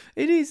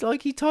 It is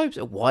like he types,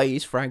 why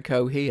is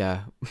Franco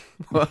here?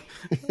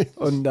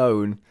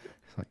 Unknown.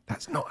 It's like,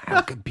 that's not how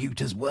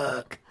computers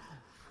work.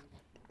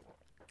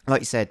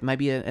 Like you said,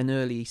 maybe an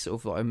early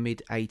sort of like a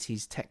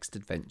mid-80s text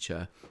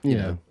adventure. You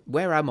know,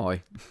 where am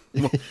I?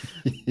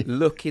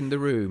 Look in the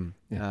room.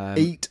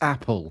 Eat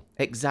apple.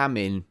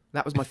 Examine.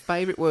 That was my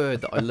favourite word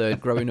that I learned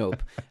growing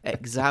up.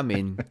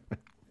 Examine.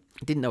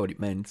 Didn't know what it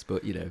meant,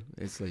 but,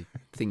 it's like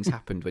things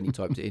happened when you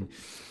typed it in.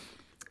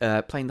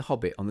 Playing The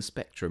Hobbit on the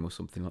Spectrum or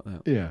something like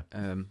that. Yeah.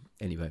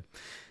 Anyway.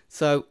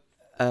 So,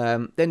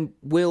 then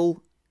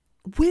Will,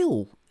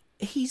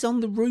 he's on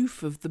the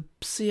roof of the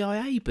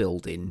CIA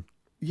building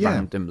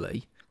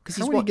randomly.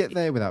 How would he get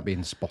there without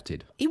being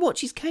spotted? He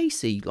watches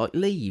Casey,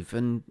 leave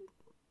and...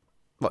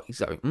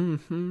 he's like,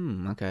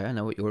 okay, I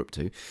know what you're up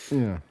to.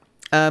 Yeah.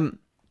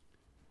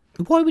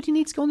 Why would he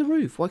need to go on the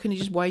roof? Why couldn't he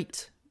just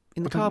wait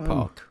in the car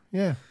park?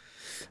 Yeah.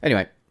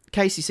 Anyway,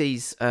 Casey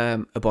sees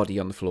a body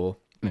on the floor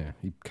Yeah,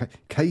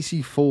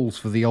 Casey falls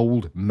for the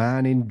old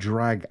man in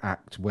drag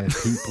act where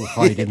people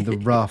hide in the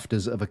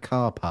rafters of a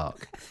car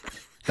park.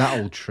 That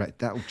old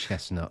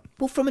chestnut.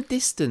 Well, from a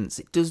distance,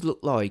 it does look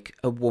like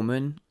a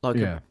woman, like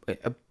a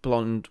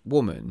blonde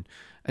woman,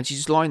 and she's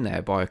just lying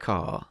there by a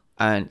car.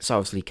 And so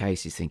obviously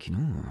Casey's thinking,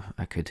 oh,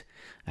 I could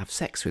have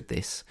sex with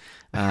this.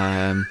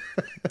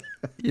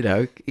 You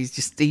know,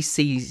 he's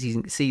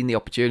seeing the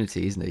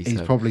opportunity, isn't he?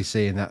 He's probably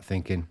seeing that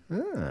thinking,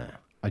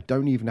 I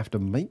don't even have to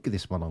make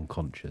this one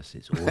unconscious.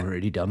 It's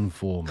already done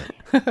for me.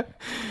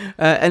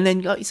 And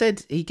then, like you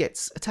said, he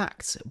gets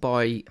attacked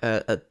by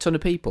a ton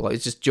of people. Like,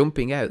 he's just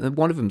jumping out. And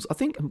I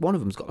think one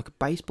of them's got like a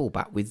baseball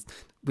bat with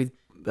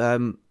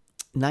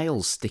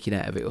nails sticking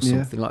out of it or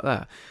something like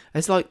that.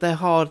 It's like they're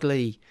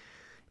hardly,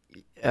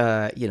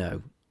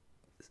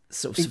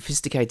 sort of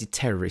sophisticated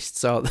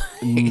terrorists, aren't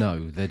they?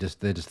 No, they're just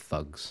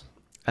thugs.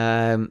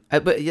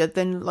 But yeah,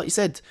 then, like you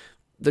said,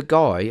 the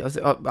guy,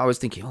 I was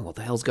thinking, oh, what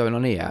the hell's going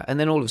on here? And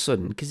then all of a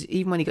sudden, because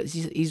even when he got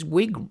his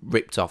wig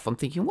ripped off, I'm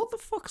thinking, what the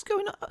fuck's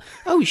going on?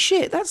 Oh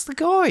shit, that's the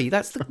guy,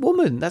 that's the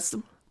woman, that's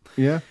the...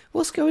 Yeah.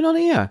 What's going on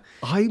here?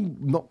 I'm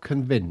not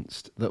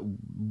convinced that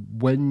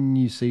when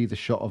you see the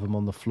shot of him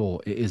on the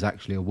floor, it is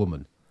actually a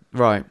woman.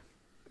 Right.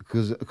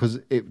 Because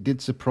it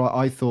did surprise...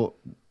 I thought,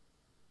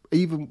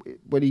 even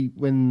when he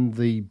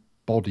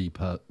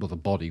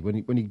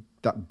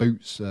that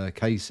boots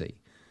Casey,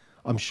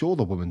 I'm sure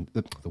the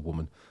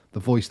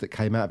voice that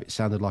came out of it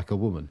sounded like a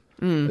woman.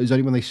 It was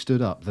only when they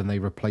stood up, then they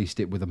replaced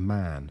it with a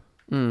man.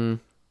 So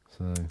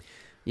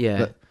yeah,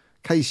 but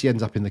Casey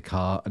ends up in the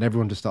car, and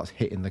everyone just starts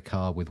hitting the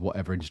car with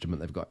whatever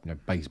instrument they've got,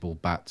 baseball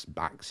bats,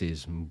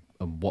 axes, and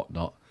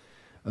whatnot.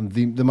 And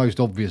the most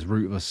obvious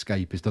route of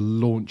escape is to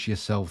launch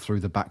yourself through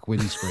the back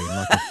windscreen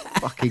like a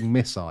fucking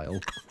missile.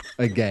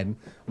 Again,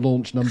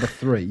 launch number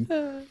 3.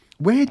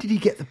 Where did he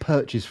get the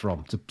purchase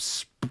from to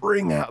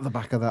spring out the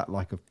back of that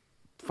like a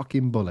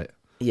fucking bullet?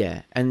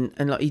 Yeah, and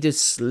like he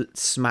does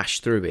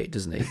smash through it,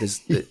 doesn't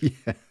he?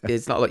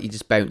 It's not like you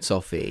just bounce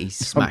off it; he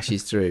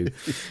smashes through.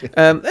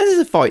 There's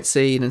a fight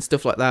scene and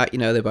stuff like that.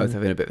 They're both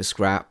having a bit of a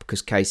scrap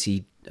because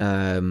Casey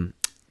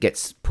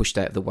gets pushed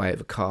out of the way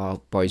of a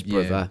car by his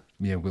brother.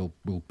 Yeah, Will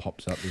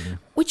pops up.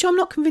 Which I'm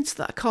not convinced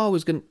that car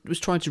was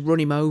trying to run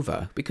him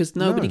over because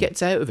nobody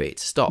gets out of it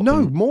to stop.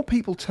 No, more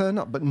people turn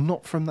up, but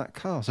not from that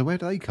car. So where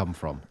do they come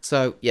from?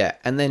 So yeah,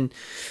 and then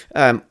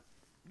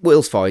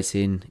Will's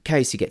fighting.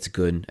 Casey gets a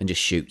gun and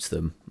just shoots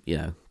them.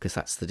 Because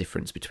that's the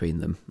difference between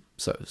them,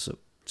 sort of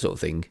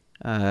thing.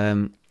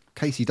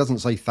 Casey doesn't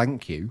say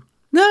thank you.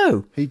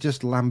 No, he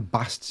just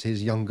lambasts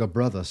his younger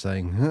brother,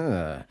 saying,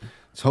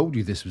 "Told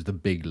you this was the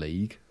big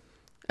league.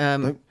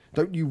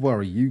 Don't you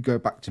worry. You go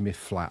back to me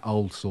flat.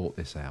 I'll sort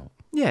this out."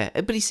 Yeah,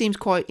 but he seems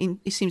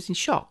he seems in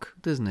shock,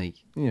 doesn't he?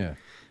 Yeah.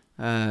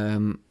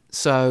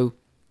 So,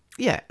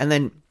 yeah, and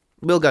then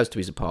Will goes to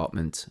his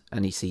apartment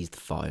and he sees the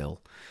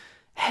file.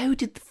 How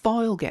did the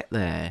file get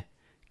there?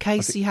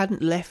 Casey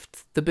hadn't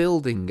left the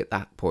building at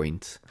that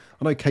point.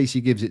 I know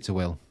Casey gives it to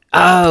Will.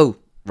 Oh,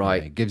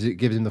 right. Yeah, gives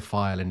him the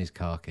file and his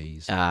car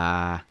keys.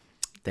 Ah,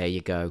 there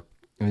you go.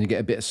 And you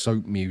get a bit of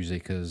soap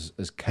music as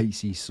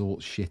Casey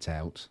sorts shit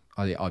out.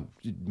 I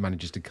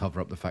manages to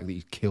cover up the fact that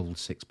he's killed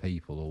 6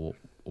 people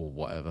or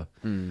whatever.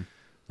 And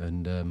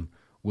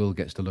Will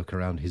gets to look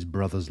around his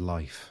brother's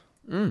life.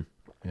 Yeah,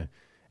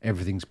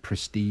 everything's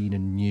pristine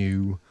and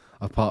new,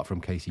 apart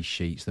from Casey's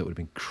sheets that would have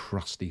been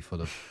crusty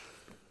full of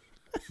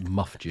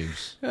muff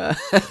juice. Yeah,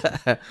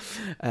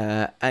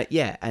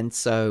 and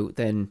so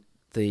then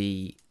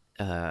the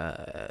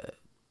whatever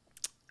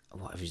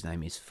his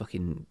name is,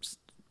 fucking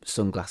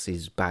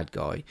sunglasses bad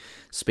guy,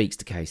 speaks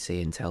to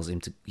Casey and tells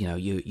him to,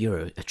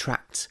 you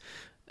attract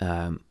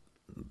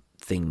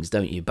things,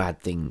 don't you? Bad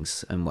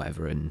things and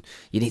whatever, and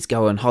you need to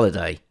go on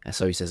holiday. And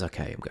so he says,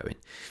 okay, I'm going.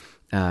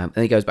 And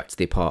he goes back to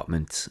the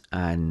apartment,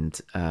 and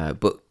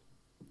but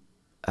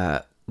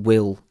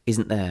Will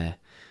isn't there.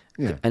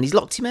 Yeah. And he's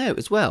locked him out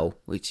as well,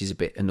 which is a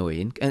bit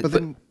annoying. But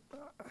then,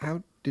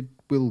 how did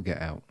Will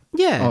get out?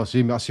 Yeah. Oh,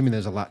 assuming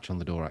there's a latch on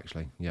the door,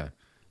 actually. Yeah.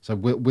 So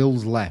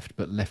Will's left,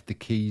 but left the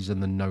keys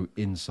and the note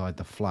inside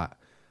the flat.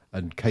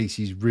 And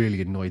Casey's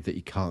really annoyed that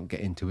he can't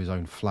get into his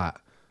own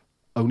flat.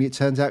 Only it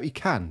turns out he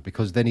can,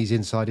 because then he's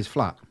inside his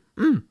flat.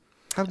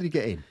 How did he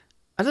get in?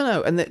 I don't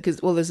know. And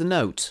there's a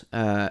note,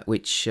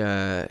 which,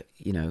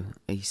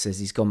 he says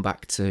he's gone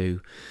back to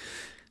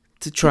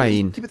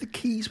train. Yeah, but the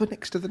keys were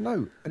next to the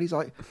note. And he's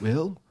like,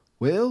 Will.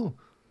 Oh,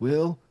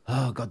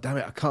 God damn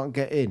it, I can't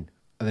get in.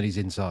 And then he's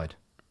inside.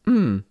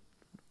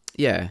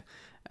 Yeah.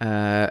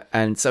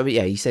 And so,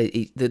 yeah, he said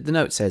the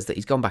note says that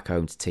he's gone back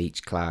home to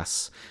teach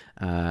class.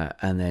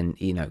 And then,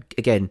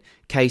 again,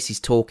 Casey's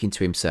talking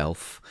to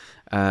himself,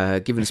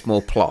 giving us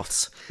more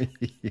plot.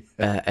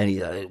 And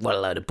he's like, what a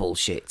load of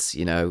bullshit,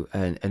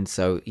 And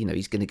so,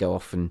 he's going to go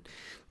off and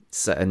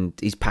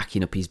he's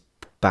packing up his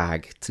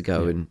bag to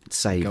go and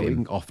save him.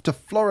 Going off to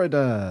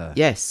Florida.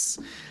 Yes.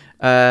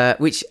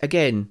 Which,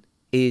 again,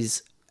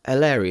 is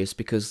hilarious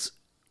because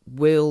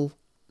Will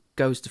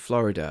goes to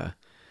Florida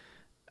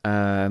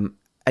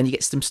and he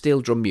gets some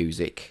steel drum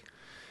music.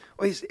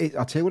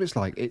 I'll tell you what it's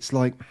like. It's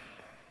like,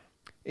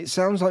 it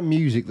sounds like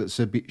music that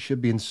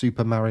should be in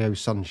Super Mario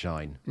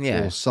Sunshine.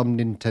 Yeah. Or some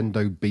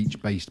Nintendo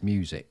Beach-based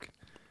music.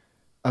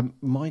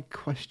 My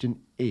question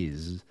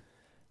is,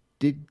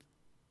 to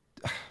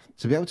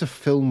be able to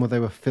film where they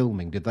were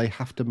filming, did they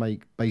have to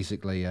make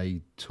basically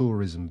a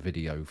tourism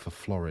video for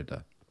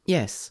Florida?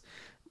 Yes.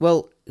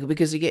 Well,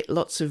 because you get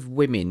lots of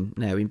women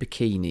now in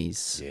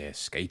bikinis. Yeah,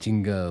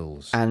 skating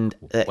girls. And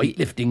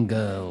weightlifting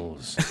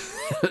girls.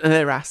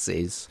 their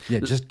asses. Yeah,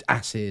 just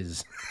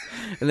asses.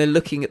 And they're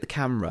looking at the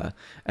camera,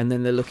 and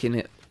then they're looking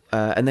at...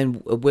 and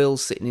then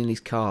Will's sitting in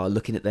his car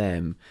looking at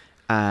them,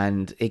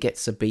 and he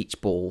gets a beach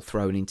ball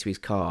thrown into his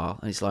car,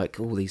 and it's like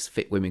all these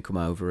fit women come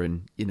over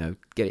and,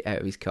 get it out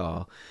of his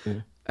car.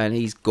 Yeah. And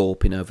he's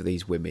gawping over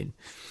these women.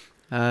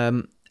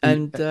 And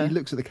he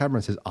looks at the camera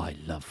and says, "I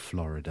love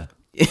Florida."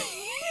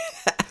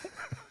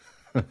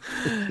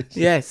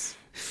 Yes.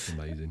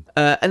 Amazing.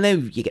 And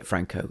then you get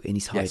Franco in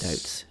his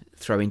hideout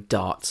throwing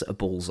darts at a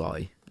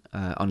bullseye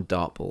on a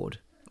dartboard.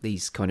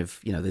 These kind of,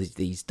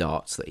 these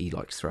darts that he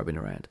likes throwing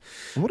around.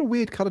 And what a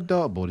weird coloured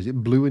dartboard. Is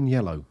it blue and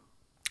yellow?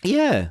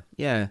 Yeah.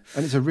 And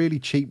it's a really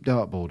cheap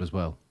dartboard as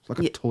well. It's like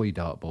a toy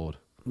dartboard.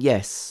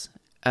 Yes.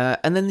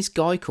 And then this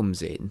guy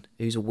comes in,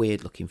 who's a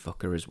weird-looking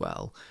fucker as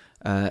well.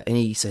 And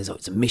he says,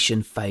 it's a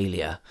mission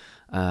failure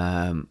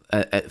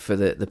for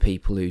the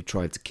people who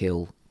tried to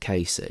kill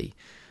Casey.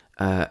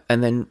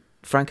 And then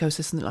Franco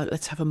says something like,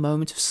 "Let's have a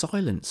moment of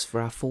silence for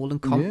our fallen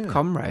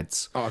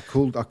comrades." Oh, I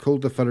called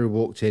the fellow who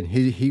walked in.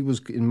 He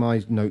was, in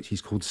my notes,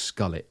 he's called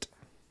Skullet.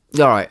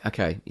 All right,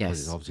 okay,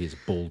 yes. Obviously, his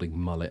balding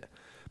mullet.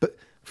 But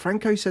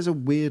Franco says a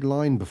weird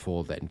line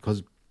before then,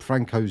 because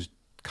Franco's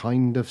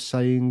kind of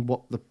saying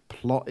what the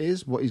plot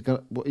is, what he's going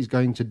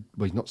to...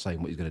 Well, he's not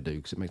saying what he's going to do,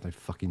 because it makes no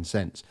fucking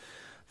sense.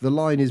 The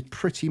line is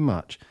pretty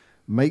much,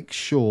 make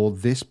sure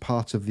this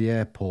part of the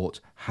airport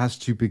has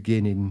to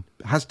begin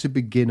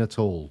at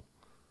all.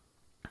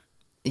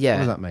 Yeah. What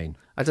does that mean?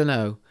 I don't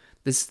know.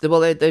 They're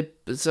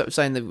sort of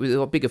saying that we've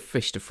got bigger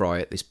fish to fry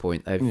at this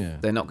point.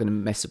 They're not going to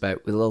mess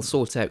about. They'll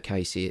sort out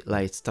Casey at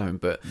later time,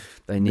 but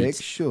they need...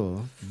 Make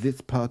sure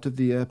this part of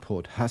the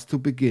airport has to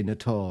begin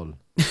at all.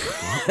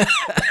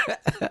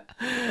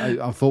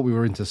 I thought we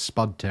were into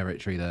Spud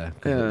territory there.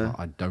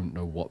 I don't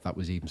know what that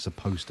was even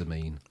supposed to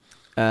mean.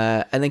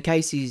 And then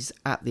Casey's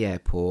at the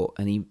airport,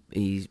 and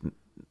he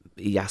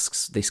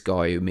asks this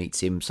guy who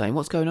meets him, saying,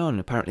 "What's going on?"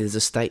 Apparently, there's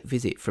a state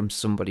visit from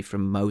somebody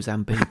from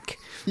Mozambique.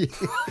 At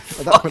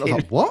that point, I was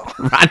like, "What?"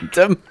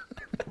 Random.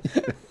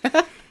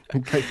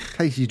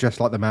 Casey's dressed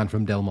like the man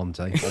from Del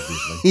Monte,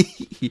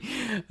 obviously.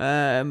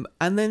 And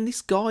then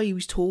this guy he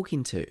was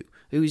talking to,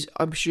 who's,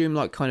 I'm assuming,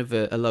 like kind of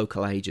a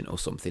local agent or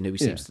something, who he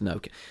seems to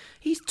know.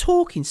 He's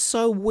talking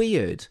so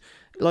weird.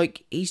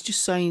 Like, he's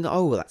just saying,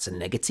 "Oh, that's a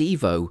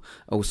negativo,"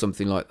 or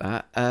something like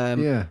that.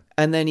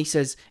 And then he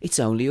says, "It's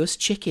only us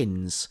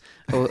chickens."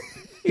 Or,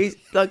 he's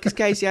like, because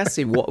Casey asks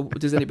him, "What,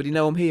 does anybody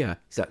know I'm here?"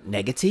 He's like,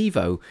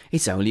 "Negativo.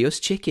 It's only us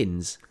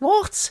chickens."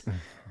 What?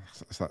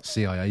 It's that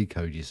CIA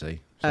code, you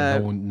see.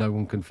 So no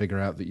one can figure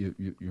out that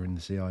you're in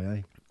the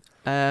CIA.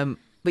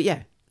 But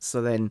yeah,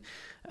 so then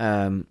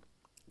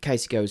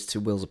Casey goes to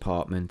Will's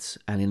apartment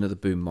and another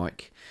boom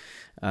mic.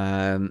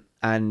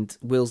 And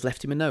Will's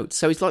left him a note.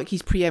 So it's like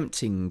he's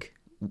preempting,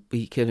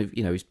 he kind of,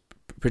 he's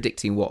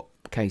predicting what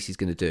Casey's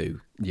going to do.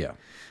 Yeah.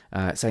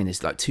 Saying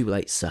it's like, "Too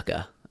late,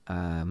 sucker."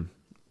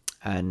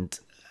 And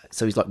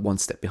so he's like one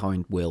step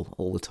behind Will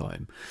all the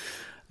time.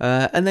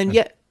 And then,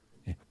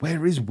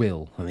 where is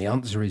Will? And the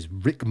answer is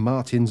Rick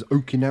Martin's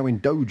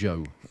Okinawan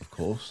dojo, of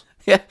course.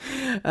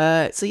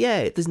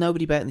 There's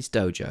nobody about in this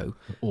dojo.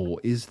 Or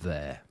is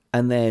there?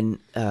 And then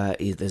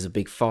there's a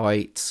big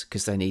fight,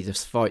 because they need a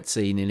fight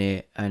scene in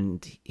it,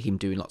 and him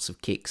doing lots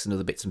of kicks and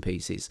other bits and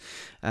pieces.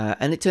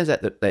 And it turns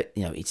out that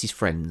it's his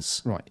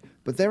friends. Right.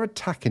 But they're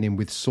attacking him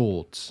with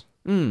swords.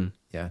 Mm.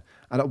 Yeah.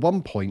 And at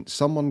one point,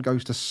 someone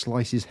goes to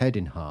slice his head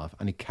in half,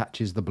 and he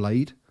catches the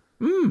blade.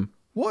 Mm.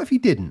 What if he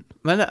didn't?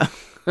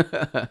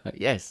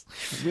 Yes.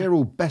 We're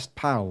all best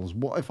pals.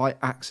 What if I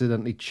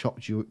accidentally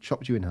chopped you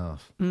in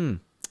half? Mm.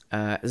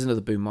 There's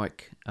another boom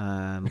mic.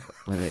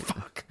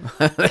 Fuck.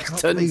 I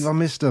can't believe I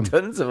missed them.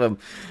 Tons of them.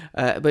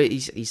 But he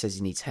says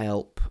he needs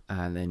help,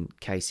 and then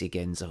Casey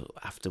again's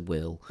after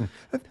Will.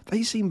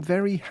 They seem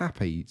very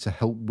happy to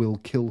help Will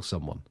kill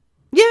someone.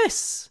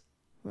 Yes.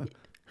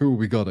 Who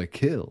we got to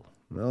kill?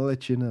 I'll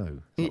let you know.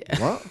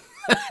 What?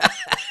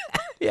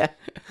 Yeah.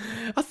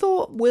 I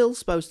thought Will's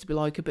supposed to be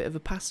like a bit of a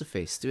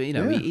pacifist.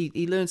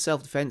 He learned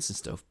self-defense and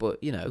stuff, but,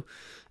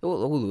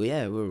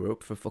 we're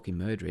up for fucking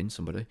murdering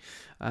somebody.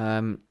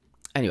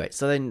 Anyway,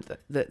 so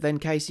then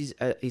Casey's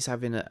he's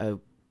having a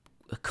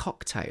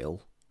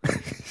cocktail.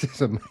 Because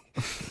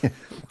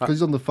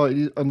he's on the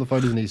phone,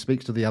 isn't he? He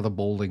speaks to the other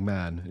balding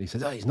man, and he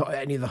says, he's not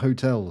at any of the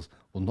hotels.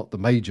 Well, not the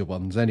major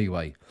ones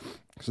anyway.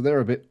 So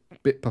they're a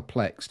bit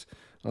perplexed.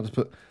 I'll just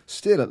put,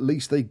 still, at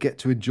least they get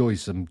to enjoy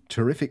some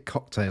terrific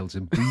cocktails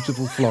in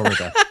beautiful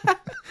Florida.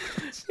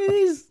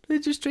 They're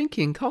just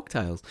drinking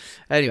cocktails.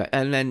 Anyway,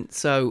 and then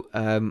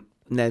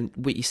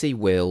you see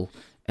Will,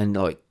 and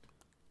like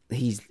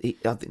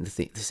I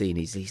think the scene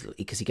is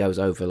because he goes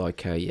over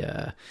like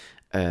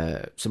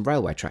some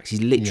railway tracks.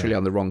 He's literally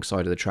on the wrong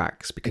side of the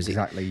tracks because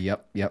Exactly.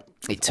 Yep.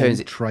 it turns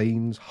Old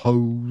trains,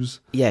 hose.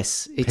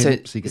 Yes,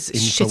 Pimps, he it's gets a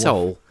info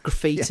shithole,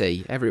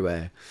 graffiti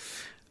everywhere.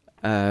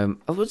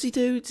 What does he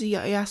do? Does he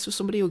ask for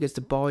somebody or gets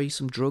to buy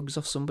some drugs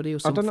off somebody or I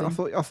something? don't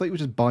know. I thought he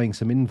was just buying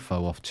some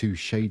info off two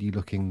shady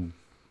looking.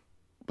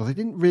 Well, they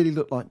didn't really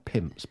look like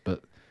pimps,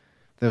 but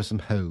there was some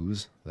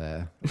hoes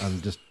there,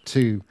 and just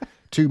two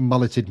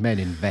mulleted men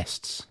in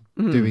vests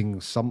doing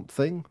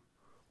something.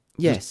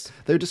 Yes,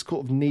 They were just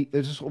sort of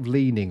They're just sort of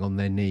leaning on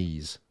their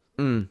knees,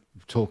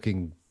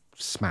 talking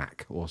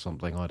smack or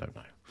something. I don't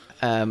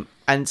know.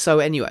 and so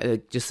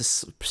anyway, just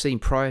the scene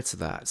prior to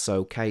that.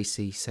 So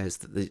Casey says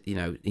that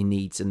he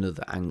needs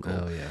another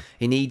angle. Oh, yeah.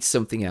 He needs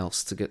something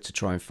else to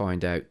try and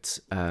find out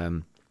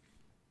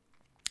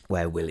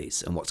where Will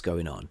is and what's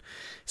going on.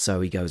 So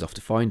he goes off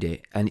to find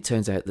it, and it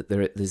turns out that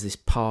there's this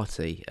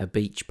party, a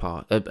beach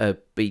party,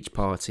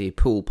 a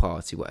pool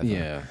party, whatever.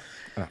 Yeah.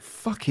 That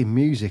fucking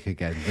music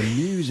again. The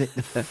music,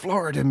 the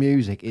Florida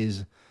music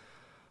is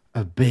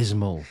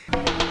abysmal.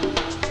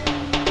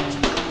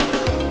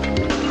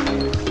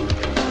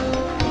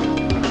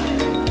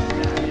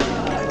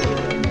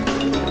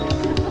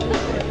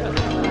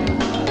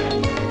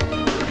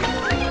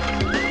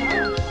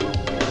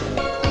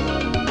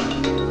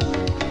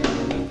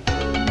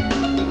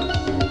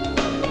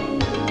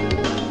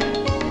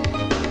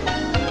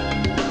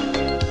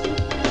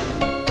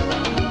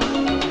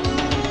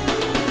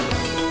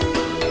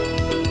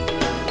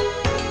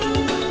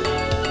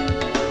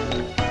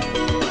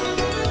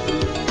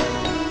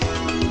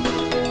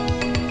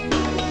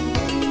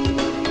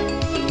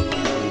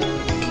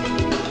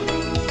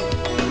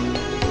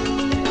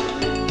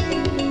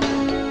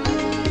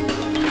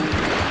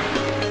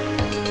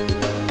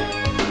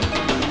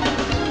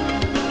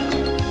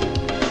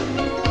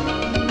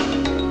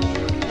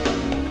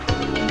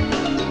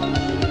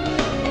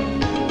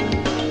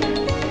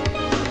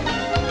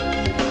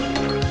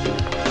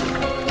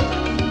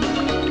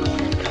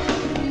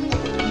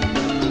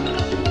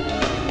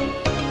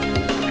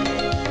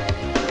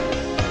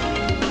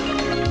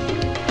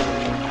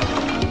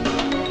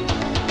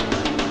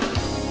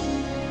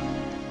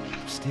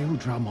 Steel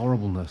drum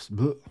horribleness.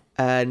 But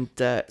And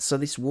so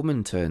this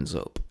woman turns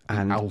up,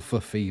 and alpha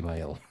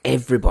female.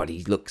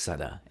 everybody looks at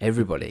her.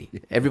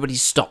 Everybody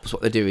stops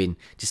what they're doing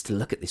just to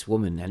look at this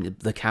woman, and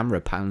the camera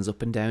pans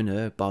up and down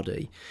her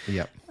body.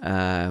 Yep.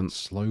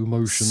 Slow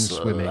motion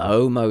swimming.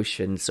 Slow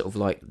motion, sort of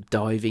like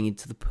diving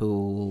into the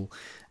pool.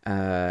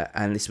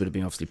 And this would have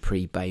been obviously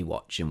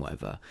pre-Baywatch and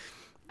whatever.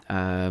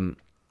 And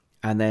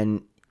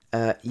then,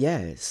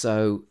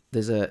 so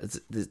there's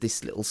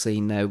this little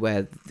scene now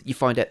where you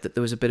find out that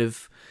there was a bit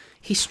of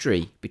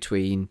history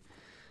between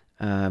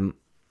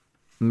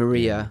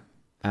Maria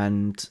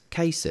and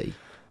Casey.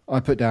 I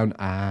put down,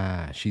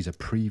 she's a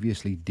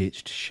previously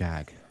ditched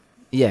shag.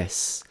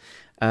 Yes.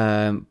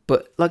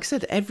 But like I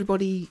said,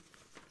 everybody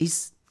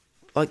is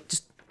like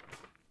just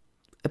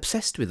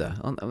obsessed with her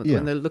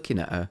when they're looking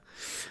at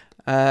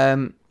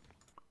her.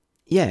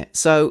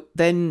 So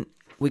then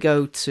we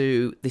go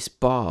to this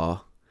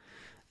bar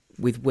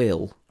with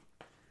Will.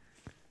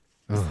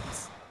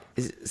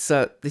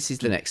 So this is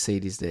the next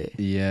scene, isn't it?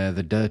 Yeah,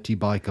 the dirty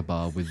biker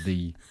bar with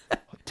the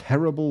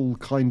terrible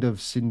kind of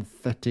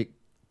synthetic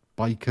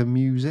biker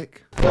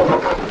music.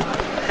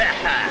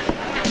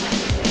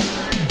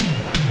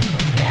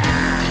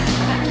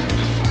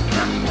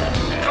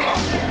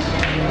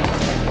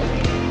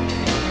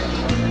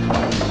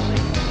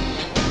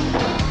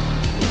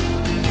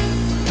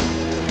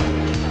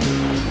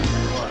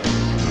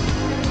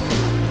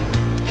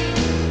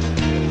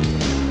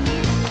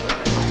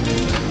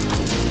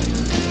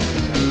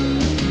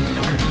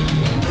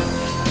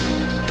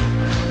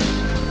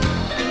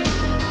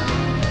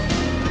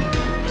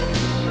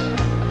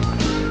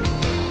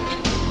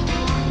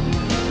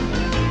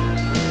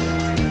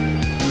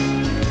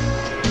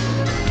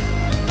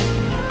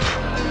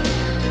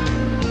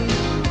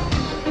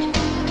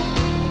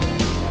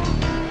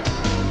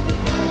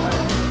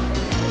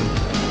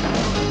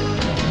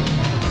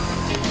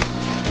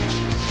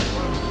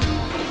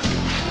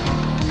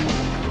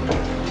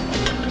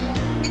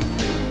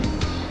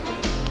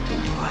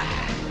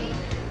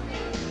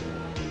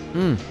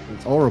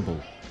 It's horrible,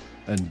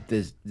 and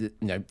there's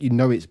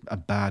it's a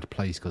bad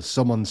place because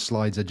someone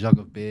slides a jug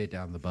of beer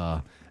down the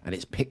bar, and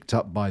it's picked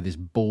up by this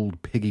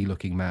bald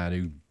piggy-looking man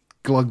who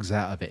glugs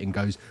out of it and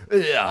goes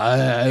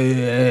at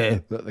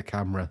the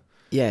camera.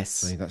 Yes,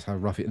 so that's how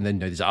rough it. And then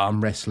there's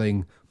arm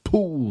wrestling,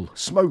 pool,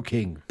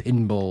 smoking,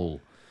 pinball.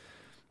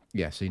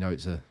 Yeah, so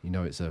it's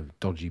a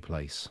dodgy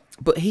place.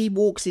 but he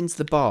walks into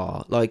the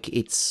bar like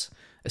it's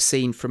a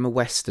scene from a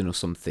western or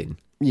something.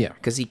 Yeah,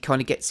 Because he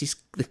kind of gets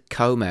the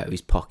comb out of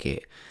his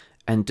pocket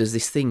and does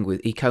this thing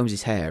with he combs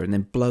his hair and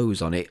then blows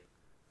on it.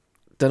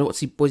 Don't know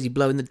was he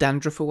blowing the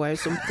dandruff away or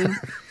something?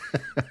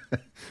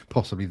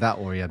 possibly that,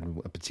 or he had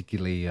a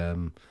particularly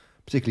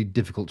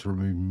difficult to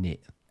remove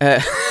knit.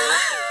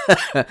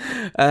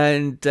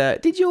 And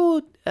did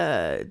you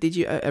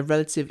a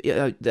relative?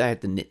 They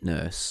had the knit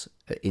nurse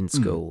in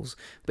schools,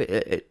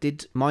 but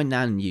did my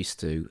nan used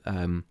to?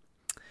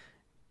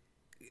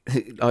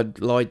 I'd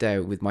lie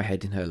down with my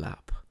head in her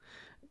lap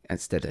and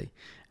steady,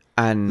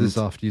 and This is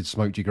after you'd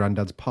smoked your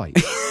granddad's pipe.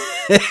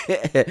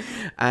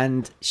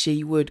 and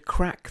she would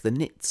crack the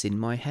knits in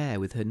my hair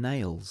with her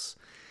nails.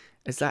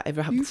 Has that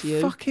ever happened to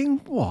you? Fucking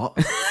what?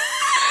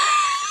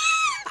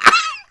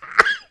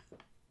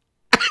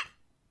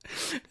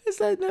 Has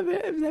that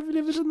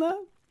never done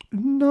that?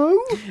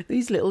 No.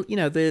 These little,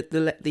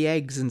 the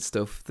eggs and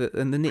stuff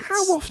and the knits.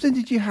 How often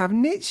did you have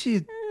knits,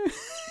 you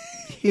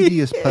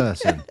hideous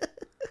person?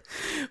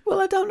 Well,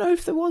 I don't know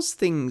if there was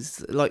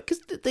things like,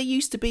 because there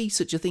used to be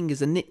such a thing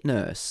as a knit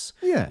nurse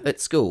at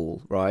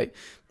school, right?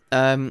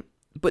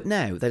 But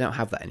now they don't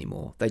have that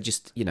anymore. They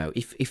just,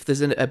 if there's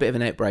a bit of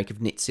an outbreak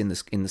of nits in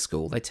the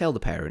school, they tell the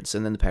parents,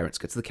 and then the parents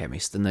go to the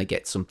chemist and they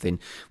get something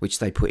which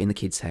they put in the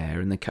kid's hair,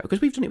 and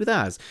because we've done it with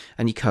ours,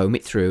 and you comb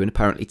it through, and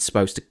apparently it's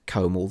supposed to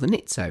comb all the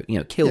nits out,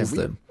 kills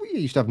them. We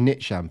used to have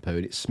knit shampoo,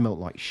 and it smelt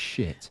like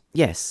shit.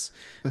 Yes,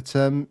 but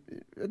I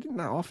didn't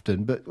that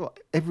often. But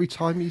every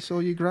time you saw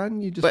your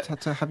gran, you just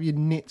had to have your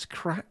knits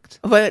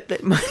cracked,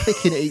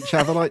 picking at each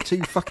other like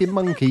two fucking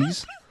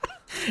monkeys.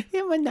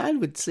 Yeah, my nan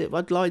would sit.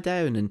 I'd lie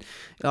down, and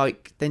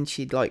then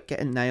she'd get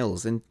her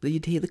nails, and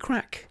you'd hear the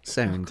crack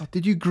sound. Oh, God,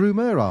 did you groom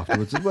her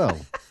afterwards as well?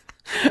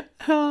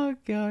 Oh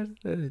God,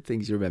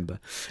 things you remember.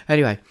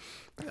 Anyway,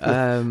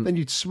 then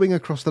you'd swing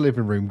across the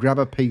living room, grab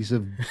a piece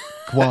of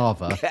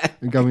guava,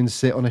 and go and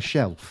sit on a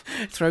shelf.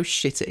 Throw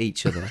shit at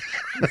each other.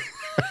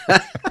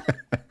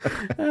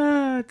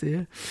 Oh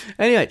dear.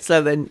 Anyway,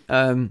 so then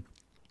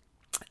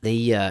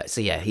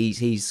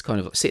he's kind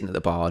of sitting at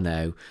the bar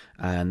now,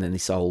 and then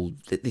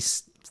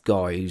this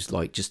guy who's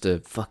just a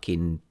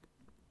fucking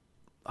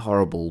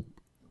horrible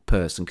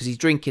person, because he's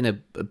drinking a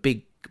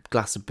big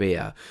glass of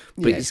beer,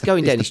 but it's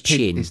going down his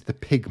chin. It's the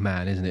pig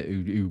man, isn't it?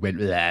 Who went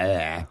with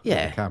the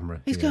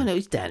camera. He's going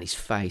down his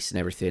face and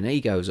everything. And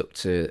he goes up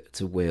to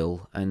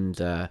Will,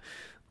 and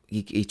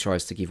he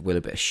tries to give Will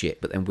a bit of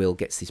shit, but then Will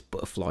gets this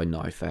butterfly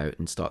knife out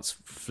and starts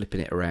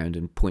flipping it around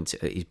and points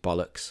it at his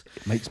bollocks.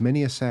 It makes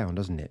many a sound,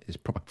 doesn't it? It's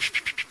proper.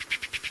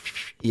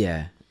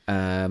 Yeah.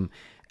 And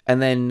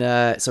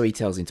then so he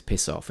tells him to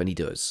piss off, and he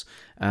does.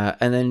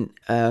 And then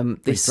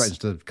he threatens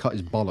to cut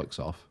his bollocks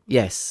off.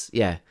 Yes,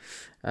 yeah.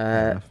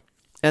 And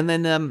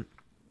then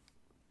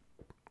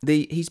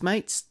his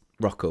mates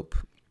rock up,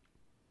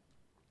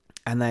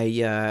 and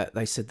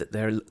they said that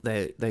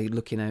they're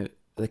looking out.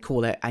 They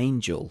call out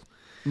Angel.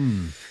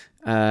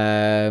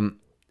 Now,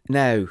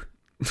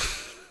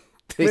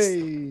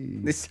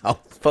 this whole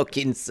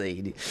fucking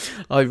scene,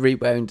 I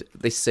rewound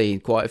this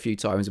scene quite a few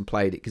times and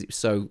played it because it was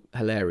so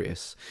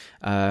hilarious.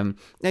 Now,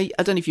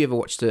 I don't know if you ever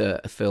watched a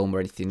film or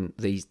anything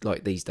these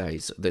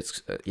days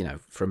that's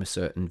from a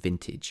certain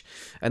vintage,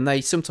 and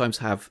they sometimes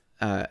have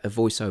a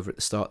voiceover at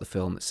the start of the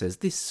film that says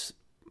this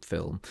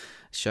film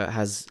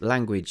has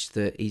language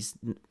that is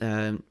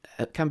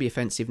can be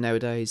offensive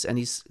nowadays and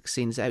is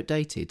seen as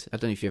outdated. I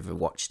don't know if you ever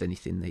watched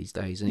anything these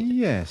days.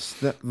 Yes,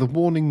 the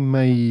warning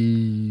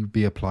may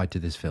be applied to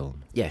this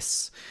film.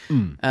 Yes,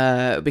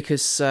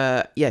 because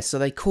so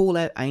they call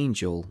out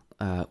Angel,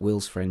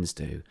 Will's friends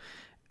do,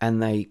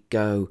 and they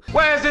go,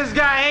 "Where's this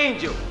guy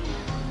Angel?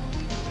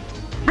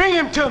 Bring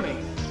him to me.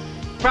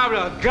 Probably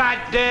a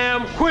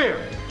goddamn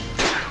queer."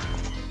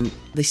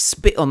 They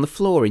spit on the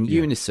floor in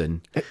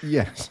unison.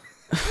 Yes.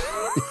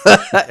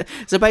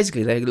 So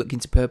basically, they're looking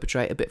to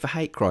perpetrate a bit of a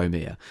hate crime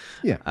here.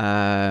 Yeah.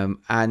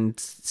 And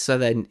so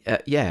then,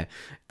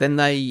 then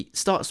they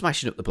start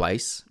smashing up the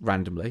place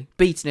randomly,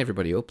 beating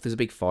everybody up. There's a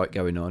big fight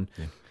going on.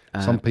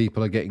 Yeah. Some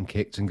people are getting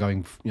kicked and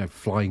going,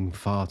 flying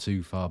far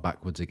too far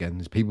backwards again.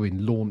 There's people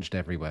being launched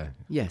everywhere.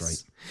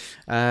 Yes.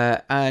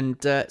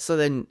 Great. So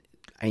then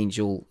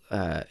Angel,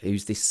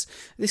 who's this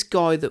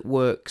guy that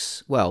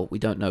works, well, we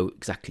don't know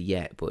exactly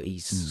yet, but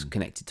he's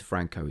connected to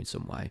Franco in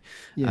some way.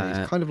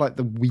 Yeah, he's kind of like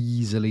the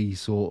weaselly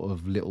sort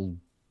of little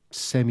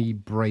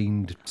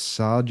semi-brained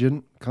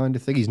sergeant kind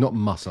of thing. He's not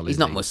muscle, He's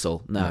not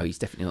muscle. No, he's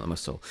definitely not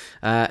muscle.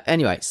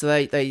 Anyway,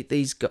 so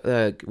these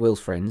Will's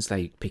friends,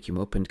 they pick him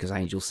up, and because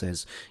Angel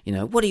says,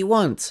 what do you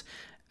want?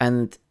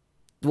 And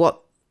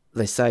what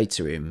they say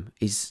to him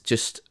is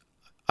just,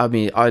 I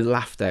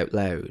laughed out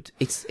loud.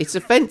 It's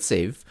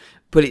offensive,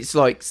 but it's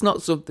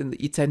not something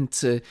that you tend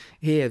to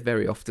hear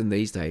very often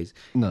these days.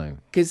 No.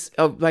 Because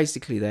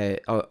basically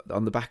they're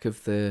on the back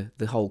of the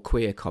whole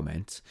queer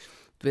comment,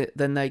 but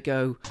then they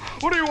go,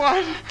 "What do you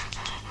want?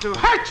 To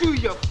hurt you,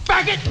 you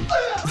faggot!"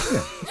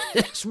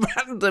 Just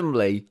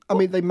randomly.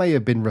 They may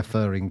have been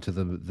referring to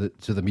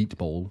the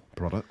meatball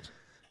product.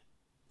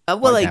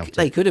 Well,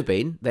 they could have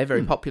been. They're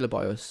very popular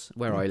by us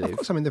where I live. I've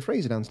got some in the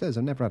freezer downstairs.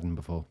 I've never had them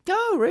before.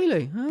 Oh,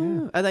 really?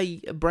 Oh. Yeah. Are they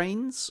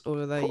brains or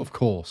are they? Of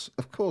course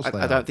they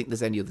are. I don't think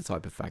there's any other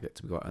type of faggot,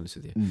 to be quite honest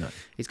with you. No,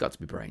 it's got to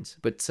be brains.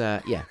 But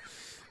yeah,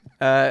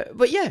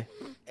 but yeah,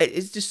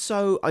 it's just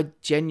so. I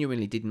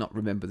genuinely did not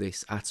remember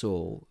this at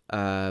all.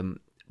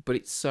 But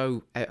it's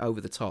so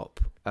over the top.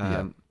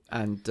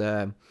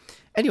 And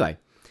anyway,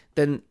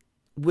 then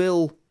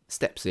Will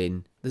steps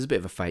in. There's a bit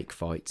of a fake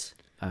fight.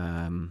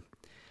 And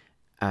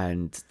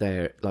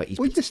they're like, he's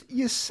Well,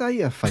 you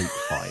say a fake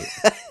fight.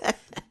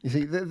 You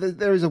see,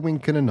 there is a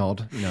wink and a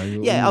nod. You know.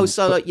 yeah. Oh,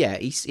 so like, yeah,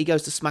 he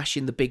goes to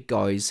smashing the big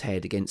guy's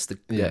head against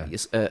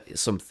the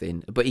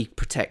something, but he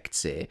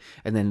protects it,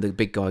 and then the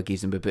big guy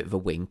gives him a bit of a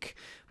wink.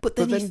 But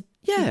then,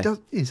 he does,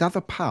 his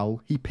other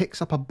pal, he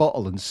picks up a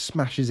bottle and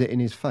smashes it in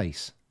his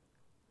face,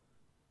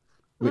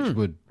 which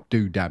would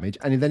do damage,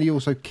 and then he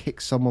also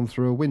kicks someone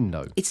through a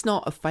window. It's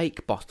not a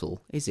fake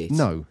bottle, is it?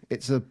 No,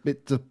 it's a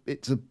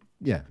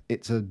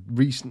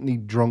recently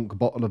drunk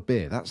bottle of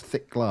beer. That's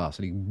thick glass,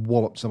 and he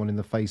wallops someone in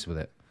the face with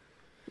it.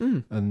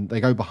 And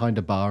they go behind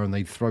a bar and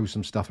they throw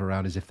some stuff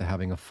around as if they're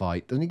having a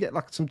fight. Then he get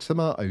like some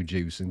tomato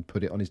juice and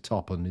put it on his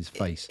top and his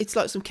face. It's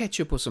like some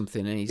ketchup or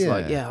something, and he's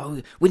like,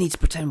 we need to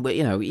pretend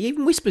we're, he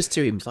even whispers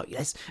to him, he's like,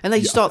 yes, and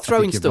they start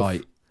throwing I think stuff.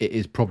 you're right. It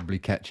is probably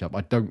ketchup.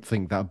 I don't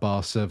think that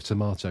bar served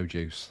tomato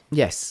juice.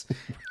 Yes.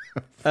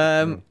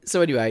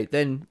 So anyway,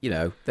 then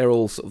they're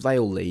all they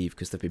all leave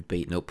because they've been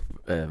beaten up,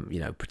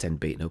 pretend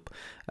beaten up,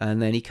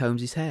 and then he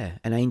combs his hair.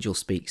 An angel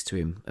speaks to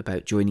him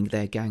about joining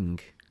their gang,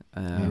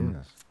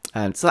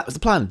 and so that was the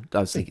plan. I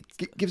was thinking,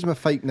 gives him a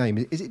fake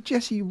name. Is it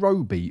Jesse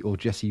Roby or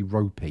Jesse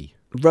Ropey?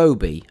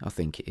 Roby, I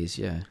think it is.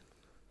 Yeah.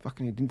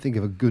 Fucking, he didn't think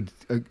of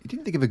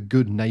a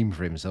good name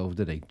for himself,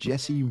 did he?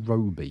 Jesse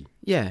Roby.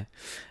 Yeah.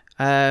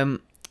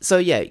 So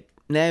yeah,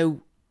 now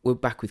we're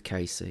back with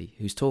Casey,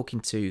 who's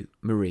talking to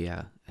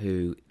Maria,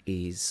 who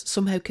is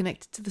somehow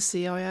connected to the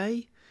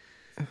CIA.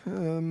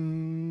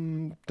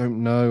 Don't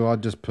know. I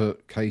just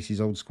put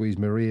Casey's old squeeze.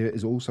 Maria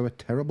is also a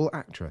terrible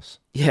actress.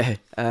 Yeah.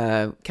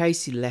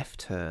 Casey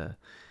left her,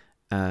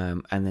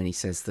 and then he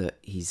says that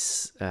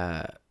his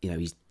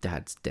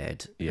dad's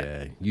dead.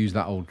 Yeah. Use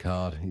that old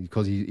card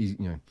because he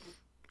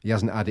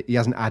hasn't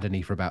had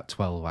any for about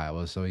 12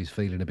 hours, so he's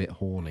feeling a bit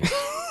horny.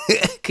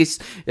 Because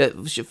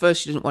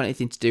first she doesn't want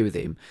anything to do with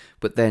him,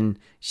 but then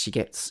she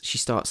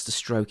starts to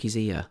stroke his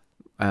ear,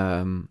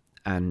 and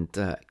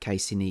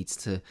Casey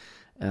needs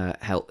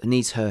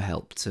her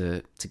help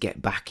to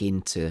get back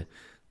into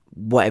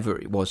whatever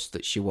it was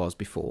that she was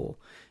before.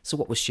 So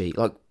what was she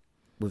like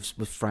with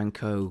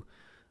Franco?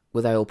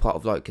 Were they all part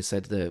of, like I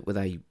said, were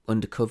they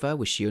undercover?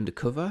 Was she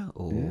undercover?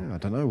 Or yeah, I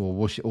don't know.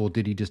 Or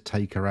did he just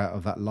take her out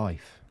of that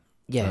life?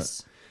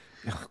 Yes.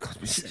 Oh God,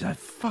 it's a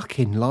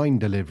fucking line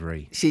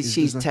delivery.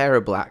 She's a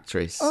terrible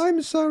actress.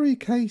 I'm sorry,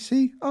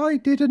 Casey. I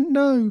didn't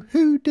know.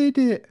 Who did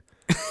it?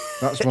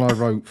 That's when I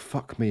wrote,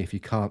 fuck me, if you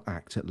can't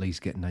act, at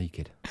least get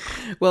naked.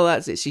 Well,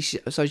 that's it.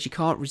 So she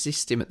can't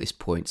resist him at this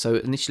point. So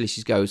initially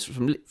she goes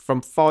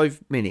from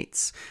 5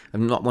 minutes of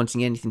not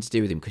wanting anything to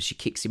do with him because she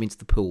kicks him into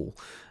the pool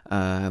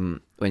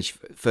when she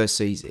first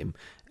sees him,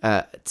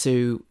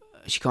 to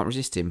she can't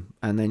resist him,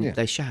 and then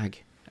they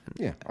shag.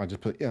 Yeah, I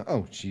just put,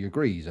 she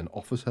agrees and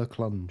offers her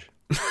clunge.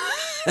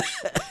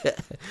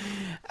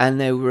 And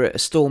they were at a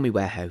Stormy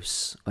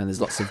warehouse, and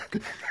there's lots of...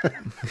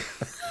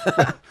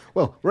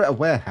 Well, we're at a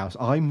warehouse.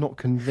 I'm not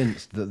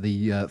convinced that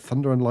the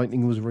thunder and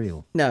lightning was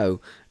real.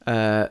 No,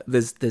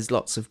 there's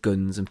lots of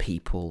guns and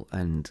people,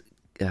 and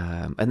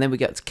then we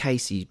get to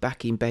Casey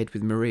back in bed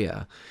with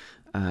Maria,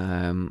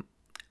 and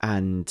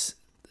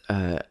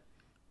I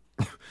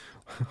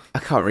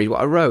can't read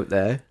what I wrote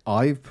there.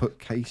 I've put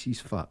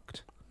Casey's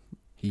fucked.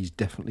 He's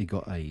definitely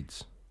got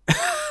AIDS.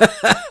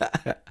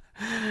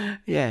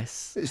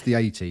 Yes. It's the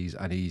 80s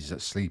and he's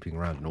sleeping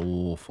around an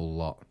awful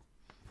lot.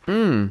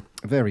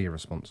 Very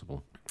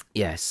irresponsible.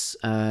 Yes.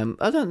 I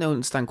don't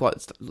understand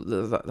quite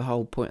the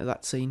whole point of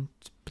that scene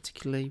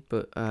particularly,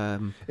 but...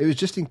 It was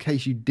just in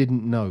case you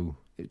didn't know.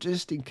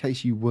 Just in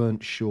case you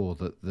weren't sure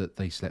that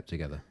they slept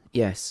together.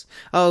 Yes.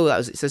 Oh,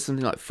 it says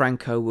something like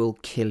Franco will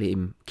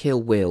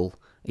kill Will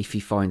if he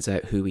finds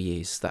out who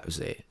he is. That was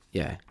it.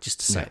 Yeah, just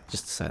to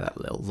say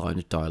that little line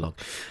of dialogue.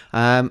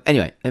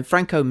 Anyway, and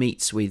Franco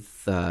meets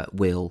with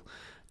Will,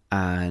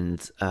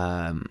 and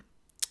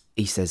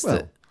he says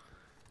that...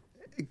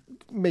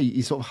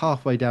 He's sort of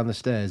halfway down the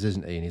stairs,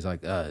 isn't he? And he's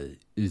like,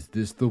 is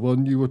this the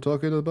one you were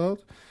talking about?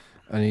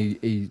 And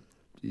he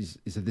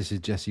said, this is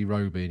Jesse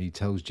Roby, and he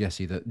tells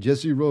Jesse that,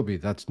 Jesse Roby,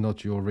 that's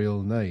not your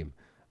real name.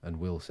 And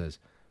Will says,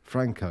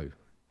 Franco,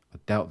 I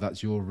doubt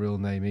that's your real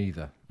name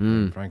either.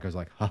 And Franco's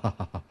like, ha ha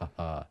ha ha ha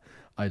ha,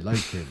 I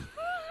like him.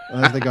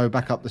 And as they go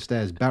back up the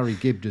stairs, Barry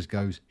Gibb just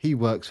goes, he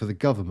works for the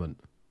government.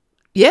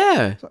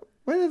 Yeah. So,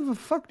 where the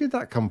fuck did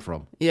that come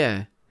from?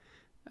 Yeah.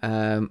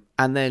 And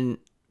then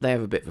they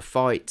have a bit of a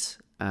fight,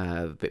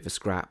 a bit of a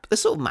scrap. They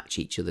sort of match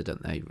each other,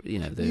 don't they?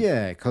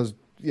 Yeah, because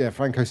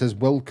Franco says,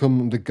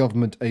 welcome the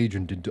government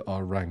agent into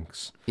our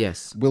ranks.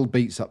 Yes. Will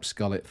beats up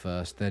Scullett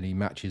first, then he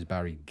matches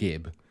Barry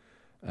Gibb.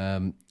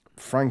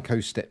 Franco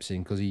steps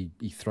in because he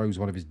throws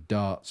one of his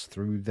darts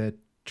through their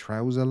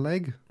trouser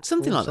leg,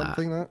 something like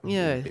that.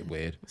 Yeah, a bit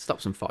weird.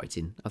 Stops them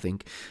fighting, I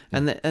think.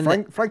 And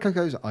Franco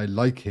goes, I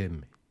like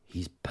him.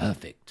 He's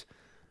perfect.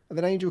 And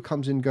then Angel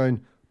comes in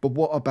going, but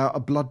what about a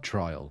blood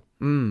trial?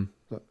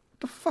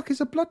 the fuck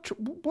is a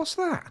what's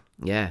that?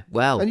 Yeah,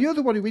 well, And you're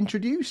the one who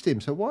introduced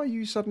him, so why are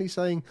you suddenly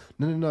saying,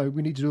 no,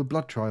 we need to do a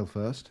blood trial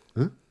first?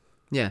 Huh?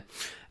 yeah.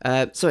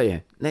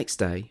 Next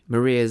day,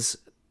 Maria's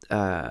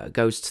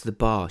goes to the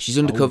bar. She's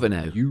undercover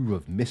now. You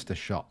have missed a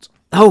shot.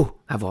 Oh,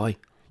 have I?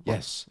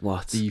 Yes.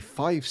 What? The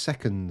 5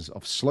 seconds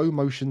of slow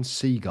motion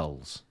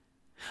seagulls.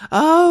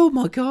 Oh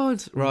my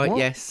God! Right, What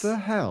yes. the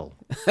hell?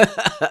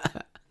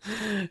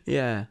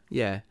 Yeah.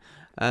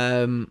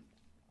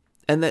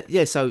 And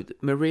that, so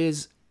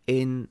Maria's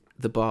in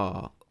the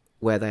bar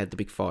where they had the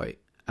big fight,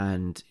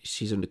 and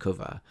she's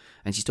undercover,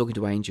 and she's talking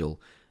to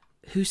Angel,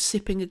 who's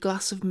sipping a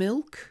glass of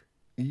milk.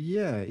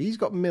 Yeah, he's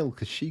got milk.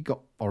 Has she got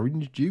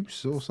orange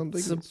juice or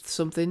something?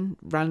 Something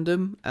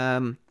random.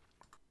 And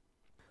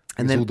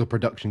It's then all the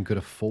production could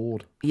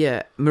afford.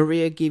 Yeah,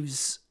 Maria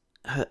gives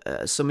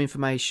her some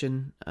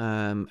information,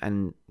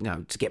 and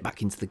to get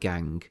back into the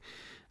gang.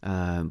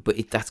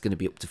 But that's going to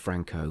be up to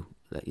Franco.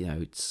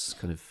 It's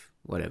kind of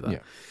whatever. Yeah,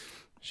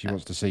 she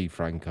wants to see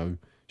Franco.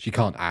 She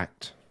can't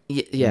act.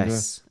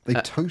 Yes, They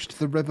toast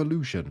the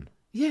revolution.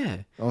 yeah.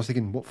 I was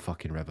thinking, what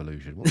fucking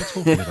revolution? What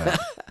are they talking about?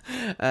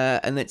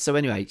 And then so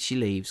anyway, she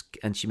leaves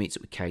and she meets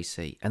up with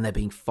Casey, and they're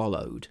being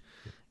followed.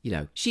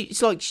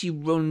 It's like she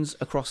runs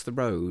across the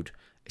road.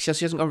 She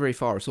hasn't gone very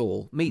far at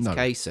all. Meets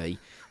Casey.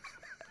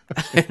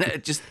 And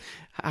it just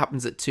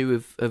happens that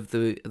 2 of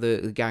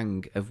the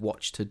gang have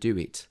watched her do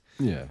it.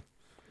 Yeah.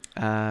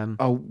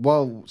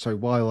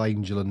 While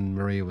Angel and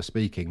Maria were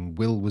speaking,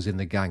 Will was in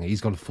the gang. He's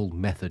gone full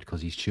method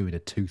because he's chewing a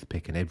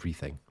toothpick and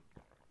everything.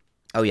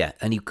 Oh yeah,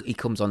 and he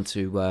comes on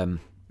to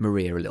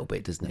Maria a little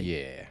bit, doesn't he?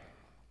 Yeah.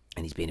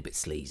 And he's being a bit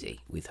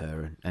sleazy with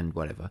her and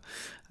whatever.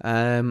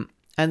 And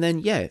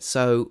then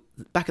so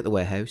back at the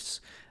warehouse,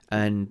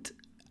 and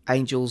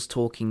Angel's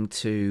talking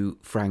to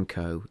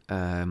Franco,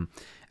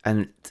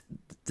 and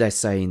they're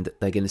saying that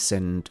they're going to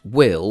send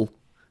Will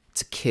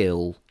to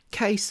kill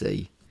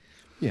Casey.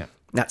 Yeah.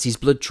 That's his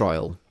blood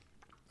trial.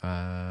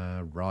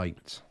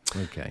 Right.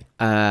 Okay.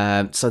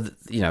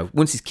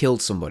 Once he's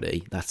killed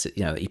somebody, that's it.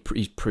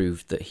 He's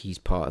proved that he's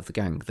part of the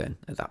gang. Then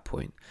at that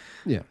point,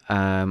 Yeah.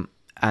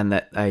 and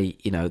that they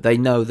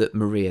know that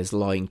Maria's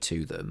lying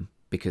to them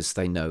because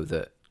they know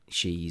that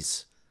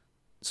she's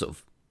sort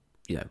of,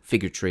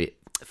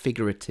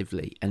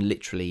 figuratively and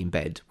literally in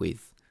bed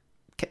with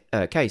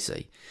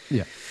Casey.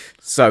 Yeah.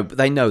 So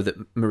they know that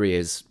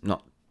Maria's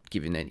not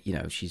giving any,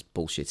 she's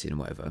bullshitting and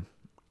whatever.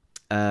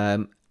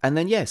 And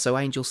then, so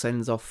Angel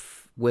sends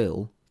off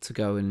Will to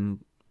go and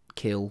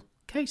kill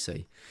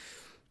Casey.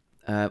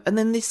 And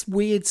then this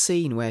weird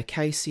scene where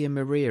Casey and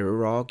Maria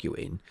are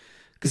arguing.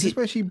 Is this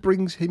where she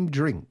brings him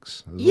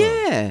drinks as well?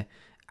 Yeah.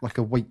 Like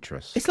a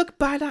waitress. It's like a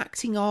bad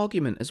acting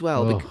argument as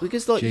well. Oh,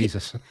 because like,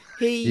 Jesus.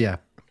 Yeah.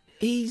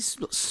 He's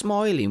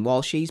smiling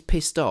while she's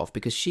pissed off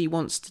because she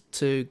wants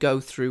to go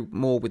through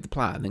more with the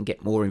plan and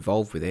get more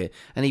involved with it.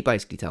 And he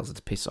basically tells her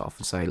to piss off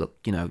and say, look,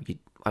 I don't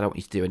want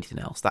you to do anything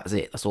else. That's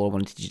it. That's all I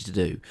wanted you to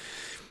do.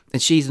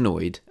 And she's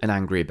annoyed and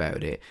angry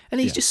about it. And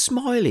he's just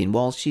smiling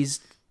while it's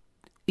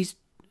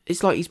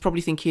like he's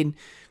probably thinking,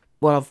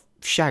 well, I've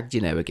shagged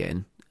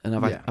again and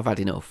I've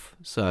had enough.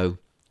 So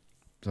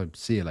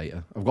See you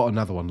later. I've got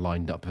another one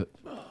lined up at...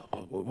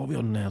 What are we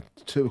on now?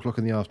 2:00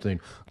 in the afternoon.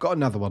 Got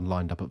another one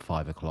lined up at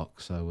 5:00.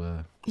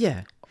 So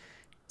yeah.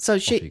 So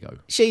off you go.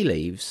 she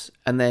leaves,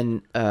 and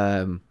then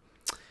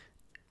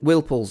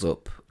Will pulls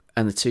up,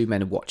 and the 2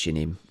 men are watching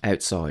him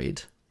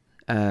outside.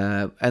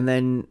 And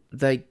then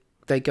they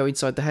go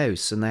inside the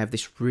house, and they have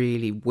this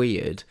really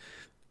weird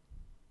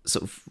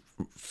sort of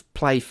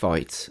play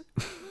fight.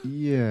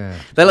 Yeah.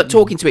 They're like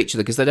talking to each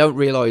other because they don't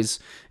realise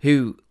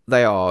who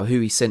they are, who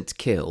he's sent to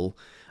kill,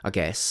 I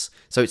guess.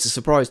 So it's a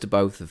surprise to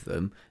both of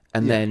them.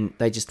 And then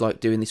they just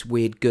like doing this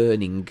weird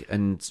gurning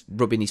and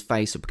rubbing his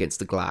face up against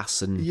the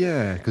glass. And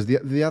yeah, because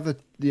the other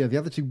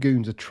 2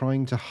 goons are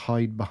trying to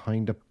hide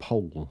behind a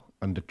pole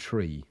and a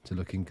tree to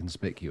look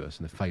inconspicuous,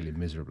 and they're failing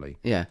miserably.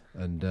 Yeah,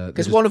 and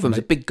because one of them's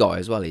a big guy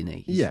as well, isn't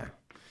he? Yeah,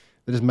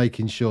 they're just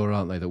making sure,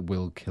 aren't they, that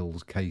Will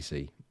kills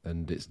Casey,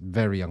 and it's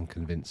very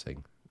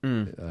unconvincing.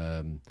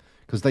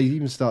 Because they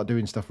even start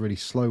doing stuff really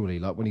slowly,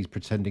 like when he's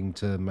pretending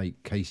to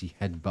make Casey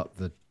headbutt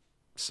the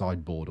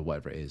sideboard or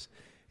whatever it is.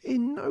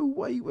 In no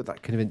way would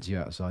that convince you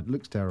outside. It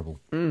looks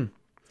terrible.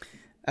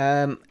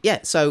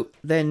 So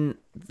then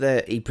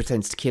he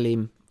pretends to kill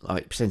him,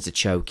 like pretends to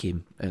choke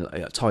him, and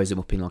ties him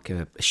up in like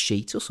a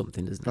sheet or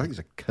something, doesn't I think it's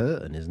a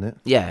curtain, isn't it?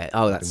 Yeah.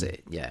 Oh, that's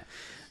it. Yeah.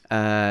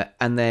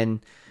 And then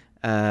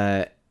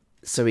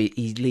so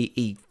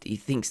he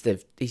thinks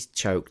he's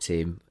choked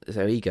him,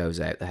 so he goes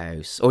out the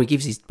house, or he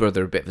gives his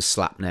brother a bit of a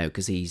slap now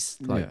because he's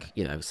like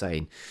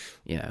saying,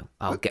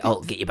 I'll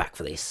get you back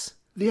for this.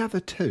 The other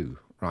 2.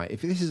 Right,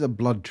 if this is a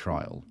blood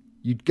trial,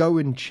 you'd go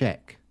and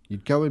check.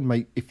 You'd go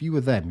and if you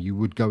were them, you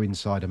would go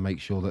inside and make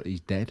sure that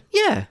he's dead.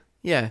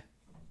 Yeah.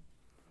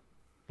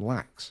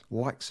 Lax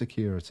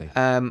security.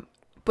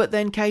 But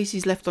then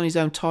Casey's left on his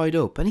own, tied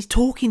up, and he's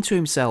talking to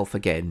himself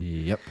again.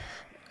 Yep.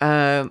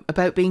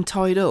 About being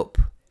tied up,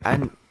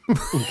 and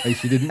in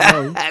case you didn't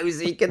know, how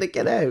is he gonna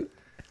get out?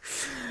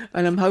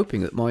 And I'm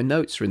hoping that my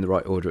notes are in the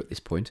right order at this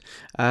point.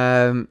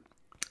 So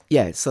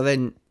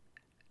then,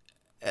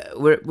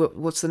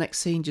 what's the next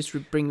scene? Just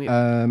bring me.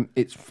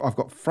 I've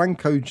got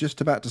Franco just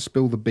about to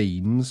spill the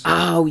beans.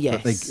 Oh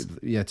yes.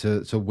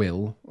 To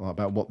Will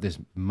about what this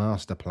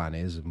master plan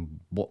is and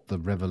what the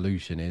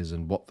revolution is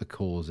and what the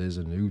cause is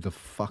and who the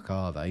fuck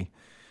are they.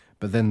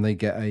 But then they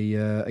get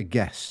a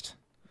guest,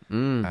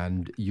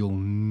 and you'll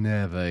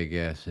never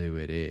guess who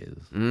it is.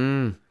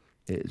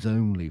 It's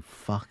only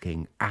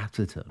fucking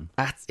Atherton.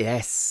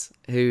 Yes,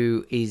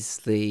 who is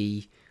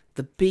the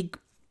big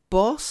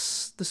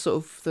boss? The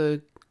sort of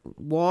the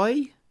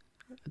why?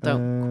 I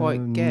don't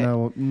quite get.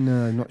 No,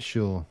 not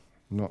sure.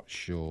 Not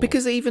sure.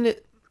 Because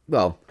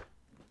we'll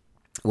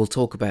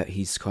talk about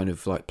his kind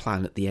of like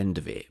plan at the end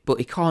of it, but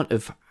he can't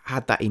have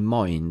had that in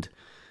mind.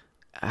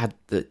 Had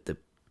the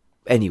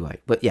anyway,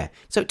 but yeah.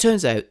 So it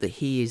turns out that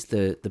he is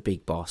the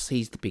big boss.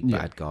 He's the big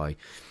bad guy,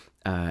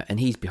 and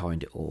he's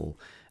behind it all.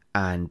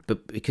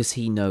 But because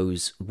he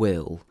knows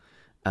Will's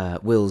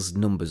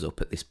number's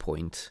up at this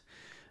point,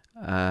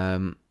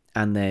 and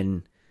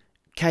then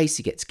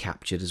Casey gets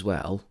captured as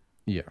well.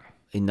 Yeah.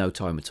 In no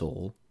time at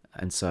all,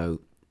 and so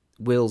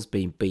Will's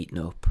been beaten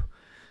up,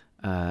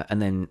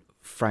 and then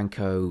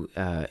Franco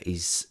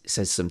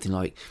says something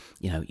like,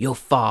 your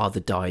father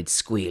died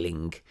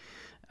squealing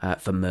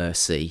for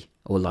mercy,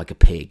 or like a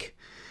pig,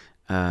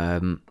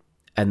 and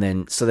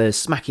then so they're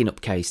smacking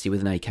up Casey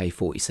with an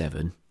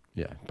AK-47.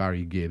 Yeah,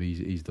 Barry Gibb,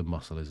 he's the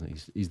muscle, isn't he?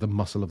 He's the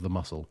muscle of the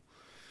muscle.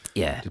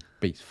 Yeah. Just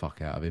beats the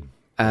fuck out of him.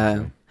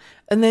 And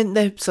then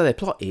their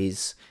plot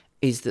is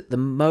that the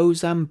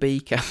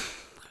Mozambique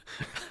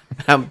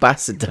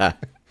ambassador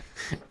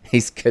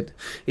is going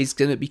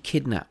to be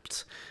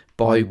kidnapped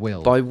by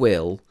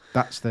Will.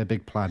 That's their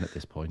big plan at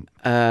this point.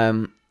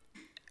 And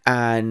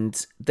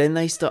then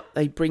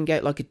they bring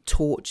out like a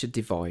torture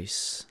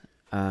device,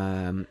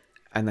 and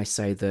they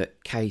say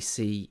that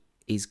Casey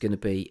is going to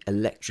be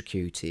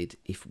electrocuted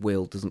if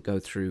Will doesn't go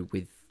through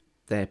with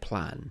their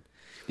plan.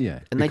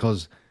 Yeah, and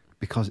because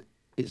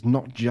it's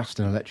not just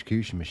an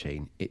electrocution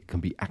machine. It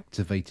can be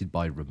activated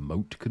by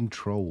remote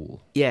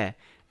control. Yeah.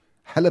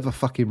 Hell of a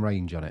fucking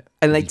range on it.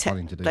 And they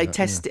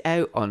test it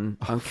out on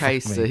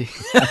Casey.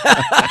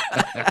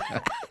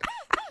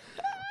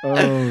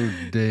 Oh,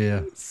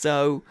 dear.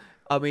 So,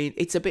 I mean,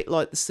 it's a bit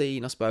like the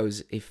scene, I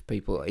suppose, if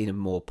people in a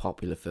more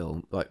popular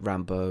film, like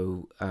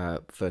Rambo,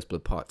 First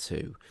Blood Part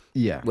 2,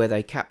 where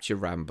they capture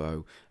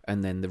Rambo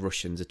and then the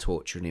Russians are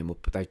torturing him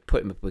up. They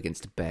put him up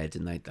against a bed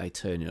and they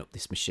turn up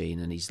this machine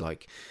and he's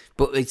like...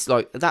 But it's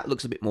like, that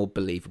looks a bit more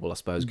believable, I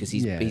suppose, because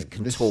he's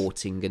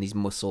contorting and his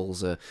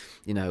muscles are,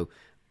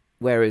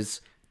 Whereas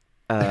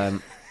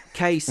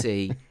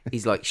Casey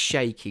is like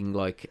shaking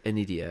like an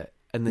idiot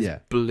and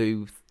there's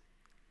blue...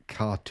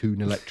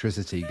 cartoon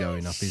electricity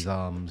going up his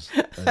arms,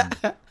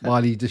 and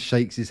while he just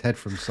shakes his head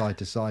from side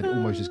to side,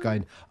 almost just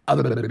going.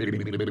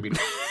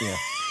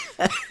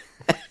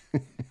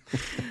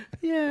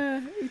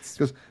 Yeah, it's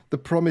because the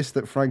promise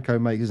that Franco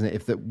makes, isn't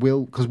it?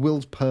 Because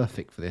Will's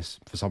perfect for this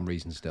for some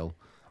reason. Still,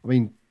 I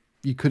mean,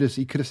 he could have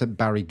sent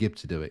Barry Gibb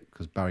to do it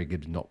because Barry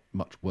Gibb's not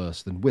much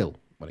worse than Will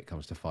when it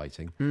comes to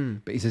fighting.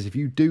 But he says, if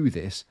you do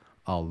this,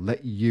 I'll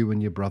let you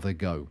and your brother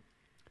go,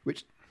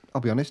 which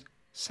I'll be honest,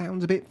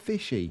 sounds a bit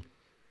fishy.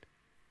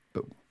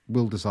 But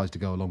Will decides to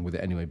go along with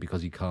it anyway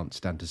because he can't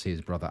stand to see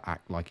his brother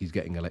act like he's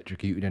getting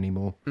electrocuted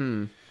anymore.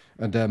 And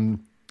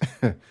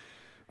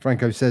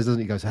Franco says, doesn't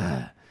he? Goes,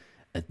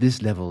 at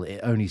this level, it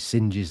only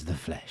singes the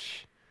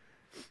flesh.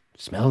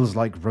 Smells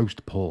like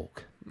roast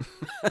pork.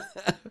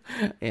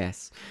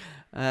 Yes.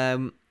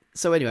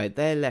 So anyway,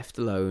 they're left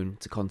alone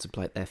to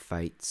contemplate their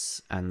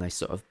fates, and they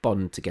sort of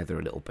bond together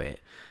a little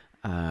bit.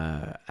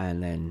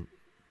 And then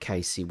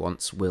Casey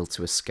wants Will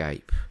to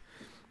escape.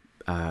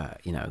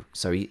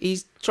 So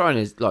he's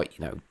trying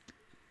to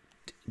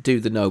do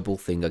the noble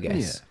thing, I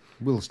guess.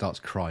 Yeah. Will starts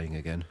crying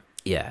again.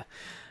 Yeah.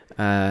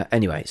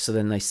 Anyway, so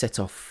then they set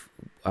off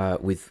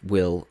with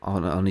Will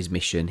on his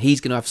mission.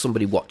 He's going to have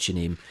somebody watching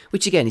him,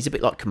 which again is a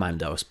bit like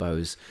Commando, I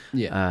suppose.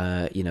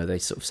 Yeah. They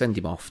sort of send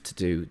him off to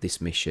do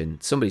this mission.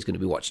 Somebody's going to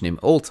be watching him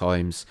all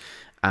times,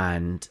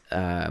 and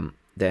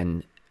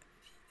then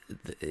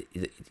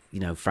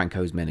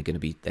Franco's men are going to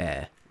be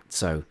there.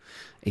 So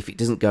if it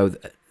doesn't go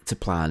to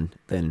plan,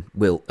 then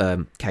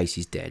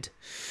Casey's dead.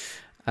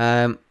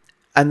 And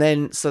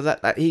then so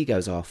that he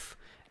goes off,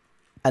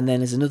 and then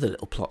there's another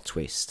little plot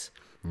twist.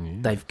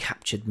 They've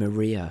captured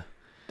Maria.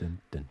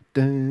 Dun, dun,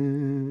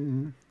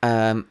 dun.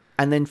 And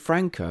then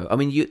Franco, I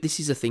mean, this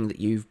is a thing that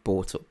you've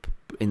brought up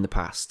in the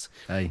past.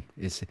 Hey,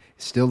 it's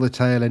still the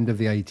tail end of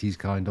the 80s,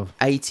 kind of.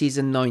 80s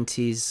and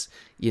 90s,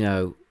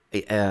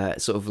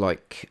 sort of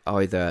like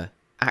either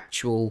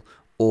actual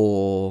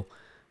or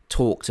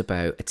talked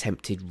about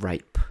attempted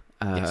rape.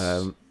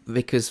 Yes.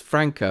 Because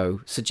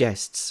Franco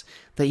suggests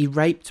that he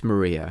raped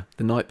Maria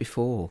the night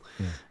before.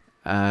 Yeah.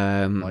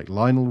 Like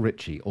Lionel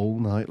Richie all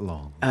night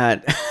long.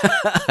 And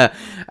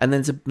then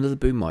there's another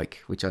boom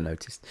mic, which I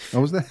noticed. Oh,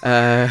 was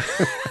there?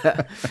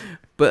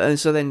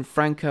 So then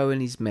Franco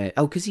and his mate...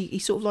 Oh, because he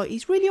sort of like...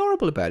 He's really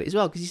horrible about it as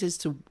well, because he says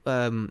to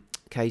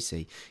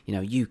Casey,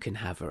 you can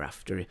have her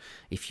after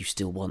if you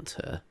still want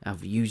her.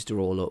 I've used her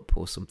all up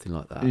or something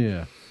like that.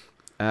 Yeah.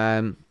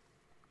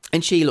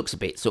 And she looks a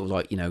bit sort of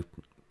like,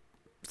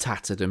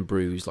 tattered and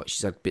bruised, like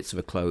she's had bits of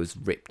her clothes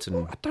ripped.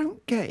 And What I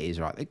don't get is,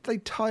 right, they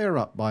tie her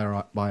up by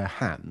her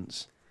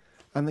hands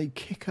and they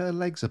kick her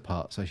legs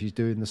apart so she's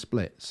doing the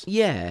splits.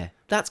 Yeah,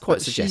 that's quite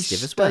But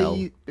suggestive as well.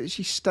 But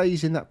she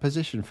stays in that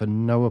position for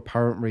no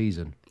apparent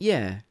reason.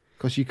 Yeah.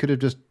 Because she could have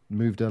just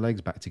moved her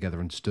legs back together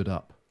and stood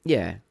up.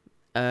 Yeah.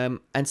 And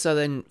so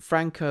then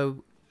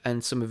Franco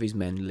and some of his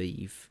men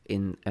leave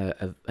in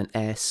an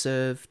air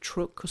serve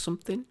truck or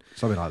something.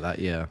 Something like that,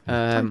 yeah.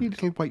 Tiny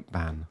little weight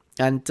van.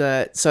 And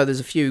so there's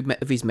a few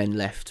of his men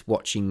left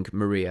watching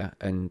Maria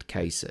and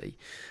Casey.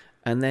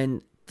 And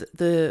then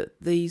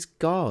these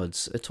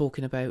guards are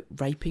talking about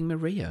raping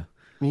Maria.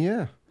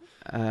 Yeah.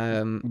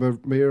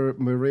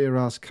 Maria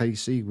asks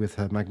Casey with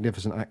her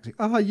magnificent accent,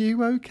 "Are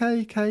you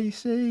okay,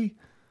 Casey?"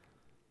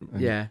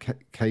 And Yeah.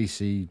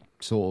 Casey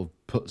sort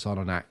of puts on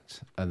an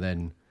act, and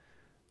then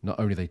not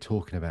only are they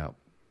talking about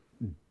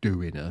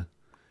doing her,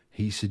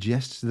 he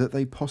suggests that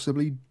they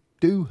possibly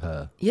do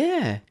her.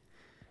 Yeah.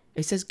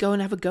 He says, go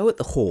and have a go at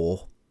the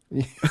whore.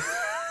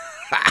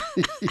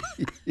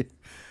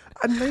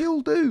 And they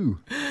all do.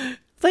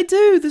 They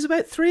do. There's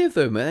about 3 of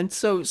them. And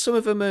so some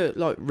of them are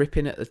like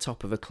ripping at the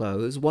top of her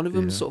clothes. One of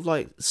them's sort of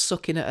like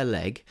sucking at her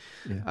leg.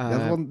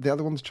 Yeah. The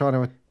other one's trying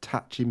to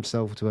attach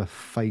himself to her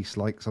face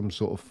like some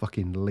sort of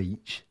fucking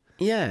leech.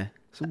 Yeah.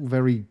 It's all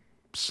very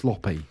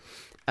sloppy.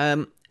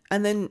 And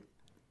then,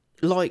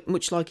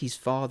 much like his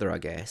father, I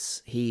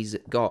guess, he's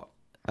got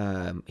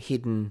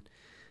hidden,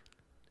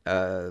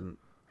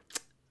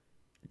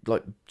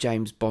 like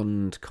James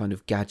Bond kind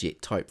of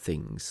gadget type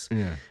things.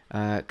 Yeah.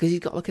 Because he's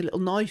got like a little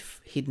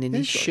knife hidden in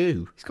his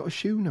shoe. He's got a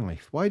shoe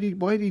knife. Why did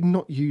he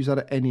not use that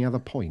at any other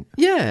point?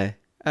 Yeah.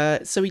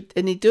 So he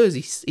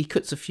does. He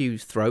cuts a few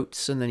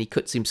throats and then he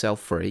cuts himself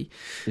free.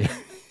 Yeah.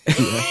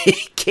 He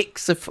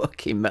kicks a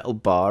fucking metal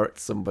bar at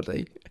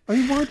somebody. I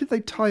mean, why did they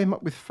tie him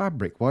up with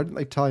fabric? Why didn't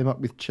they tie him up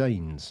with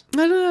chains?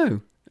 I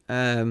don't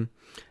know.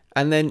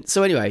 And then,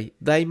 so anyway,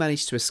 they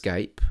manage to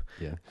escape.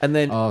 Yeah. And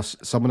then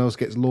someone else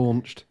gets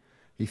launched.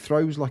 He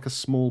throws like a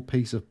small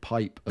piece of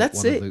pipe at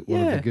one of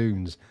the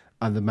goons,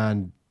 and the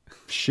man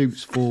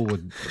shoots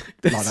forward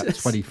like that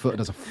 20 foot and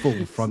does a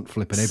full front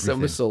flip and everything.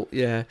 Somersault,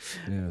 yeah.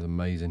 Yeah, it was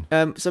amazing.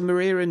 So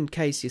Maria and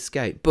Casey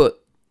escape,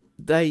 but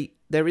they're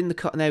in the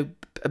car now.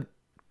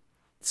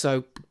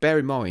 So bear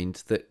in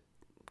mind that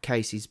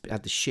Casey's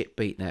had the shit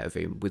beaten out of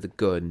him with a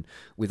gun,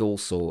 with all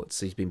sorts.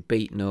 He's been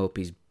beaten up.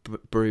 He's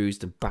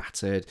bruised and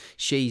battered.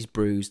 She's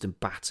bruised and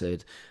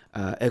battered.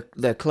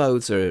 Their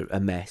clothes are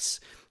a mess.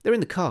 They're in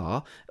the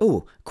car.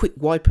 Oh, quick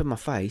wipe of my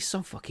face.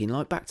 I'm fucking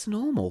like back to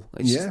normal.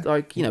 It's just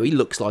like, he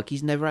looks like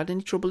he's never had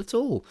any trouble at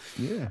all.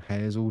 Yeah,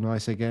 hair's all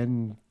nice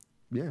again.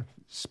 Yeah,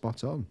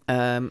 spot on.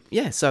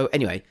 So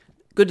anyway,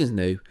 good as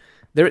new.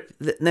 They're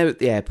now at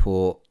the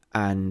airport,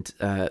 and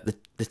the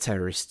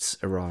terrorists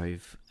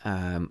arrive,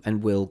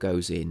 and Will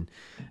goes in,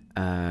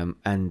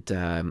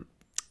 and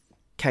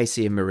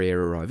Casey and Maria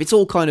arrive. It's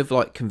all kind of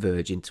like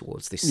converging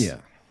towards this. Yeah.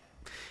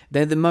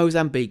 Then the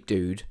Mozambique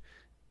dude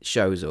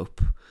shows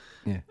up.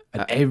 Yeah,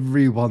 and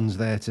everyone's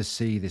there to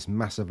see this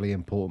massively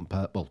important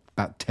well,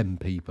 about 10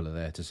 people are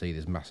there to see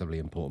this massively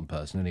important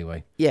person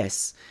anyway.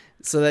 Yes.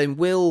 So then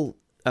Will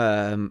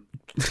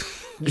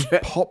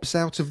pops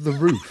out of the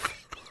roof.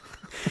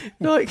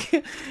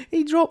 Like,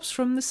 he drops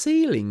from the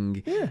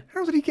ceiling. Yeah,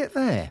 how did he get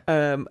there?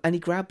 And he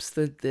grabs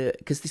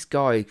because this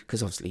guy,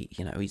 because obviously,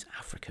 he's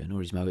African,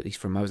 or he's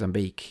from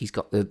Mozambique, he's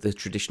got the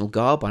traditional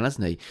garb on,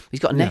 hasn't he? He's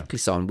got a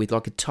necklace on with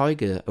like a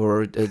tiger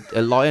or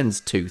a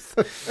lion's tooth.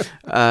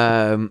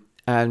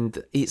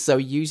 And so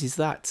he uses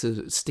that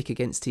to stick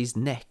against his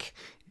neck,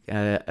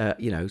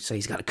 so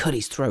he's got to cut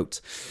his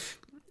throat.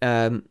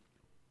 And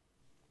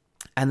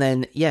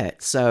then,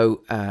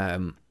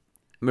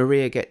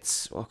 Maria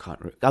gets...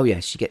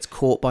 she gets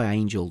caught by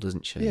Angel,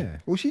 doesn't she? Yeah.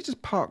 Well, she's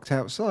just parked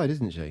outside,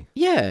 isn't she?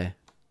 Yeah.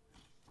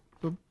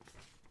 But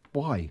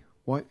why?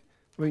 I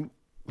mean,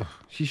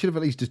 she should have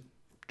at least just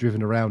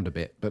driven around a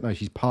bit. But no,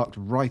 she's parked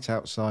right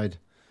outside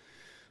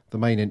the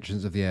main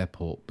entrance of the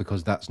airport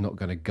because that's not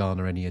going to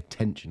garner any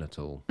attention at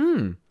all.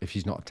 If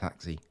she's not a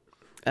taxi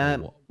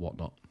or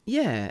whatnot.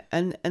 Yeah.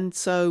 And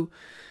so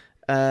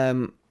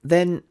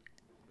then...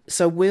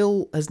 So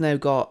Will has now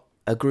got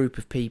a group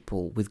of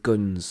people with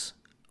guns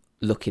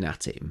looking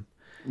at him.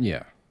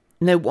 Yeah.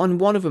 Now,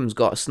 one of them's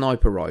got a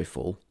sniper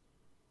rifle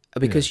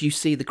because you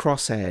see the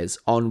crosshairs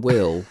on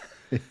Will.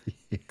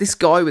 This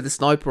guy with the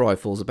sniper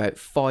rifle is about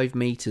 5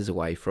 meters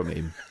away from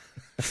him.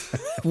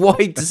 Why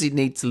does he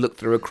need to look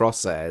through a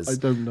crosshairs? I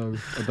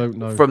don't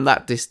know. From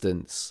that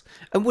distance.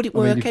 And would it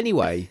work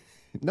anyway?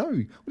 No.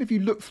 Well, if you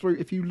look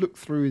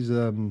through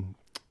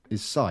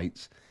his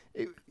sights,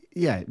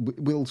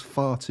 Will's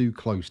far too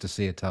close to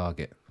see a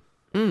target.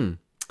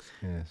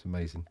 Yeah, it's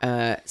amazing.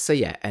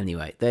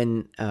 Anyway,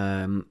 then,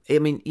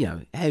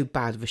 how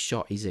bad of a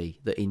shot is he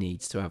that he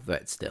needs to have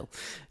that still?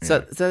 So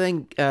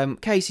then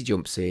Casey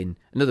jumps in,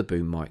 another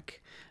boom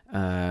mic.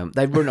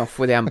 They run off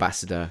with the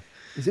ambassador.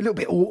 It's a little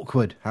bit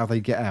awkward how they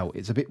get out.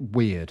 It's a bit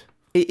weird.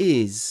 It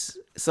is.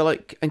 So,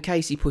 like, and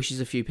Casey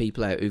pushes a few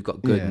people out who've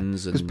got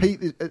guns. Because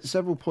And at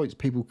several points,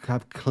 people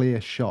have clear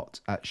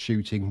shot at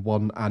shooting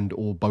one and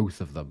or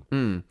both of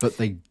them. But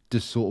they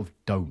just sort of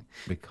don't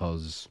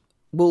because...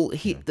 Well,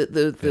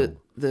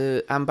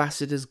 the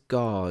ambassador's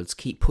guards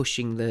keep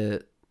pushing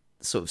the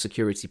sort of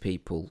security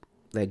people,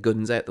 their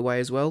guns out the way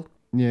as well.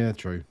 Yeah,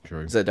 true.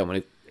 So they don't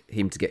want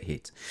him to get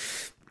hit.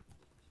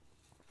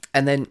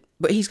 And then,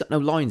 but he's got no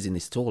lines in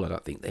this at all, I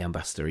don't think, the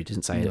ambassador. He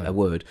doesn't say a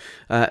word.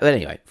 But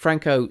anyway,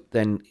 Franco,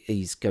 then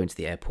he's going to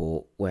the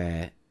airport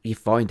where you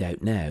find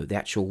out now the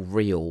actual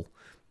real,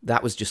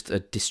 that was just a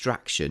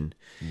distraction.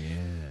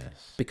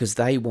 Yes. Because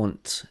they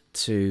want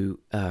to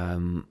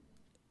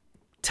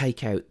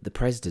take out the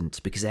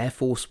president because Air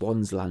Force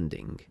One's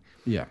landing.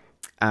 Yeah.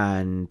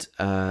 And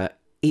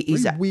it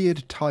is... Really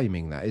weird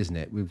timing, that, isn't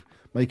it? We're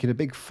making a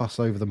big fuss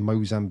over the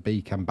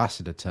Mozambique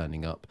ambassador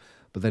turning up.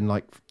 But then,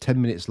 like,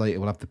 10 minutes later,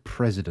 we'll have the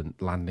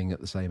president landing at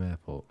the same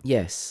airport.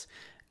 Yes.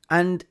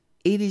 And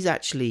it is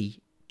actually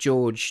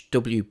George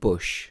W.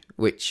 Bush,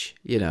 which,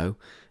 you know,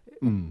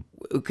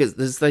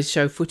 because they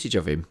show footage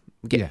of him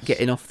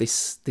getting off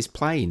this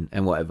plane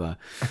and whatever.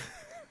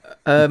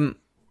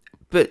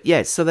 But,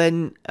 yeah, so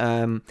then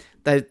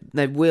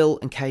they Will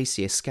and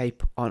Casey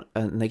escape on,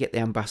 and they get the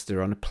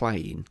ambassador on a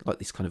plane, like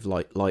this kind of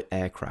light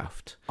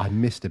aircraft. I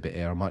missed a bit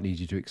here. I might need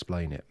you to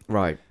explain it.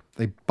 Right.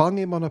 They bung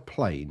him on a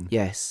plane.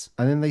 Yes.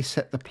 And then they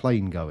set the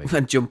plane going.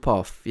 And jump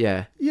off,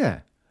 yeah.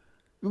 Yeah.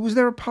 Was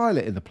there a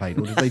pilot in the plane,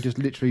 or did they just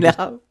literally No.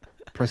 just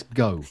press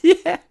go?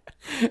 Yeah.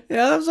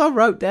 That's what I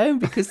wrote down,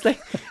 because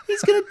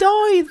he's going to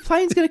die. The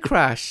plane's going to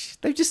crash.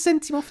 They've just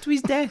sent him off to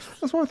his death.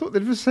 That's why I thought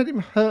they'd just sent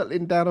him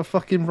hurtling down a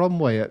fucking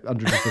runway at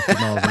 150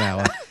 miles an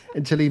hour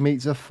until he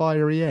meets a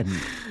fiery end.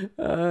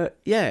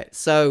 Yeah,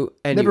 so...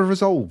 Anyway. Never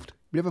resolved.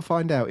 We never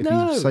find out if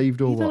he's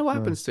saved or you don't know what No.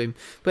 happens to him.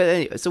 But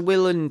anyway, so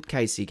Will and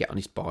Casey get on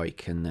his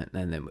bike and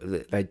then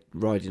they're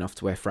riding off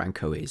to where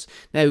Franco is.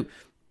 Now,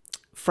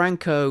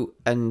 Franco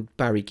and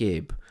Barry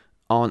Gibb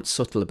aren't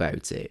subtle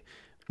about it.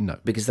 No.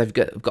 Because they've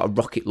got a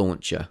rocket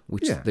launcher,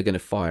 which they're going to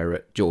fire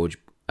at George.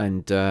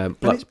 And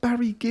it's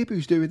Barry Gibb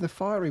who's doing the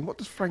firing. What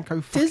does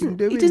Franco fucking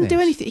do? He doesn't do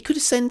anything. He could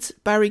have sent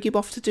Barry Gibb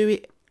off to do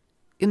it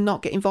and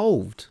not get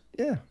involved.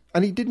 Yeah.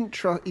 And he didn't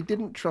trust...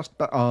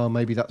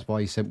 maybe that's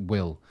why he sent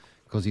Will.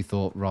 Because he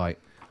thought, right,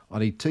 I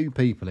need two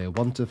people here.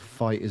 One to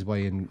fight his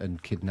way in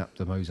and kidnap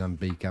the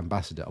Mozambique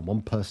ambassador, and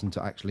one person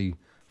to actually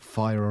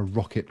fire a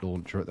rocket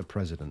launcher at the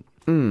president.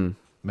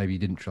 Maybe he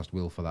didn't trust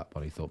Will for that,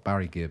 but he thought,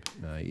 Barry Gibb,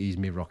 no, he's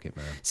me rocket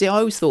man. See, I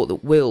always thought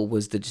that Will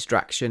was the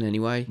distraction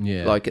anyway.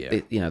 Yeah. Like,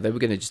 they were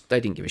going to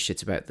they didn't give a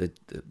shit about the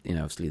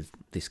obviously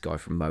this guy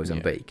from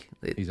Mozambique.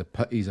 Yeah. He's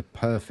a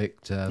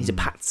perfect... he's a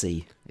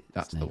patsy.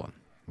 That's the one.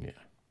 Yeah.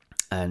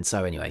 And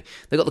so anyway,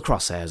 they got the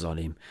crosshairs on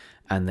him,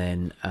 and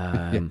then...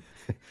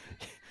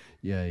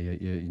 Yeah,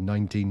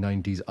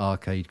 1990s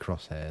arcade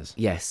crosshairs.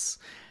 Yes.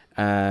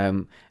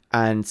 And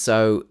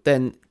so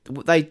then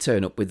they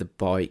turn up with the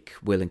bike,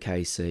 Will and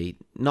Casey,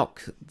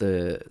 knock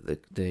the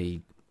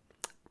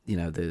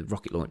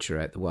rocket launcher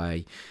out the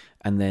way,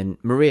 and then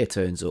Maria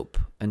turns up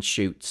and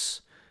shoots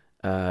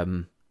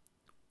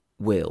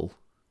Will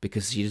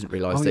because she doesn't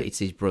realise that it's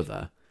his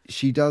brother.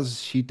 She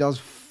does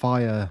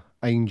fire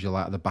Angel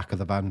out of the back of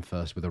the van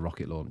first with a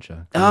rocket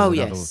launcher. Oh,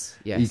 yes.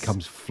 He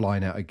comes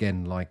flying out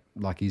again like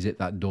he's hit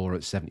that door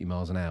at 70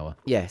 miles an hour.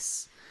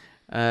 Yes.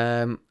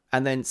 And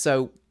then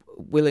so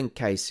Will and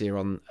Casey are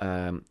on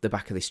the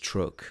back of this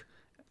truck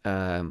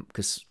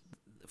because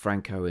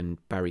Franco and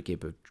Barry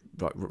Gibb are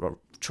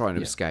trying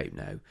to escape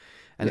now.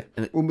 And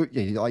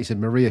like I said,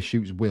 Maria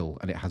shoots Will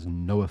and it has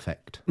no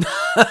effect.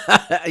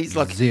 He's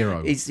like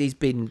zero. He's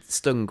been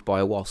stung by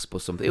a wasp or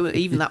something.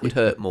 Even that would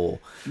hurt more.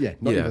 Yeah,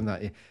 not even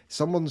that.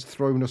 Someone's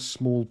thrown a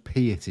small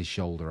pea at his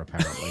shoulder.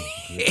 Apparently,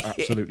 it's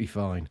absolutely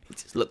fine. He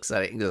just looks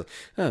at it and goes,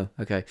 "Oh,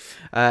 okay."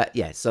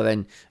 So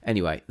then,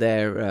 anyway,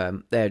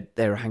 they're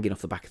hanging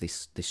off the back of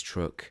this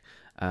truck.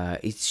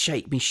 It's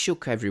been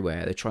shook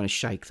everywhere. They're trying to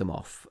shake them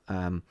off,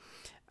 and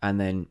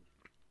then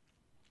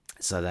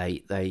so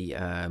they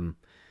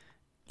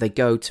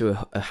go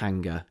to a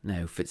hangar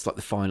now. It's like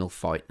the final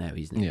fight now,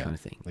 isn't it? Yeah, kind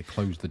of thing. They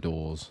close the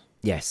doors.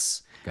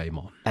 Yes. Game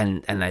on.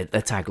 And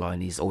their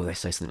tagline is, they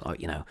say something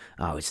like,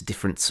 it's a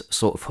different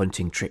sort of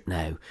hunting trip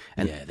now.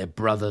 And they're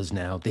brothers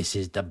now. This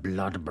is the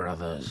Blood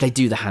Brothers. They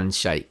do the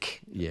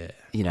handshake. Yeah.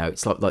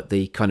 It's like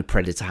the kind of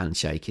Predator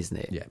handshake, isn't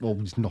it? Yeah. Well,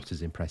 it's not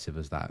as impressive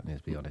as that,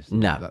 let's be honest.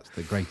 No. That's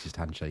the greatest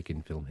handshake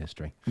in film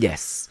history.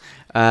 Yes.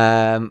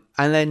 And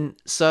then,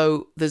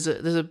 so there's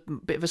a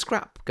bit of a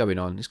scrap going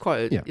on. It's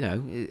quite,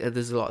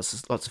 there's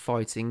lots of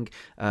fighting.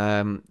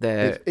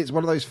 It's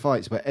one of those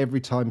fights where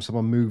every time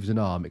someone moves an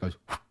arm, it goes...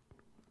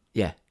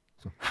 Yeah.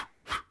 So,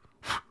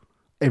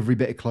 every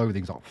bit of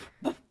clothing's off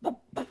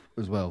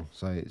as well.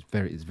 So it's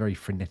very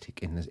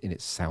frenetic in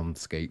its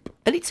soundscape.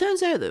 And it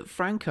turns out that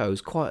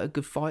Franco's quite a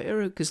good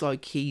fighter because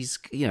he's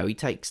it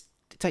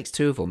takes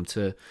two of them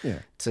to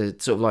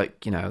sort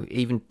of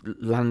even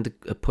land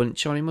a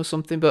punch on him or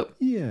something. But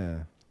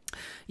yeah.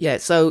 Yeah,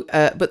 so,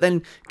 but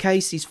then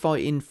Casey's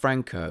fighting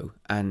Franco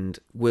and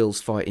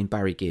Will's fighting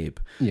Barry Gibb.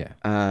 Yeah.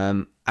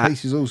 Um,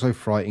 Casey's also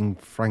fighting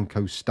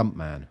Franco's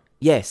stuntman.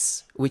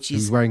 Yes, which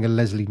Who's is wearing a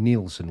Leslie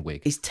Nielsen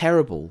wig. is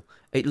terrible.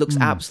 It looks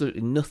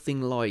absolutely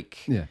nothing like.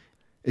 Yeah.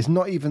 It's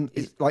not even.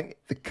 It's like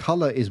the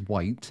color is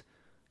white,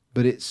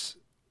 but it's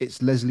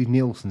Leslie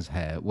Nielsen's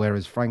hair,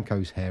 whereas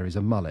Franco's hair is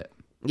a mullet.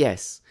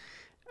 Yes,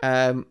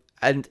 and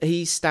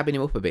he's stabbing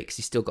him up a bit because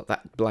he's still got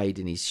that blade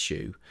in his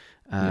shoe.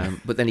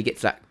 But then he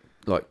gets that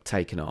like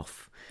taken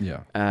off.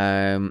 Yeah.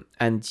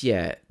 And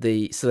yeah,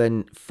 so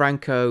then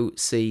Franco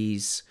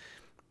sees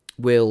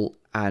Will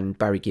and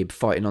Barry Gibb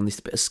fighting on this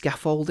bit of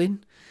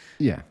scaffolding.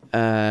 Yeah.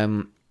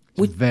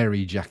 It's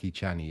very Jackie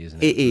Chan-y,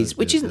 isn't it? It is,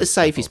 which isn't the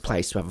safest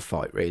place to have a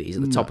fight, really. He's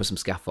at the top of some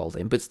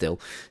scaffolding, but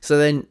still. So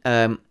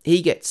then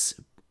he gets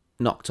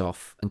knocked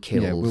off and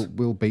killed. Yeah,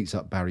 Will beats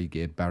up Barry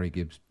Gibb. Barry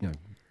Gibb's,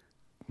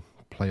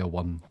 player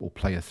 1 or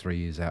player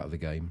 3 is out of the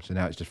game. So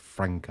now it's just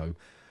Franco.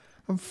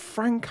 And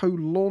Franco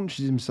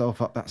launches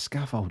himself up that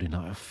scaffolding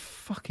like a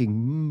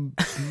fucking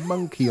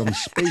monkey on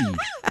speed.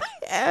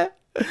 Yeah.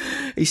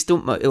 He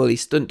stunt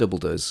double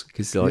does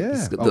because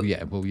he's got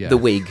the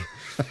wig.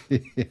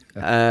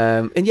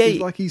 And yeah, it's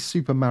like he's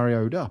Super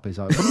Mario'd up. It's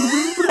like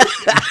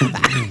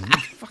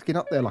fucking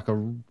up there like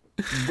a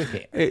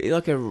whippet,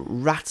 like a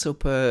rat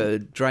up a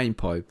drain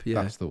pipe.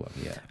 Yeah, that's the one.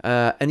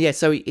 Yeah, and yeah,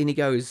 so he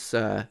goes.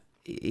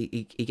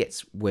 He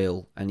gets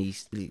Will, and he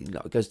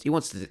goes. He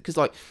wants to because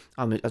I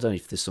don't know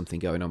if there's something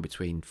going on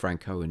between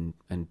Franco and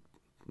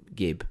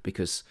Gibb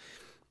because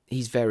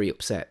he's very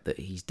upset that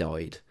he's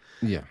died.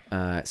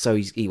 Yeah. So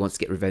he wants to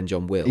get revenge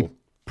on Will. He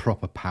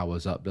proper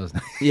powers up,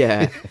 doesn't he?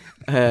 Yeah.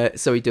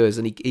 So he does,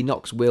 and he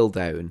knocks Will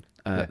down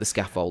the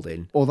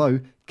scaffolding.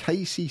 Although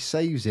Casey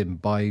saves him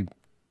by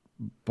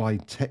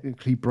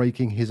technically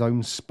breaking his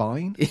own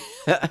spine.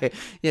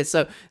 Yeah.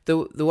 So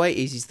the way it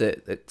is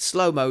that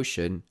slow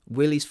motion,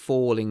 Will is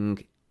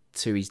falling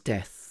to his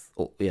death,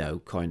 or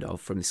kind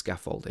of from the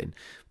scaffolding,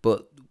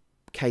 but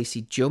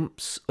Casey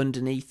jumps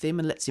underneath him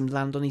and lets him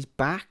land on his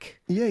back.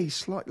 Yeah,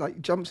 he's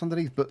like jumps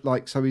underneath, but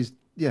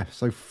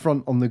so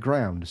front on the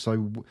ground.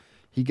 So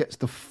he gets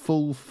the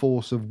full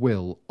force of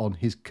Will on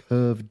his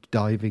curved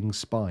diving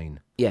spine.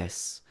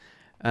 Yes.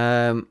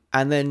 And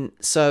then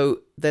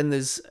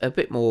there's a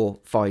bit more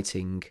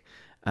fighting,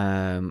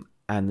 and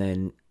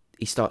then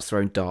he starts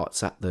throwing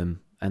darts at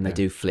them, and they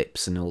do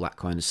flips and all that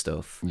kind of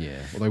stuff.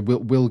 Yeah. Although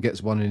Will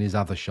gets one in his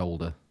other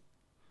shoulder.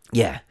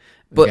 Yeah.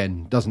 But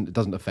again, doesn't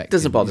affect him.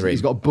 Doesn't bother him.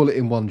 He's got a bullet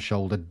in one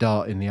shoulder,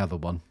 dart in the other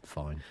one.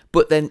 Fine.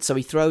 But then, so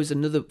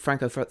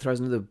Franco throws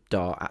another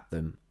dart at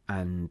them,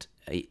 and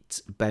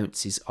it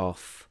bounces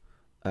off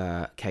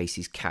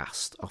Casey's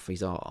cast off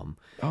his arm.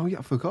 Oh yeah,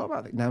 I forgot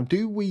about that. Now,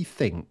 do we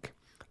think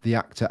the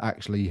actor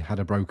actually had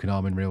a broken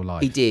arm in real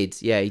life? He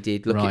did. Yeah, he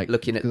did.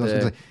 Looking at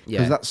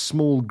because that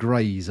small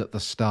graze at the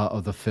start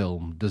of the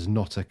film does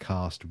not a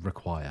cast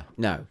require.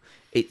 No,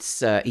 it's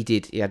he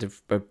did. He had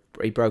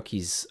he broke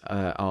his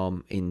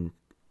arm in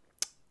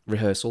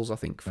rehearsals, I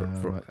think.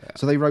 Right.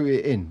 So they wrote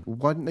it in.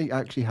 Why didn't they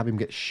actually have him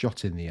get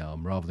shot in the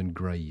arm rather than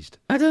grazed?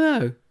 I don't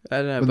know.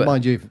 But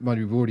mind you,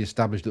 we've already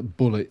established that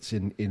bullets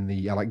in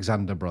the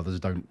Alexander brothers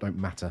don't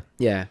matter.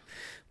 Yeah,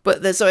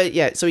 but so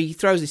he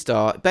throws his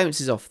dart,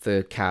 bounces off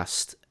the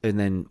cast, and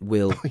then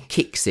Will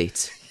kicks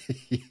it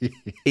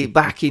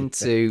back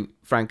into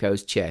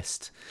Franco's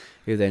chest,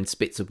 who then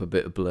spits up a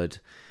bit of blood.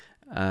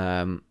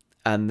 And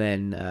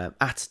then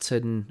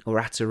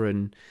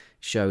Atteran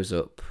shows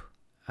up.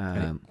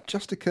 It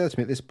just occurs to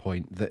me at this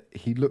point that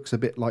he looks a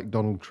bit like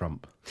Donald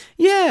Trump.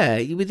 Yeah,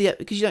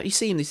 because you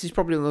see him. This is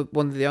probably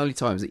one of the only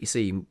times that you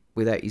see him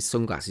without his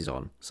sunglasses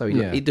on. So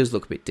he does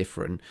look a bit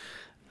different.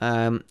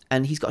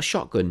 And he's got a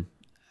shotgun,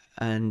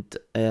 and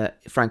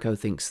Franco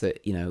thinks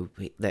that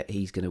that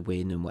he's going to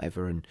win and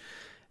whatever, and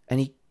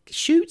he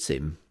shoots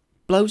him,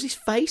 blows his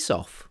face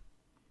off.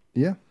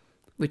 Yeah,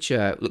 which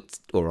looked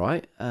all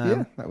right.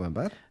 Yeah, that weren't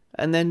bad.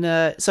 And then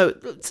so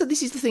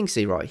this is the thing.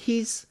 See, right,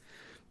 his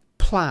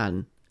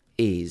plan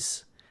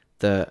is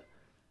that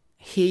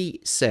he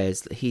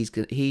says that he's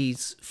going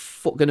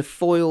to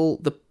foil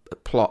the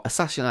plot,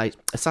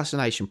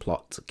 assassination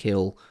plot to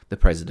kill the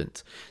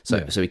president. So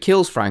he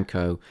kills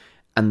Franco,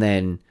 and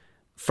then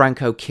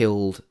Franco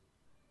killed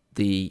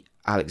the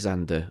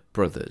Alexander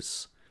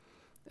brothers,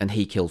 and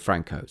he killed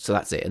Franco. So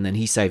that's it. And then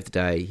he saved the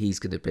day. He's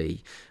going to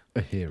be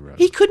a hero.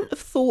 He couldn't have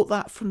thought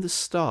that from the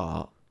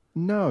start.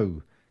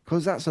 No.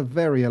 Because that's a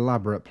very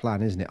elaborate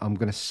plan, isn't it? I'm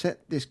going to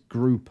set this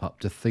group up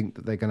to think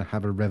that they're going to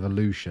have a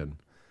revolution.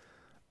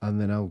 And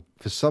then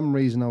for some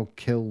reason, I'll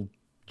kill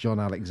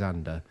John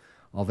Alexander.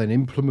 I'll then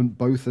implement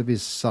both of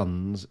his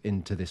sons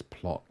into this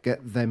plot,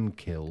 get them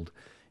killed,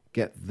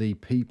 get the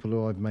people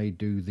who I've made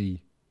do the,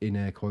 in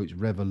air quotes,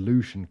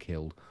 revolution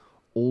killed.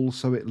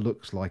 Also, it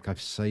looks like I've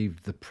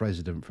saved the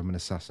president from an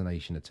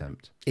assassination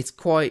attempt. It's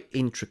quite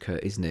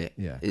intricate, isn't it?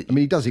 Yeah. I mean,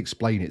 he does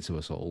explain it to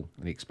us all,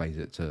 and he explains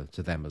it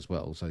to them as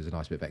well, so there's a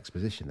nice bit of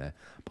exposition there.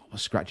 But I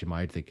was scratching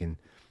my head thinking,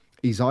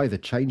 he's either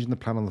changing the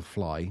plan on the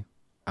fly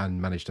and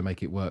managed to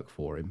make it work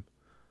for him,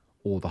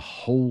 or the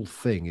whole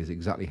thing is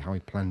exactly how he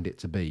planned it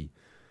to be,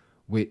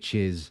 which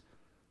is,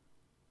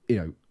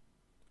 yeah,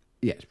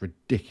 it's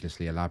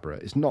ridiculously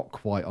elaborate. It's not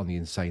quite on the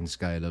insane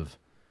scale of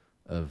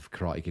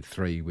Karate Kid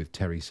 3 with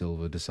Terry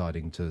Silver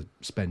deciding to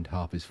spend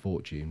half his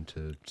fortune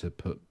to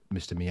put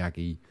Mr.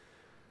 Miyagi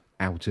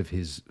out of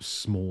his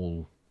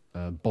small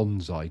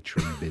bonsai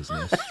tree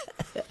business.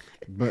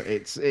 But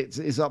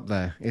it's up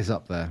there. It's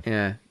up there.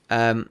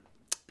 Yeah.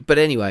 But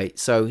anyway,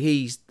 so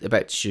he's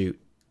about to shoot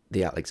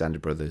the Alexander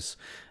brothers,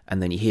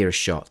 and then you hear a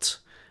shot.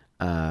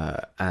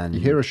 And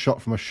you hear a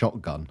shot from a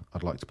shotgun.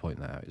 I'd like to point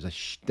that out. It's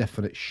a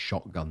definite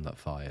shotgun that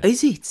fired.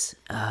 Is it?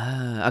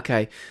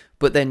 Okay.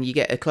 But then you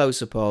get a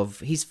close-up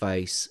of his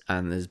face,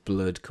 and there's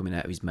blood coming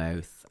out of his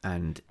mouth,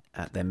 and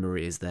then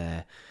Maria's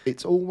there.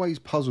 It's always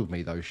puzzled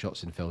me, those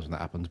shots in films when that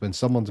happens. When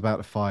someone's about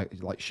to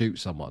fight, like shoot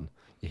someone,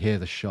 you hear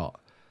the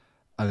shot,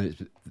 and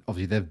it's,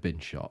 obviously they've been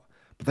shot,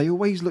 but they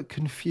always look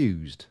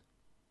confused.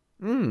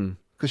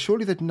 Because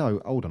surely they'd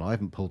know, hold on, I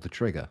haven't pulled the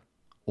trigger.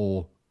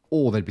 Or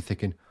they'd be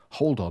thinking,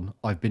 hold on,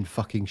 I've been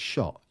fucking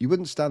shot. You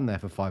wouldn't stand there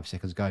for 5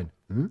 seconds going,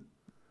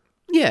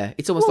 Yeah,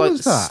 it's almost What like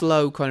was a that?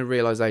 slow kind of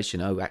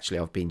realisation, oh, actually,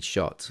 I've been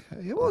shot.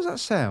 What was that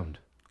sound?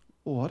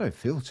 Oh, I don't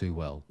feel too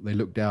well. They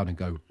look down and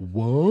go,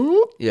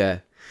 what? Yeah.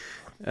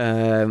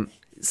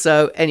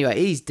 So, anyway,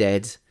 he's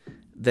dead.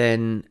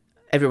 Then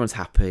everyone's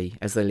happy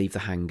as they leave the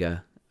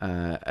hangar,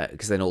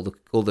 because then all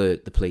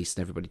the police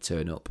and everybody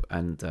turn up.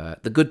 And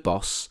the good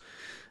boss,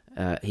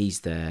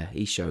 he's there.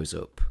 He shows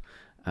up.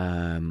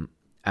 And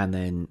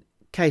then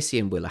Casey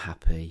and Will are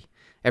happy.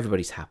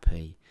 Everybody's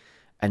happy.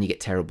 And you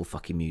get terrible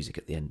fucking music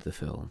at the end of the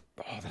film.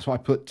 Oh, that's why I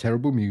put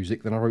terrible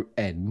music, then I wrote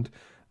end,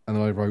 and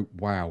then I wrote,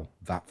 wow,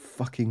 that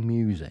fucking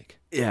music.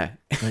 Yeah.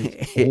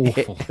 It's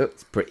awful.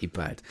 It's pretty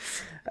bad.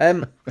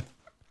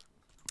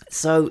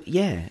 So,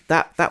 yeah,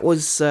 that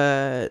was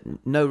No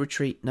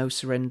Retreat, No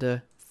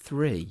Surrender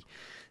 3.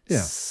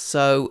 Yeah.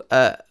 So,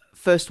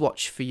 first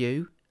watch for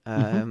you.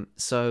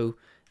 So,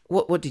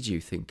 what did you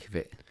think of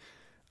it?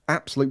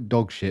 Absolute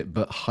dog shit,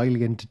 but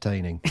highly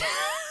entertaining.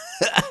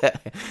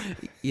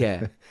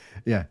 Yeah.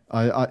 Yeah,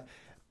 I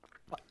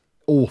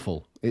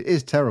awful. It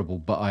is terrible,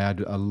 but I had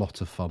a lot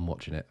of fun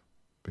watching it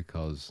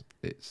because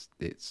it's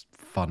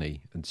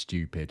funny and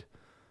stupid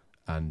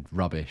and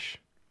rubbish,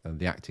 and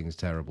the acting's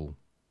terrible.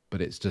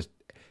 But it's just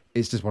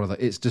it's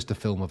just a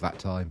film of that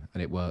time,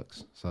 and it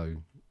works. So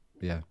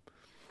yeah,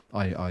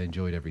 I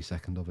enjoyed every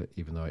second of it,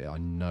 even though I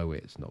know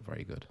it's not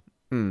very good.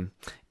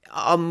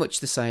 I'm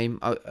much the same.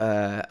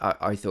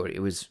 I thought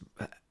it was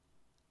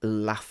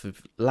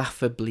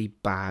laughably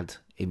bad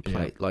in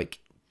play, like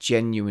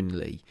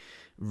genuinely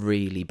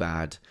really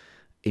bad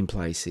in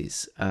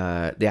places.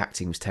 The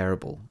acting was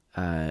terrible,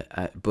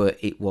 but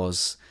it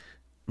was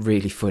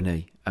really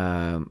funny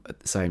at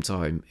the same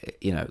time,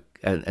 you know,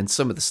 and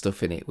some of the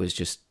stuff in it was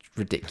just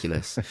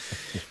ridiculous.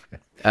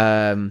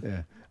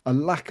 Yeah, a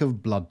lack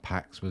of blood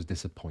packs was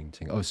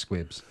disappointing. Oh,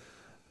 squibs.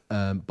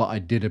 But I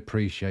did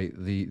appreciate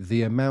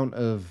the amount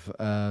of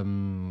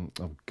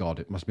oh god,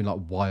 it must have been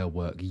like wire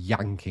work,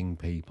 yanking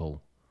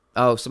people.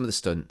 Oh, some of the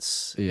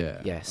stunts.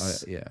 Yeah.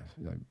 Yes. Yeah.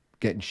 You know,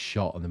 getting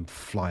shot and then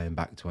flying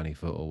back 20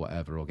 foot or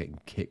whatever, or getting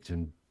kicked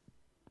and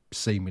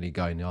seemingly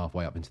going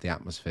halfway up into the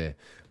atmosphere.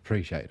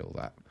 Appreciated all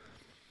that.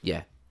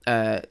 Yeah.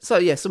 So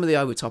yeah, some of the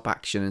over top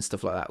action and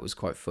stuff like that was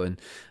quite fun.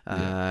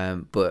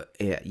 But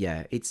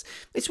yeah, it's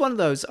one of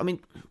those. I mean,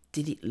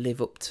 did it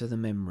live up to the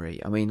memory?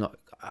 I mean, like,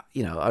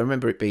 you know, I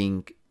remember it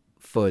being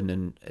fun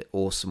and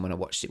awesome when I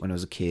watched it when I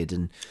was a kid.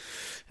 And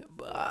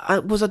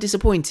was I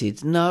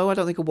disappointed? No, I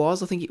don't think I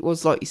was. I think it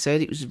was, like you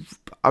said, it was.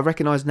 I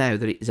recognise now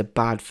that it is a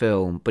bad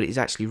film, but it's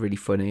actually really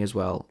funny as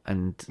well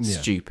and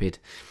stupid.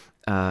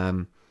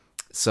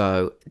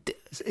 So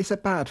it's a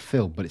bad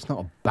film, but it's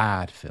not a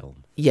bad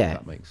film. Yeah, if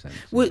that makes sense.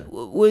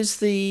 Was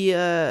the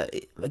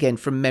again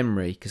from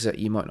memory, because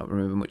you might not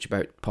remember much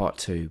about part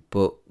 2,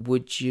 but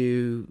would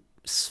you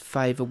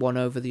favour one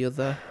over the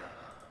other?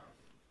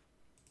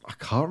 I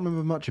can't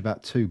remember much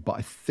about 2, but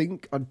I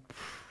think I'd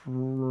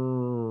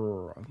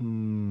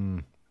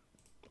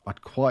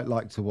quite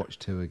like to watch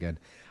 2 again.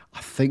 I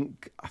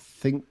think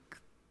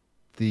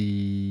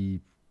the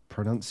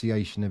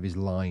pronunciation of his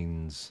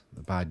lines,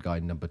 the bad guy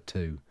number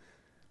 2,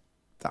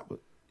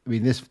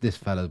 this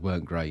fella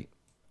weren't great,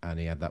 and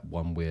he had that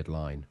one weird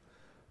line,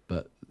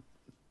 but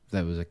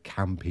there was a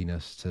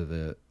campiness to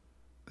the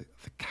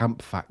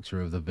camp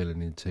factor of the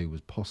villain in 2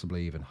 was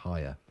possibly even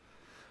higher.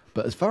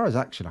 But as far as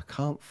action, I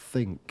can't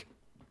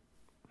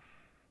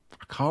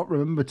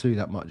remember 2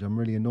 that much. I'm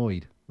really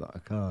annoyed that I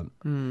can't.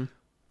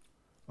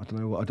 I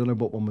don't know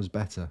what one was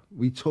better.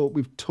 We've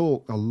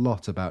talked a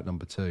lot about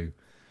number 2.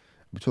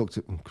 We talked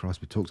a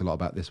lot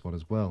about this one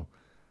as well.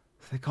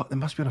 They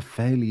must be on a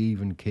fairly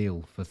even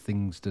keel for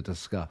things to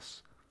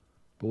discuss.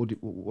 But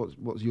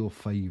what's your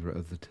favourite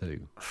of the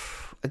 2?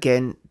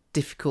 Again,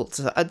 difficult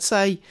to. I'd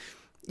say,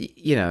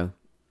 you know,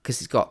 because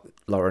it's got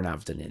Lauren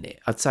Avden in it.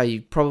 I'd say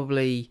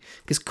probably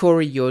because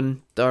Corey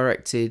Yun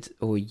directed,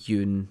 or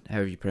Yun,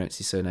 however you pronounce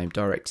his surname,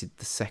 directed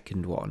the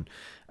second one,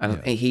 and I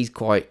think he's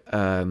quite,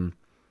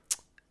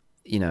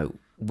 you know,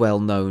 well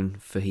known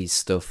for his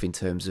stuff in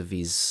terms of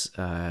his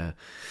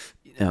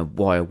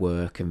wire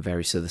work and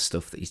various other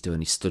stuff that he's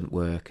doing, his stunt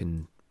work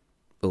and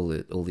all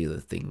the other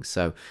things.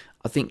 So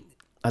I don't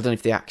know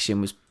if the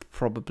action was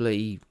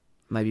probably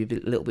maybe a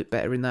little bit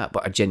better in that,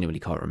 but I genuinely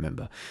can't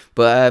remember.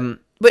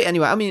 But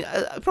anyway, I mean,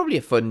 probably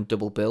a fun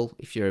double bill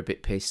if you're a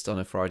bit pissed on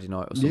a Friday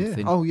night or something.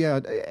 Yeah. Oh yeah.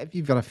 If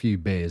you've got a few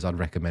beers, I'd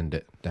recommend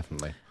it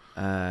definitely.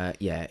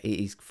 Yeah, it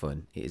is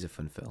fun. It is a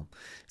fun film.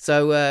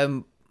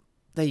 So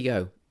there you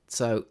go.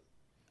 So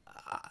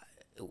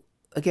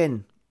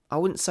again, I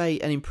wouldn't say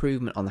an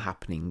improvement on The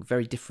Happening.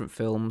 Very different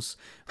films.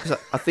 Because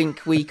I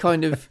think we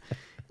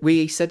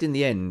we said in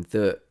the end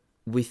that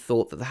we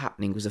thought that The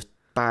Happening was a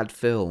bad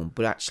film,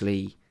 but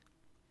actually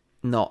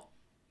not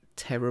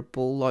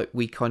terrible like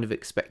we kind of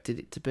expected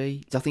it to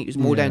be. I think it was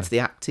more down to the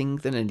acting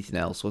than anything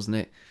else, wasn't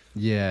it?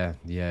 Yeah,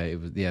 it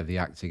was. Yeah, the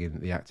acting in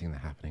The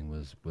Happening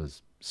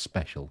was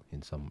special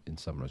in some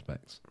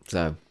respects.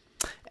 So,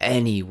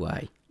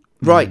 anyway,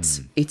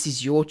 right, it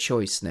is your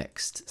choice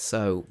next.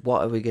 So,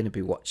 what are we going to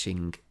be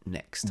watching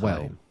next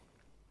time?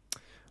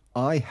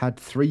 Well, I had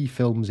 3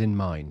 films in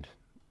mind,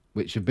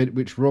 which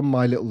were on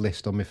my little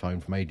list on my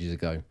phone from ages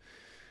ago,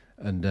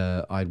 and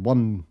I had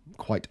one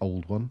quite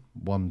old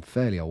one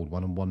fairly old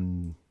one, and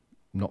one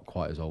not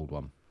quite as old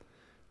one,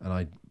 and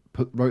I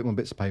wrote them on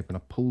bits of paper and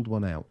I pulled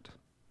one out.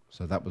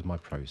 So that was my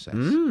process.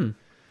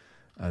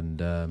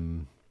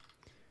 And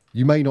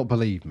you may not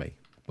believe me,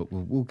 but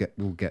we'll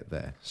get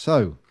there.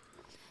 So,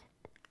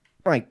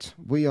 right,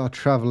 we are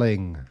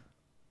travelling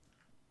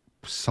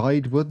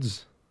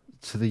sidewards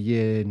to the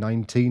year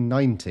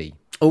 1990.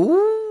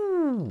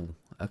 Ooh,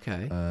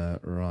 okay.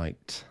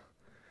 Right.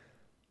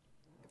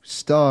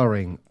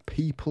 Starring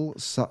people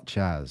such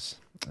as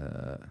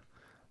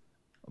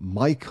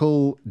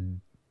Michael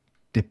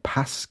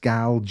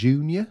DePascal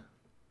Jr.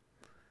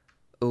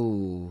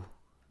 Oh,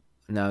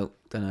 no,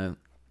 don't know.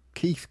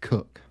 Keith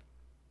Cook.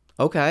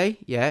 Okay,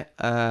 yeah.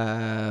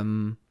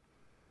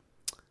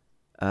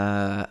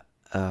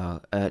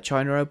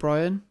 China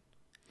O'Brien?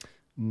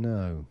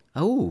 No.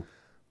 Oh.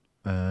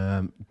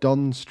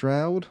 Don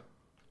Stroud?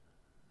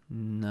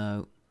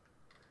 No.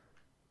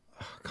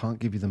 I can't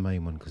give you the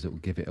main one because it will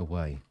give it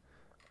away.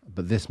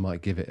 But this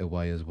might give it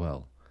away as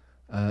well.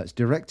 It's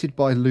directed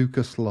by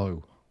Lucas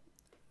Lowe.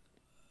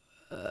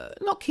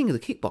 Not King of the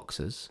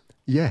Kickboxers.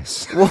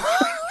 Yes.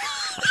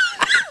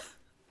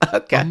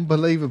 Okay.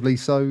 Unbelievably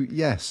so,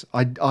 yes.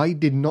 I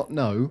did not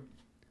know,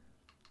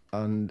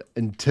 and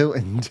until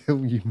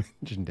you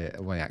mentioned it,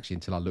 well, actually,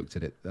 until I looked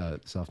at it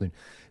this afternoon,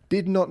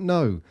 did not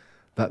know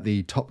that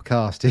the top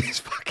cast is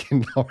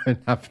fucking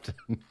Lauren Afton.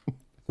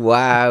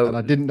 Wow. And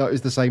I didn't know it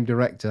was the same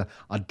director.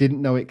 I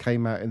didn't know it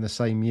came out in the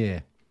same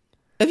year.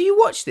 Have you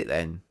watched it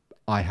then?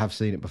 I have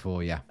seen it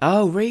before, yeah.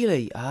 Oh,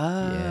 really?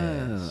 Oh,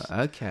 yes.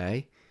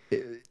 Okay.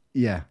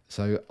 Yeah,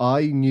 so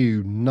I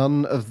knew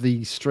none of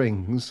the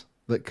strings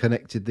that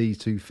connected these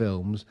two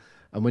films,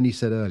 and when you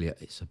said earlier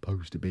it's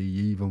supposed to be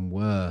even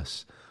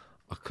worse,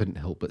 I couldn't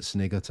help but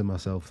snigger to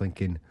myself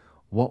thinking,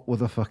 what were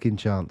the fucking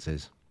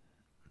chances?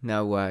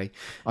 No way.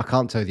 I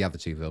can't tell you the other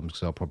two films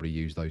because I'll probably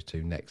use those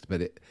two next,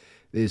 but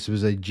this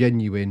was a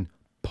genuine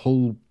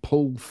pull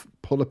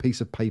a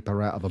piece of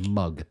paper out of a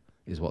mug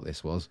is what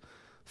this was.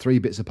 3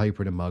 bits of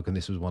paper in a mug, and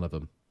this was one of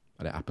them.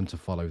 And it happened to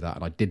follow that,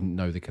 and I didn't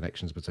know the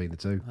connections between the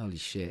two. Holy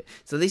shit.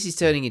 So this is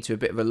turning into a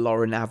bit of a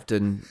Lauren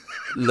Avden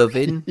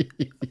loving,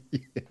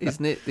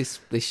 isn't it, this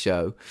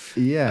show?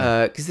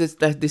 Yeah. Because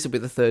this will be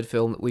the 3rd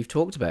film that we've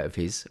talked about of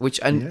his, which,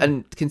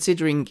 and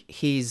considering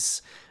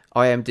his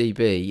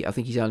IMDb, I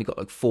think he's only got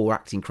like 4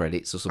 acting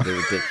credits or something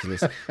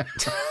ridiculous.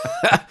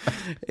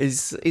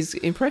 is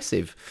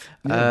impressive.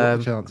 Yeah, what are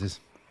the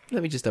chances?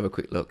 Let me just have a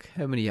quick look.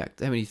 How many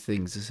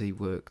things has he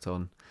worked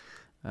on?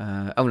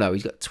 Oh no,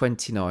 he's got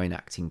 29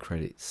 acting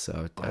credits.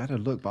 So I had a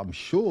look, but I'm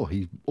sure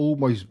he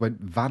almost went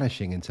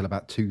vanishing until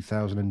about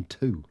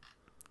 2002.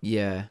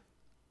 Yeah.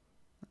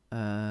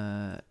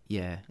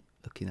 Yeah,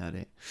 looking at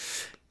it.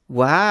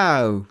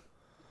 Wow.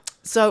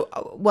 So,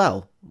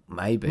 well,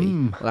 maybe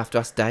we'll have to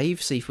ask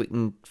Dave, see if we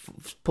can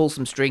pull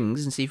some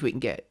strings and see if we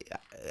can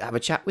have a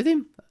chat with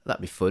him.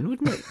 That'd be fun,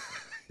 wouldn't it?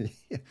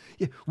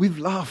 Yeah, we've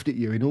laughed at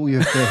you in all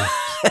your films.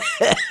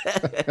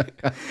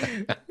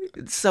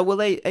 So, well,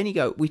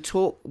 we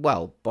talk,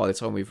 well, by the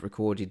time we've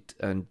recorded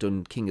and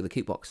done King of the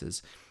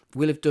Kickboxers,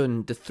 we'll have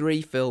done the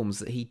 3 films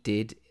that he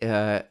did.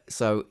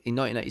 So, in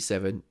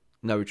 1987,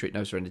 No Retreat,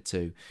 No Surrender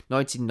 2.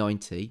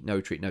 1990, No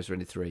Retreat, No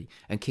Surrender 3.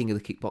 And King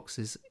of the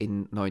Kickboxers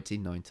in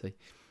 1990.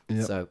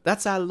 Yep. So,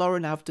 that's our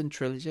Lauren Avden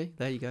trilogy.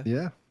 There you go.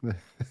 Yeah.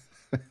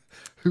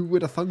 Who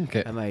would have thunk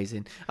it?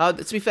 Amazing.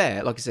 To be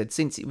fair, like I said,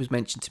 since it was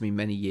mentioned to me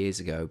many years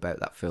ago about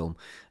that film,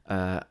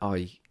 I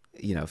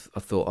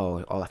thought,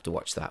 oh, I'll have to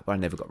watch that, but I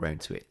never got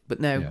round to it. But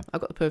now I've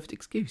got the perfect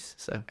excuse.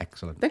 So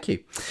excellent. Thank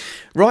you.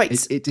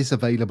 Right. It is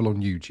available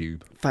on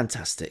YouTube.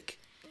 Fantastic.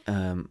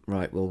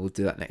 Right, well, we'll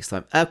do that next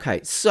time. Okay,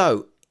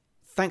 so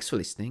thanks for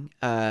listening.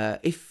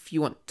 If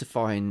you want to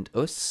find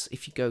us,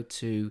 if you go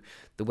to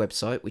the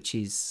website, which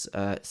is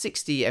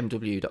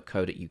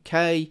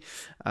 60mw.co.uk,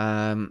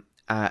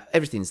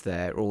 everything's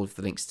there. All of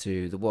the links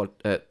to the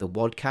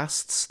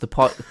wadcasts,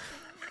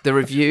 the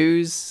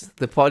reviews,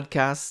 the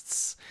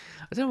podcasts.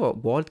 I don't know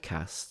what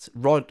wadcasts.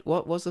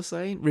 What was I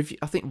saying? Review.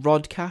 I think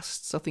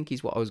rodcasts. I think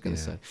is what I was going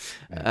to say.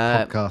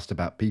 Podcast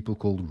about people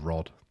called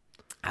Rod.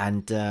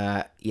 And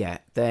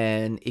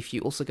then if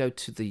you also go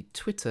to the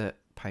Twitter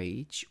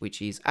page,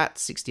 which is at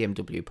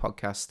 60MW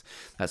Podcast,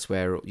 that's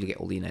where you get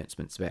all the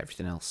announcements about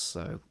everything else.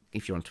 So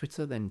if you're on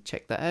Twitter, then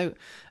check that out.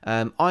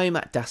 I'm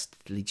at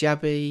Dastardly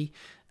Jabby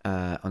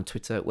on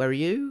Twitter. Where are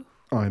you?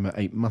 I'm at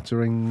 8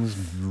 Mutterings,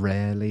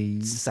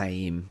 rarely.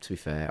 Same, to be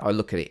fair. I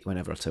look at it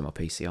whenever I turn my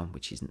PC on,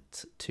 which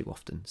isn't too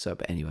often. So,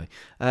 but anyway.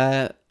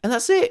 And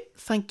that's it.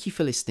 Thank you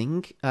for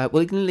listening. We're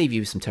going to leave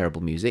you with some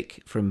terrible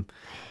music from...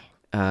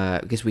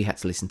 because we had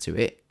to listen to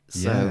it.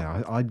 So.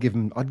 Yeah, I'd give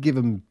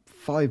him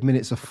 5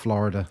 minutes of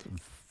Florida,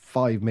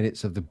 5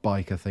 minutes of the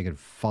biker thing, and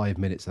 5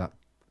 minutes of that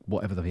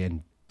whatever the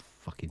end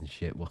fucking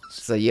shit was.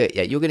 So yeah,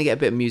 you're going to get a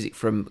bit of music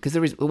from, because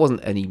there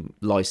wasn't any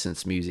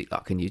licensed music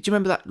that I can use. Do you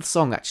remember that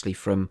song actually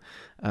from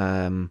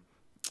No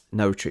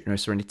Retreat, No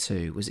Surrender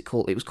 2?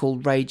 It was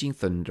called Raging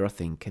Thunder, I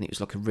think, and it was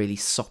like a really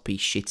soppy,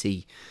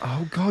 shitty.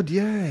 Oh God,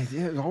 yeah,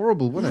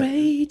 horrible, wasn't it?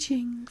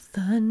 Raging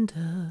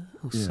Thunder,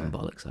 some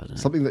bollocks, I don't know.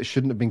 Something that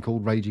shouldn't have been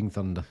called Raging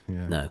Thunder.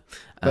 Yeah. No,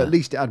 but at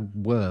least it had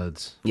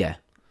words. Yeah.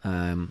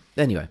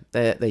 Anyway,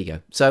 there you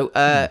go. So,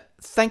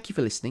 thank you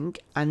for listening,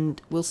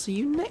 and we'll see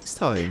you next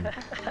time.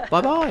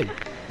 Bye-bye.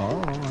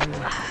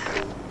 Bye.